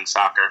 like, playing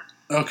soccer.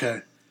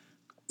 Okay.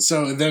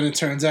 So then it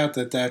turns out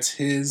that that's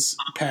his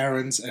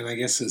parents and I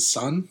guess his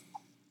son.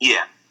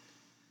 Yeah.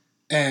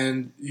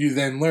 And you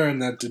then learn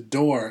that the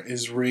door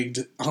is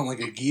rigged on, like,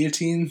 a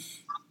guillotine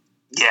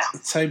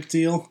type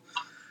deal.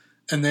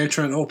 And they're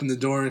trying to open the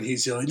door, and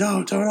he's yelling,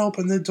 no, don't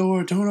open the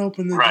door, don't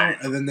open the door.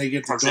 And then they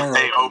get the door if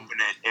they open. open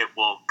it, it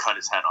will cut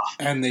his head off.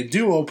 And they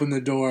do open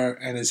the door,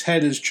 and his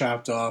head is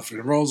chopped off, and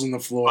it rolls on the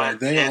floor.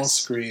 But they all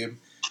scream.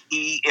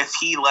 If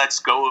he lets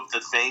go of the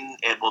thing,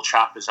 it will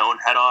chop his own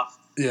head off.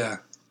 Yeah.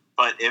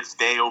 But if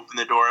they open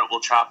the door, it will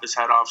chop his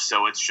head off.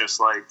 So it's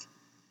just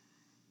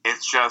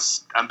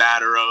a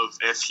matter of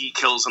if he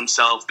kills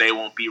himself, they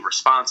won't be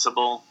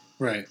responsible.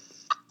 Right.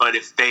 But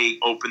if they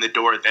open the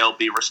door, they'll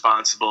be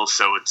responsible.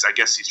 So I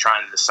guess he's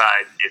trying to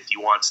decide if he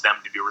wants them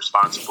to be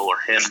responsible or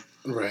him.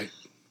 Right.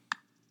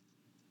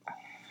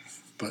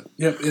 But,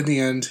 yep, in the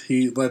end,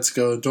 he lets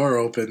go. Door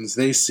opens.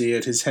 They see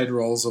it. His head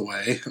rolls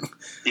away.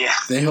 Yeah.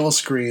 They all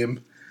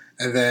scream.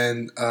 And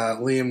then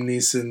Liam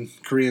Neeson,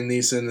 Korean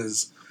Neeson,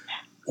 is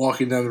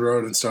walking down the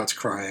road and starts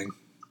crying.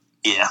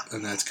 Yeah.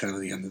 And that's kind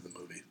of the end of the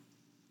movie.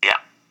 Yeah.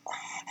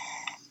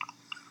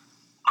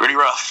 Pretty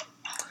rough.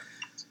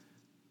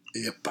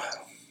 Yep.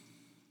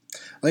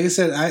 Like I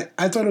said,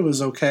 I thought it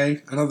was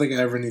okay. I don't think I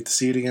ever need to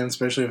see it again,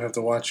 especially if I have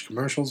to watch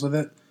commercials with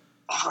it.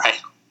 Right.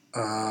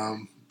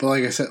 But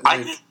like I said,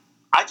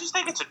 I just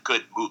think it's a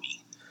good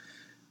movie.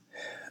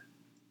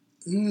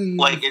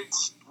 Like,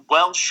 it's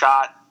well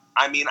shot.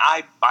 I mean,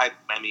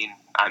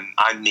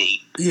 I'm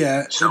me.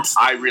 Yeah. So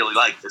I really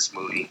like this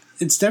movie.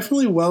 It's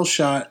definitely well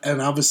shot,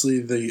 and obviously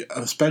the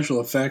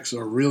special effects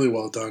are really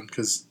well done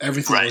because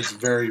everything looks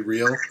very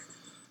real.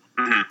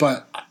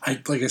 But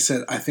like I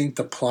said, I think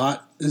the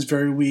plot is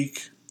very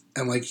weak,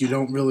 and like you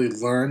don't really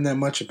learn that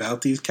much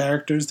about these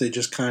characters. They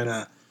just kind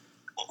of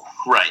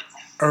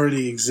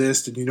already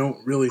exist, and you don't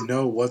really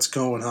know what's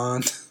going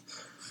on.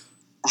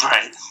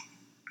 Right.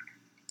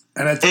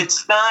 And I think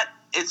it's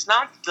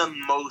not the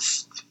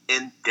most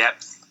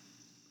in-depth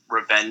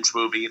revenge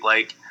movie.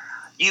 Like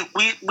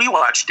we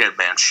watched Dead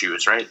Man's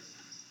Shoes, right?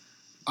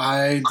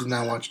 I did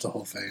not watch the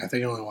whole thing. I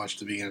think I only watched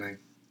the beginning.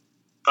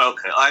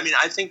 Okay. I mean,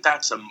 I think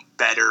that's a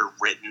better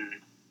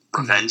written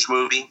revenge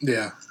movie.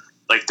 Yeah.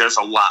 Like, there's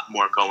a lot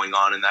more going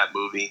on in that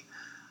movie.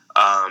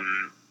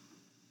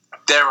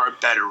 There are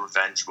better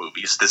revenge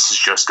movies. This is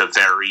just a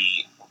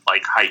very,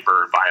 like,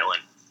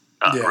 hyper-violent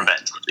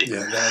revenge movie.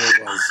 Yeah, that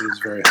it was. It was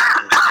very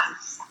hyper.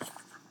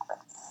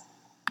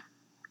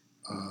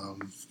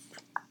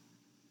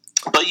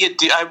 But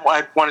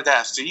I wanted to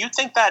ask, do you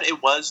think that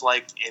it was,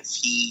 like,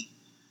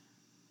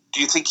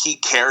 do you think he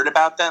cared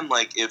about them?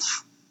 Like,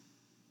 if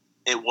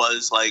it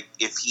was like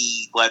if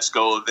he lets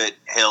go of it,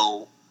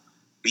 he'll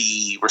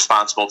be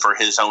responsible for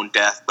his own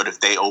death. But if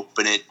they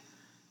open it,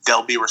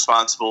 they'll be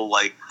responsible.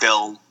 Like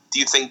do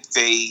you think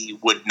they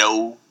would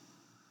know?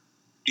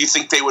 Do you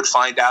think they would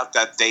find out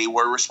that they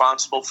were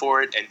responsible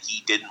for it and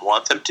he didn't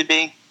want them to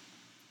be?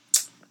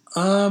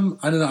 I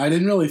don't know. I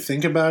didn't really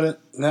think about it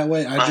that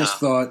way. I just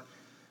thought,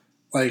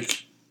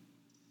 like,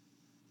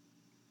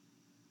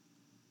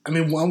 I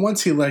mean,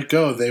 once he let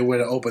go, they would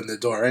have opened the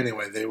door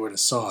anyway. They would have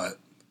saw it.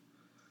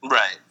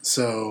 Right.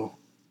 So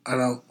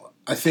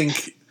I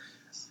think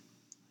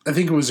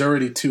it was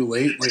already too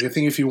late. Like, I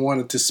think if he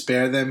wanted to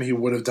spare them, he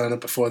would have done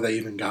it before they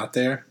even got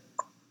there.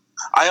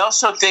 I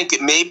also think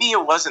maybe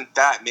it wasn't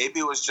that. Maybe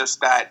it was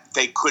just that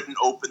they couldn't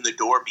open the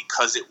door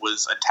because it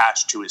was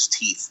attached to his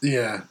teeth.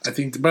 Yeah, I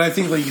think, like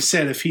you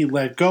said, if he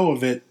let go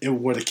of it, it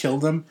would have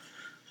killed him.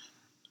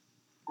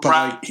 But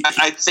right. like,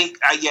 I think.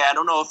 I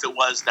don't know if it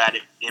was that.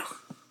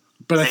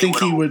 But I think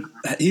he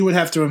would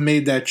have to have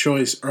made that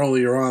choice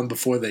earlier on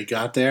before they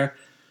got there,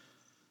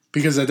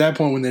 because at that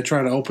point when they're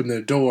trying to open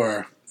the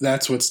door,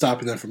 that's what's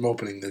stopping them from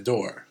opening the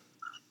door.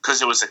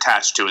 Because it was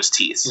attached to his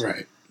teeth.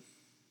 Right.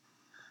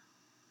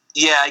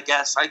 Yeah, I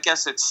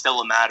guess it's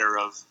still a matter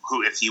of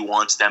if he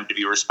wants them to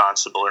be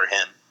responsible or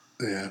him.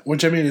 Yeah,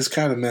 which I mean is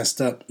kind of messed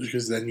up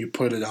because then you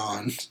put it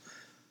on.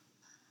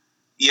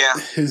 Yeah,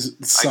 his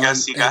son. I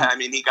guess he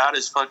got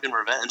his fucking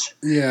revenge.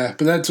 Yeah,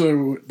 but that's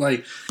what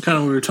like kind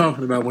of what we were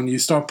talking about when you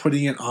start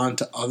putting it on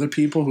to other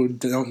people who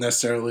don't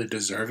necessarily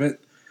deserve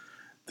it.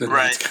 Then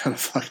that's kind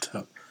of fucked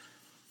up.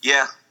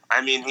 Yeah,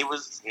 I mean he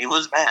was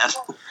mad.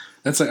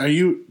 That's like,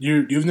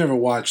 you've never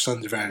watched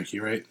Sons of Anarchy,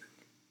 right?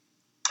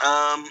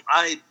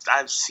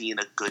 I've seen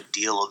a good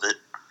deal of it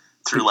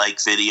through like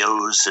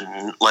videos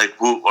and like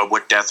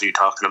what death are you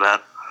talking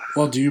about?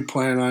 Well, do you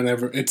plan on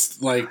ever?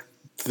 It's like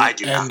the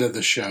end not. of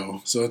the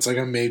show, so it's like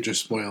a major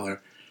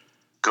spoiler.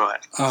 Go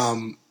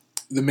ahead.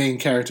 The main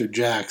character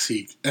Jax,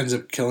 he ends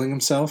up killing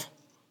himself.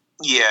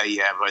 Yeah,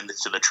 right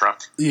into the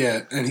truck.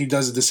 Yeah, and he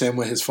does it the same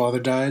way his father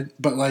died.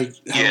 But like,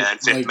 and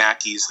Vic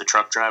Mackey's the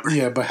truck driver.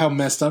 Yeah, but how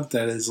messed up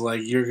that is!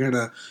 Like, you're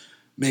gonna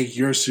make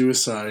your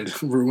suicide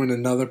ruin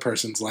another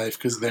person's life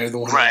because they're the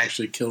one who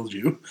actually killed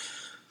you.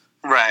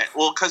 Right.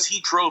 Well, because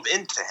he drove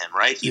into him,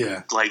 right?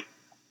 Yeah. Like,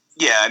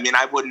 yeah. I mean,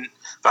 I wouldn't.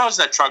 If I was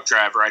that truck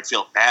driver, I'd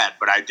feel bad,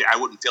 but I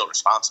wouldn't feel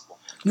responsible.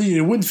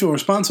 You wouldn't feel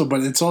responsible,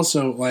 but it's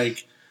also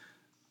like,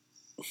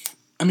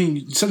 I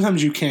mean,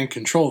 sometimes you can't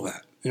control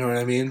that. You know what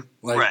I mean?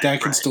 Like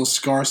that can still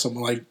scar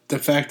someone. Like the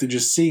fact of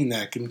just seeing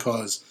that can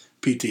cause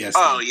PTSD.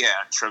 Oh yeah,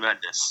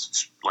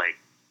 tremendous like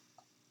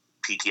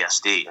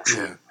PTSD.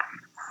 Yeah.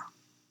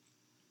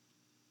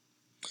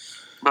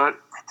 But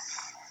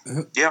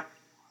yeah.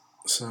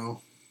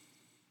 So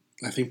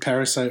I think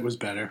Parasite was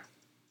better.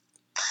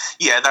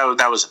 Yeah,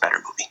 that was a better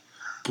movie.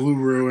 Blue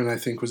Ruin, I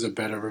think, was a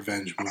better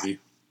revenge movie.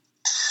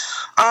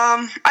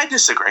 I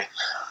disagree.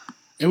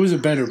 It was a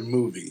better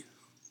movie.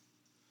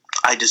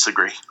 I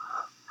disagree.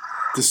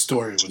 The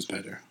story was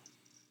better.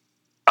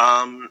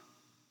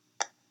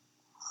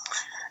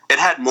 It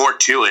had more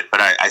to it, but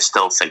I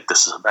still think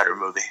this is a better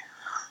movie.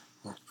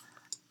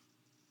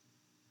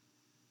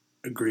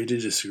 Agree to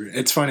disagree.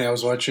 It's funny. I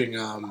was watching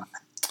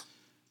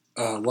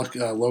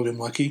Logan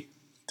Lucky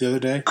the other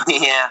day.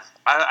 Yeah,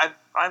 I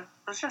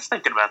was just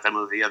thinking about that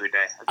movie the other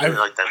day. I really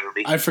like that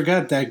movie. I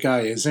forgot that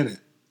guy is in it.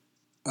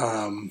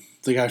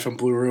 The guy from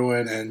Blue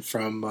Ruin and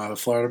from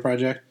Florida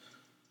Project.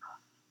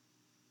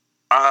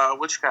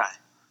 Which guy?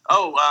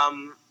 Oh,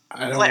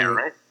 Blair,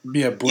 right?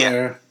 Yeah,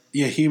 Blair.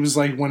 Yeah, he was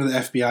like one of the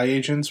FBI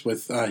agents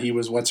with, he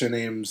was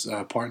what's-her-name's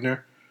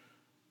partner.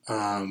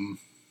 In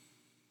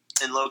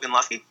Logan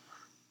Lucky?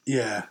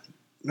 Yeah.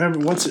 Remember,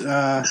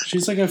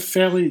 she's like she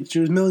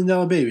was $1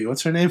 Million Baby.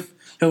 What's her name?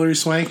 Hilary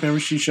Swank. Remember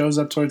she shows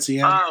up towards the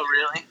end? Oh,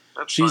 really?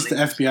 That's She's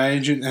funny. the FBI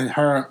agent, and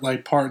her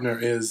like partner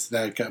is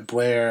that guy,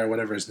 Blair,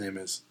 whatever his name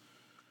is.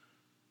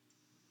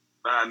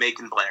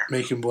 Macon Blair.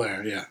 Macon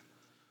Blair, yeah.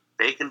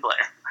 Macon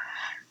Blair.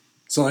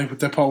 So like with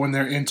that part when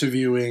they're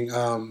interviewing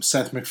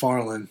Seth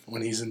MacFarlane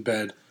when he's in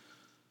bed.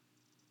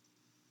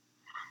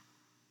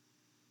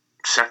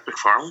 Seth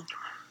MacFarlane?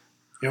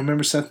 You don't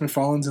remember Seth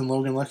MacFarlane's in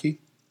Logan Lucky?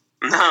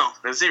 No.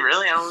 Is he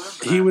really? I don't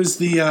remember. He was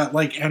the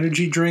like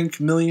energy drink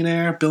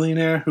billionaire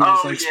who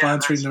was like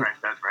sponsoring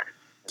that's right.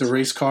 the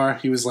race car.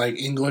 He was like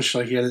English,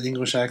 like he had an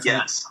English accent.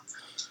 Yes.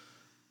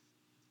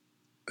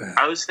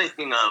 I was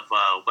thinking of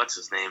what's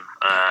his name?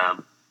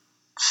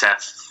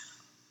 Seth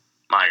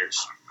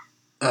Meyers.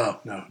 Oh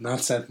no,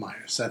 not Seth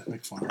Meyers. Seth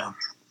MacFarlane.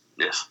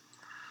 Yes.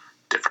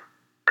 Different.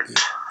 Yeah.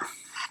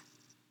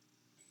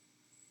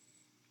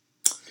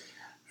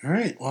 All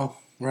right. Well,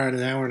 we're at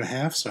an hour and a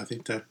half, so I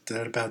think that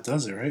about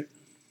does it, right?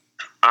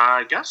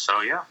 I guess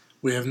so. Yeah.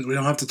 We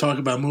don't have to talk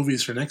about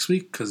movies for next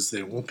week because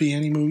there won't be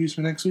any movies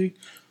for next week.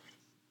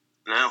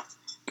 No.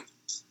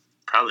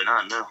 Probably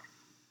not. No.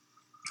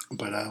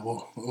 But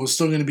we're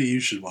still going to be You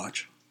Should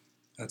Watch.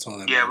 That's all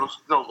that matters.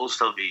 Yeah, we'll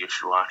still be You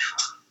Should Watch.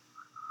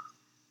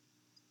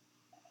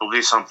 It'll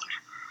be something.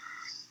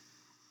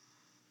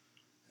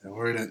 And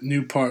we're in a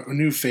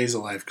new phase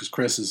of life because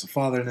Chris is a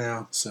father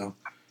now, so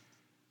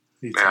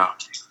Need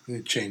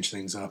to change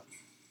things up.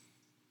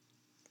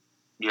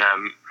 Yeah.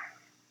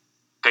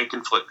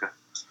 Thinking Flicker.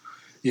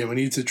 Yeah, we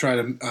need to try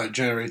to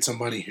generate some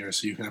money here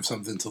so you can have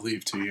something to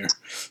leave to your...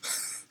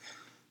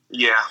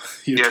 Yeah.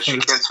 Yeah, she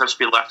can't just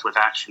be left with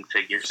action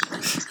figures.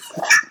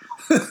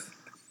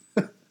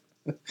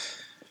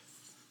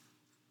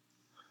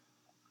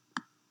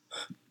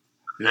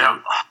 Yeah.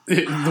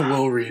 The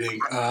will reading.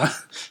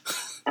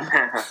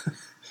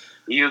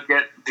 You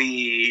get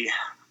the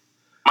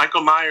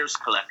Michael Myers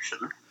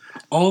collection.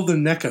 All the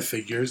NECA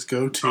figures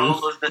go to...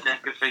 All of the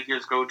NECA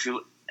figures go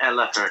to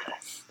Ella Hurley.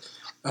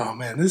 Oh,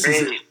 man, this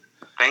is...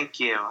 Thank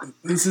you.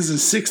 This is a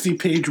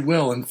 60-page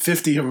will, and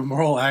 50 of them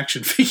are all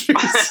action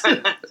figures.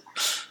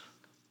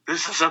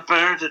 This is a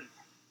burden.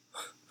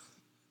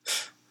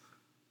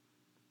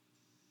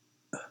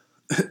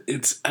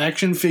 It's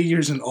action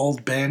figures and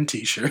old band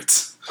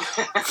T-shirts.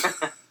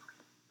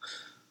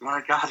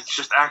 My God, it's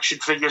just action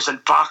figures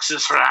and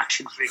boxes for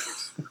action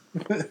figures.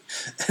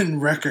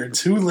 And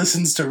records. Who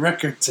listens to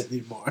records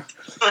anymore?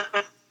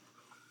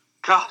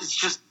 God, it's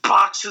just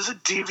boxes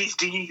of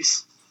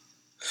DVDs.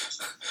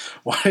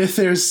 Why are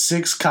there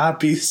 6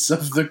 copies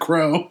of The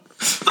Crow?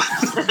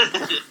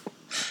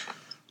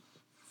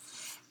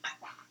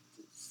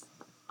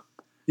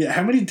 Yeah,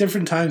 how many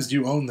different times do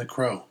you own The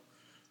Crow?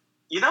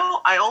 You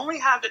know, I only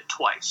have it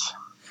twice.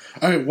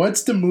 All right,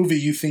 what's the movie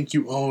you think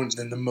you own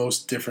in the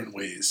most different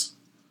ways?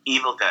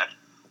 Evil Dead.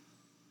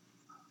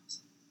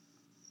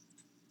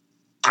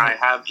 I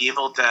have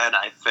Evil Dead,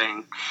 I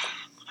think.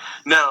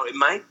 No, it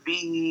might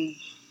be...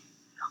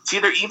 It's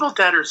either Evil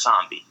Dead or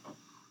Zombie.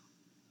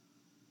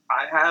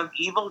 I have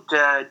Evil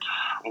Dead...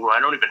 Well, I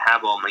don't even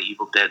have all my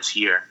Evil Deads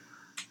here.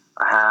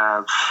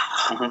 I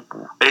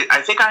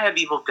think I have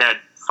Evil Dead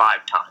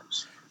 5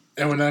 times.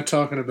 And we're not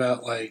talking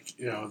about, like,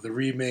 you know, the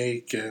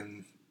remake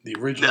and the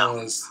original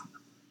is...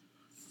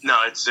 No,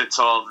 it's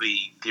all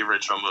the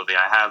original movie.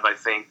 I have, I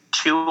think,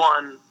 two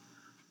on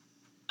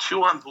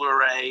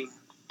Blu-ray,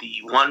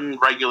 the one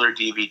regular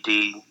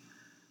DVD,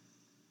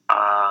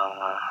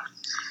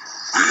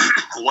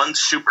 one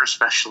super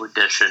special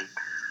edition,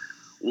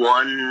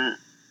 one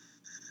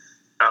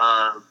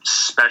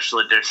special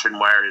edition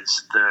where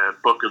it's the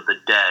Book of the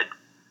Dead,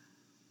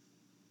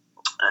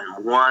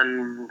 and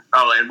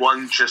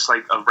one just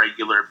like a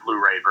regular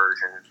Blu-ray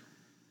version.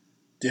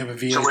 Do you have a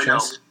VHS? So wait, no.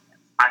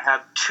 I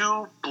have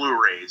 2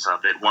 Blu-rays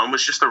of it. One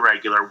was just the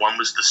regular. One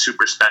was the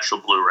super special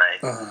Blu-ray.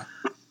 Uh-huh.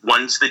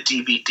 One's the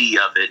DVD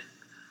of it,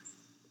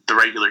 the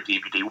regular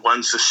DVD.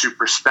 One's the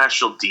super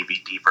special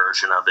DVD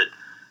version of it.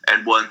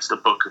 And one's the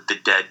Book of the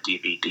Dead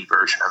DVD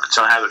version of it.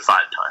 So I have it 5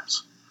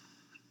 times.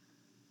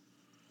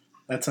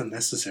 That's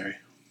unnecessary.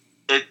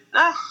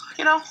 I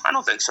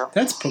don't think so.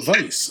 That's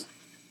pervice.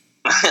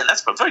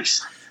 That's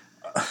pervice.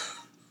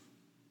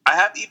 I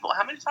have Evil.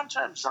 How many times do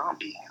I have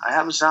Zombie? I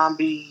have a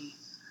Zombie...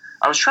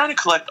 I was trying to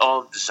collect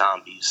all of the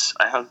zombies.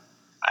 I have...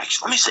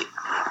 Actually, let me see.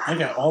 I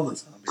got all the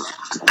zombies.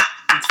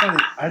 It's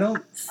funny. I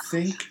don't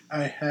think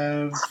I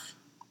have...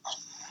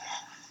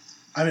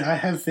 I mean, I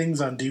have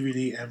things on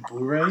DVD and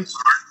Blu-ray,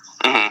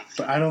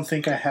 but I don't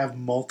think I have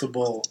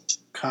multiple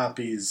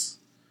copies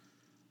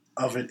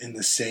of it in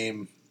the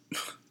same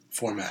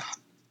format.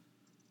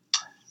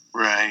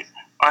 Right.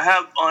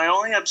 I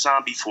only have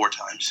Zombie 4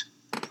 times.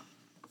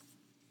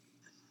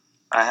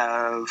 I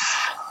have...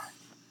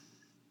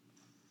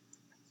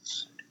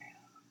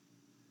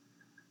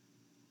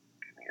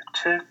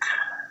 Tick.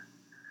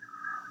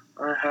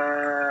 I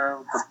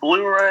have the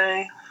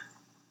Blu-ray.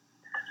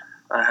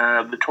 I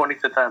have the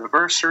 25th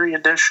anniversary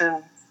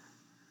edition.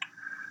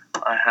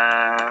 I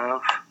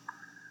have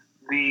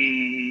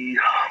the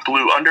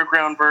Blue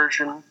Underground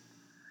version.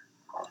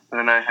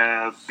 And I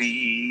have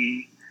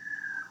the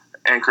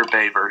Anchor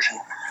Bay version.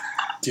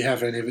 Do you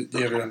have any of it? Do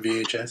you have it on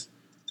VHS?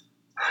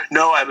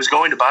 No, I was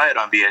going to buy it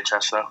on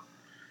VHS though.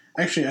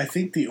 Actually, I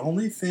think the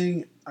only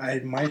thing I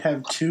might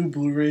have 2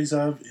 Blu-rays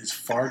of is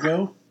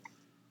Fargo.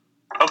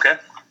 Okay.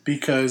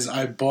 Because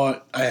I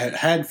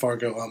had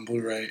Fargo on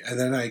Blu-ray, and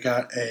then I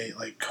got a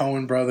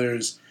Coen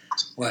Brothers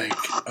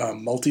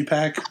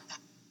multi-pack.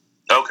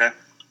 Okay.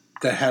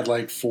 That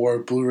had 4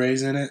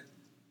 Blu-rays in it,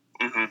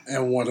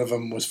 and one of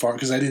them was Fargo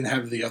because I didn't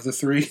have the other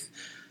 3,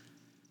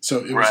 so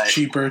it was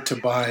cheaper to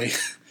buy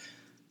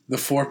the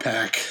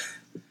 4-pack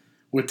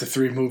with the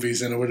 3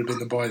 movies, and it would have been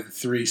to buy the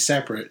 3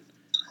 separate.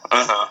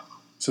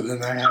 So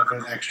then I have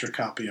an extra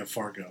copy of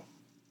Fargo,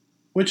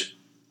 which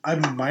I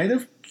might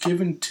have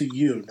given to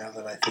you now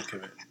that I think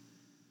of it.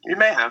 You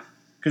may have.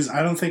 Because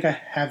I don't think I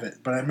have it,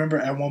 but I remember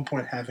at one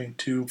point having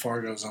 2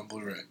 Fargos on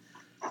Blu-ray.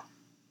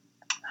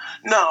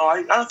 No,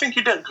 I don't think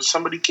you did, because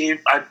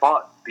I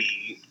bought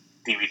the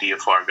DVD of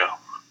Fargo.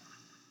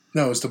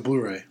 No, it's the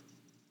Blu-ray.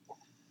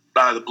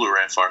 The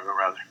Blu-ray of Fargo,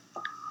 rather.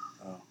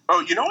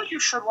 Oh, you know what you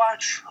should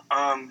watch?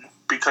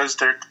 Because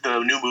the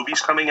new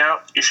movie's coming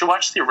out, you should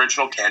watch the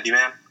original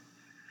Candyman.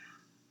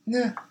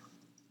 Yeah.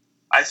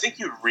 I think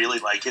you'd really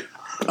like it.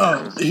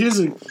 Oh, here's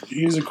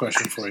a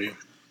question for you.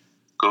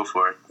 Go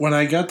for it. When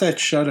I got that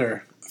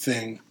Shudder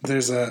thing,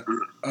 there's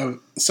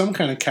some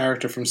kind of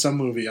character from some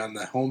movie on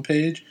the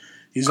homepage,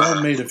 He's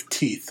all made of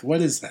teeth.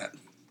 What is that?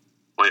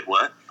 Wait,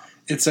 what?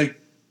 It's a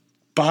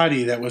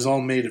body that was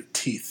all made of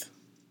teeth.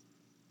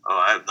 Oh,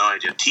 I have no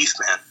idea. Teeth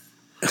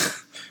Man.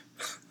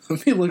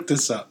 Let me look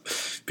this up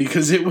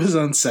because it was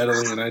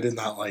unsettling and I did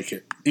not like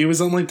it. It was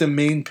on like the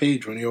main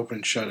page when you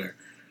opened Shudder.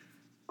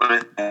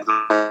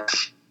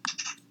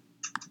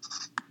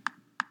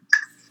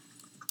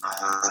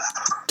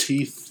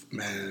 Teeth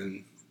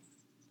Man.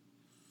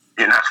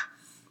 You're not.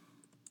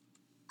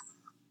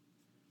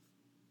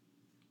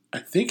 I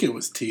think it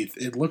was teeth.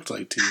 It looked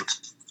like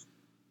teeth.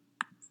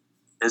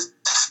 Is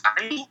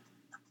Society?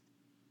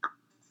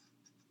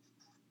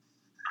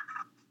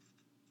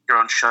 You're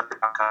on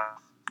Shudder.com.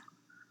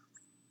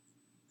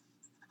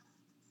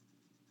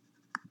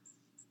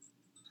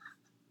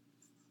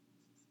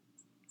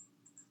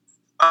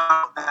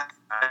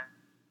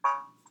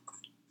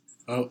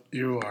 Oh,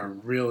 you are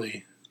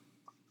really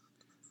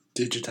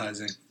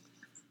digitizing.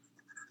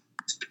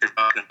 You're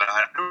talking about.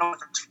 I don't know what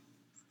that's.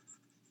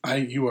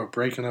 You are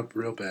breaking up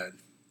real bad.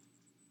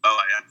 Oh,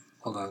 I am.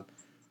 Hold on.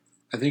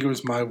 I think it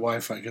was my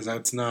Wi-Fi because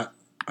that's not.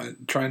 I'm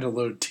trying to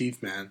load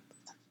Teeth Man.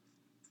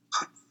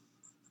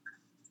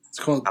 It's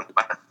called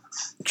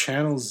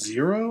Channel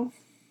Zero.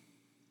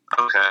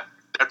 Okay,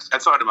 I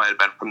thought it might have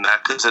been from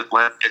that because it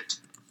let it.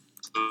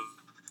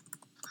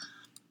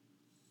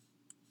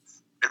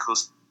 It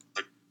goes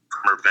like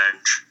from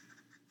Revenge.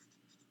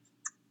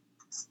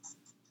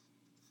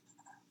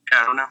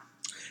 Yeah, I don't know.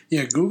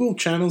 Yeah, Google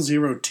Channel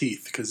Zero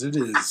Teeth because it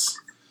is.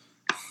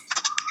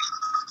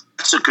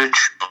 It's a good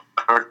show.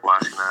 I started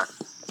watching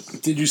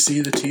that. Did you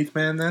see the Teeth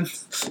Man then?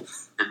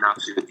 Did not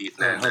see the Teeth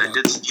Man. Hold I on.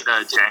 did see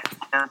the Jack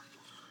Man.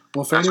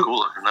 Well, That's cool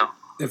looking though.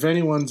 if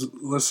anyone's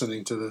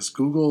listening to this,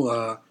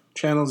 Google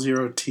Channel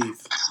Zero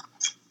Teeth.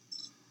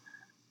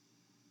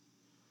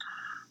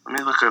 Let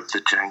me look up the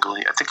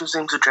Jangly. I think his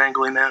name's a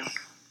Jangly Man.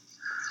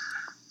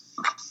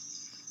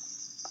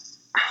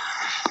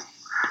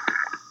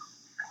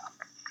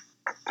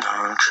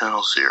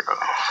 Channel Zero.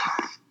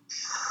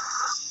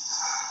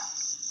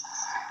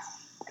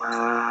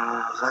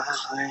 Is that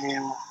his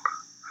name?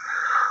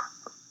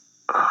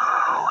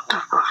 What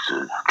the fuck is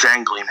it?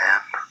 Jangly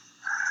Man.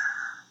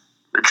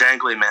 The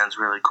Jangly Man's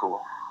really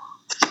cool.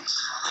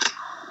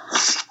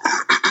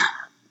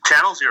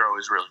 Channel Zero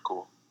is really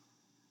cool.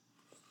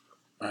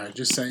 I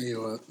just sent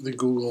you the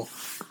Google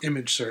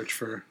image search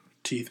for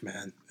Teeth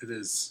Man. It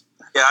is.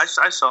 Yeah,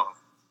 I saw him.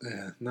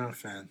 Yeah, not a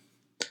fan.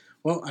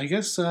 Well, I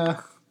guess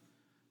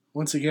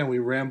once again we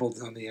rambled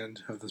on the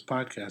end of this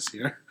podcast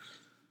here.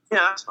 Yeah,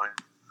 that's fine.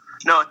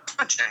 No, it's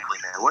not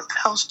Jangly Man. What the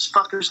hell's this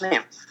fucker's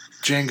name?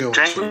 Django.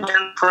 Jangly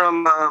Man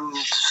from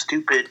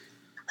stupid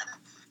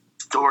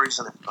Stories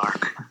in the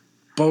Dark.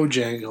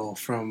 Bojangle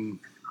from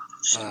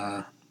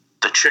The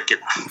chicken.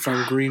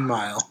 from Green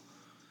Mile.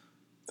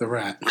 The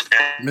rat.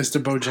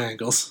 Mr.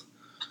 Bojangles.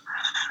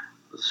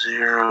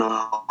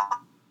 Zero.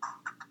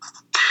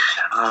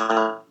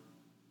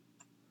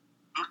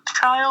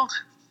 Child.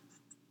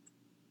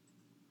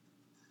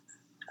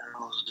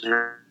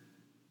 Zero.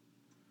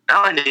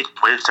 Now I need to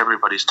waste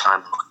everybody's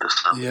time to look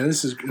this up. Yeah,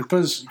 this is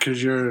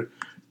because you're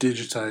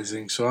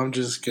digitizing, so I'm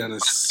just gonna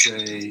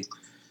say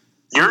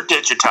You're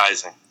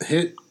digitizing.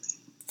 hit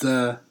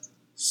the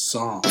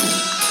song.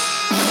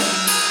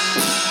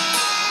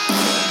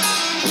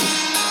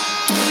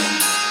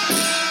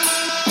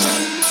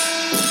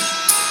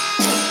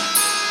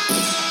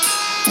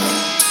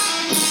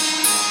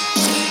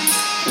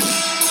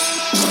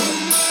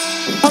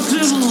 I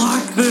didn't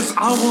like this.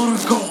 I want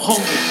to go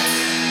home.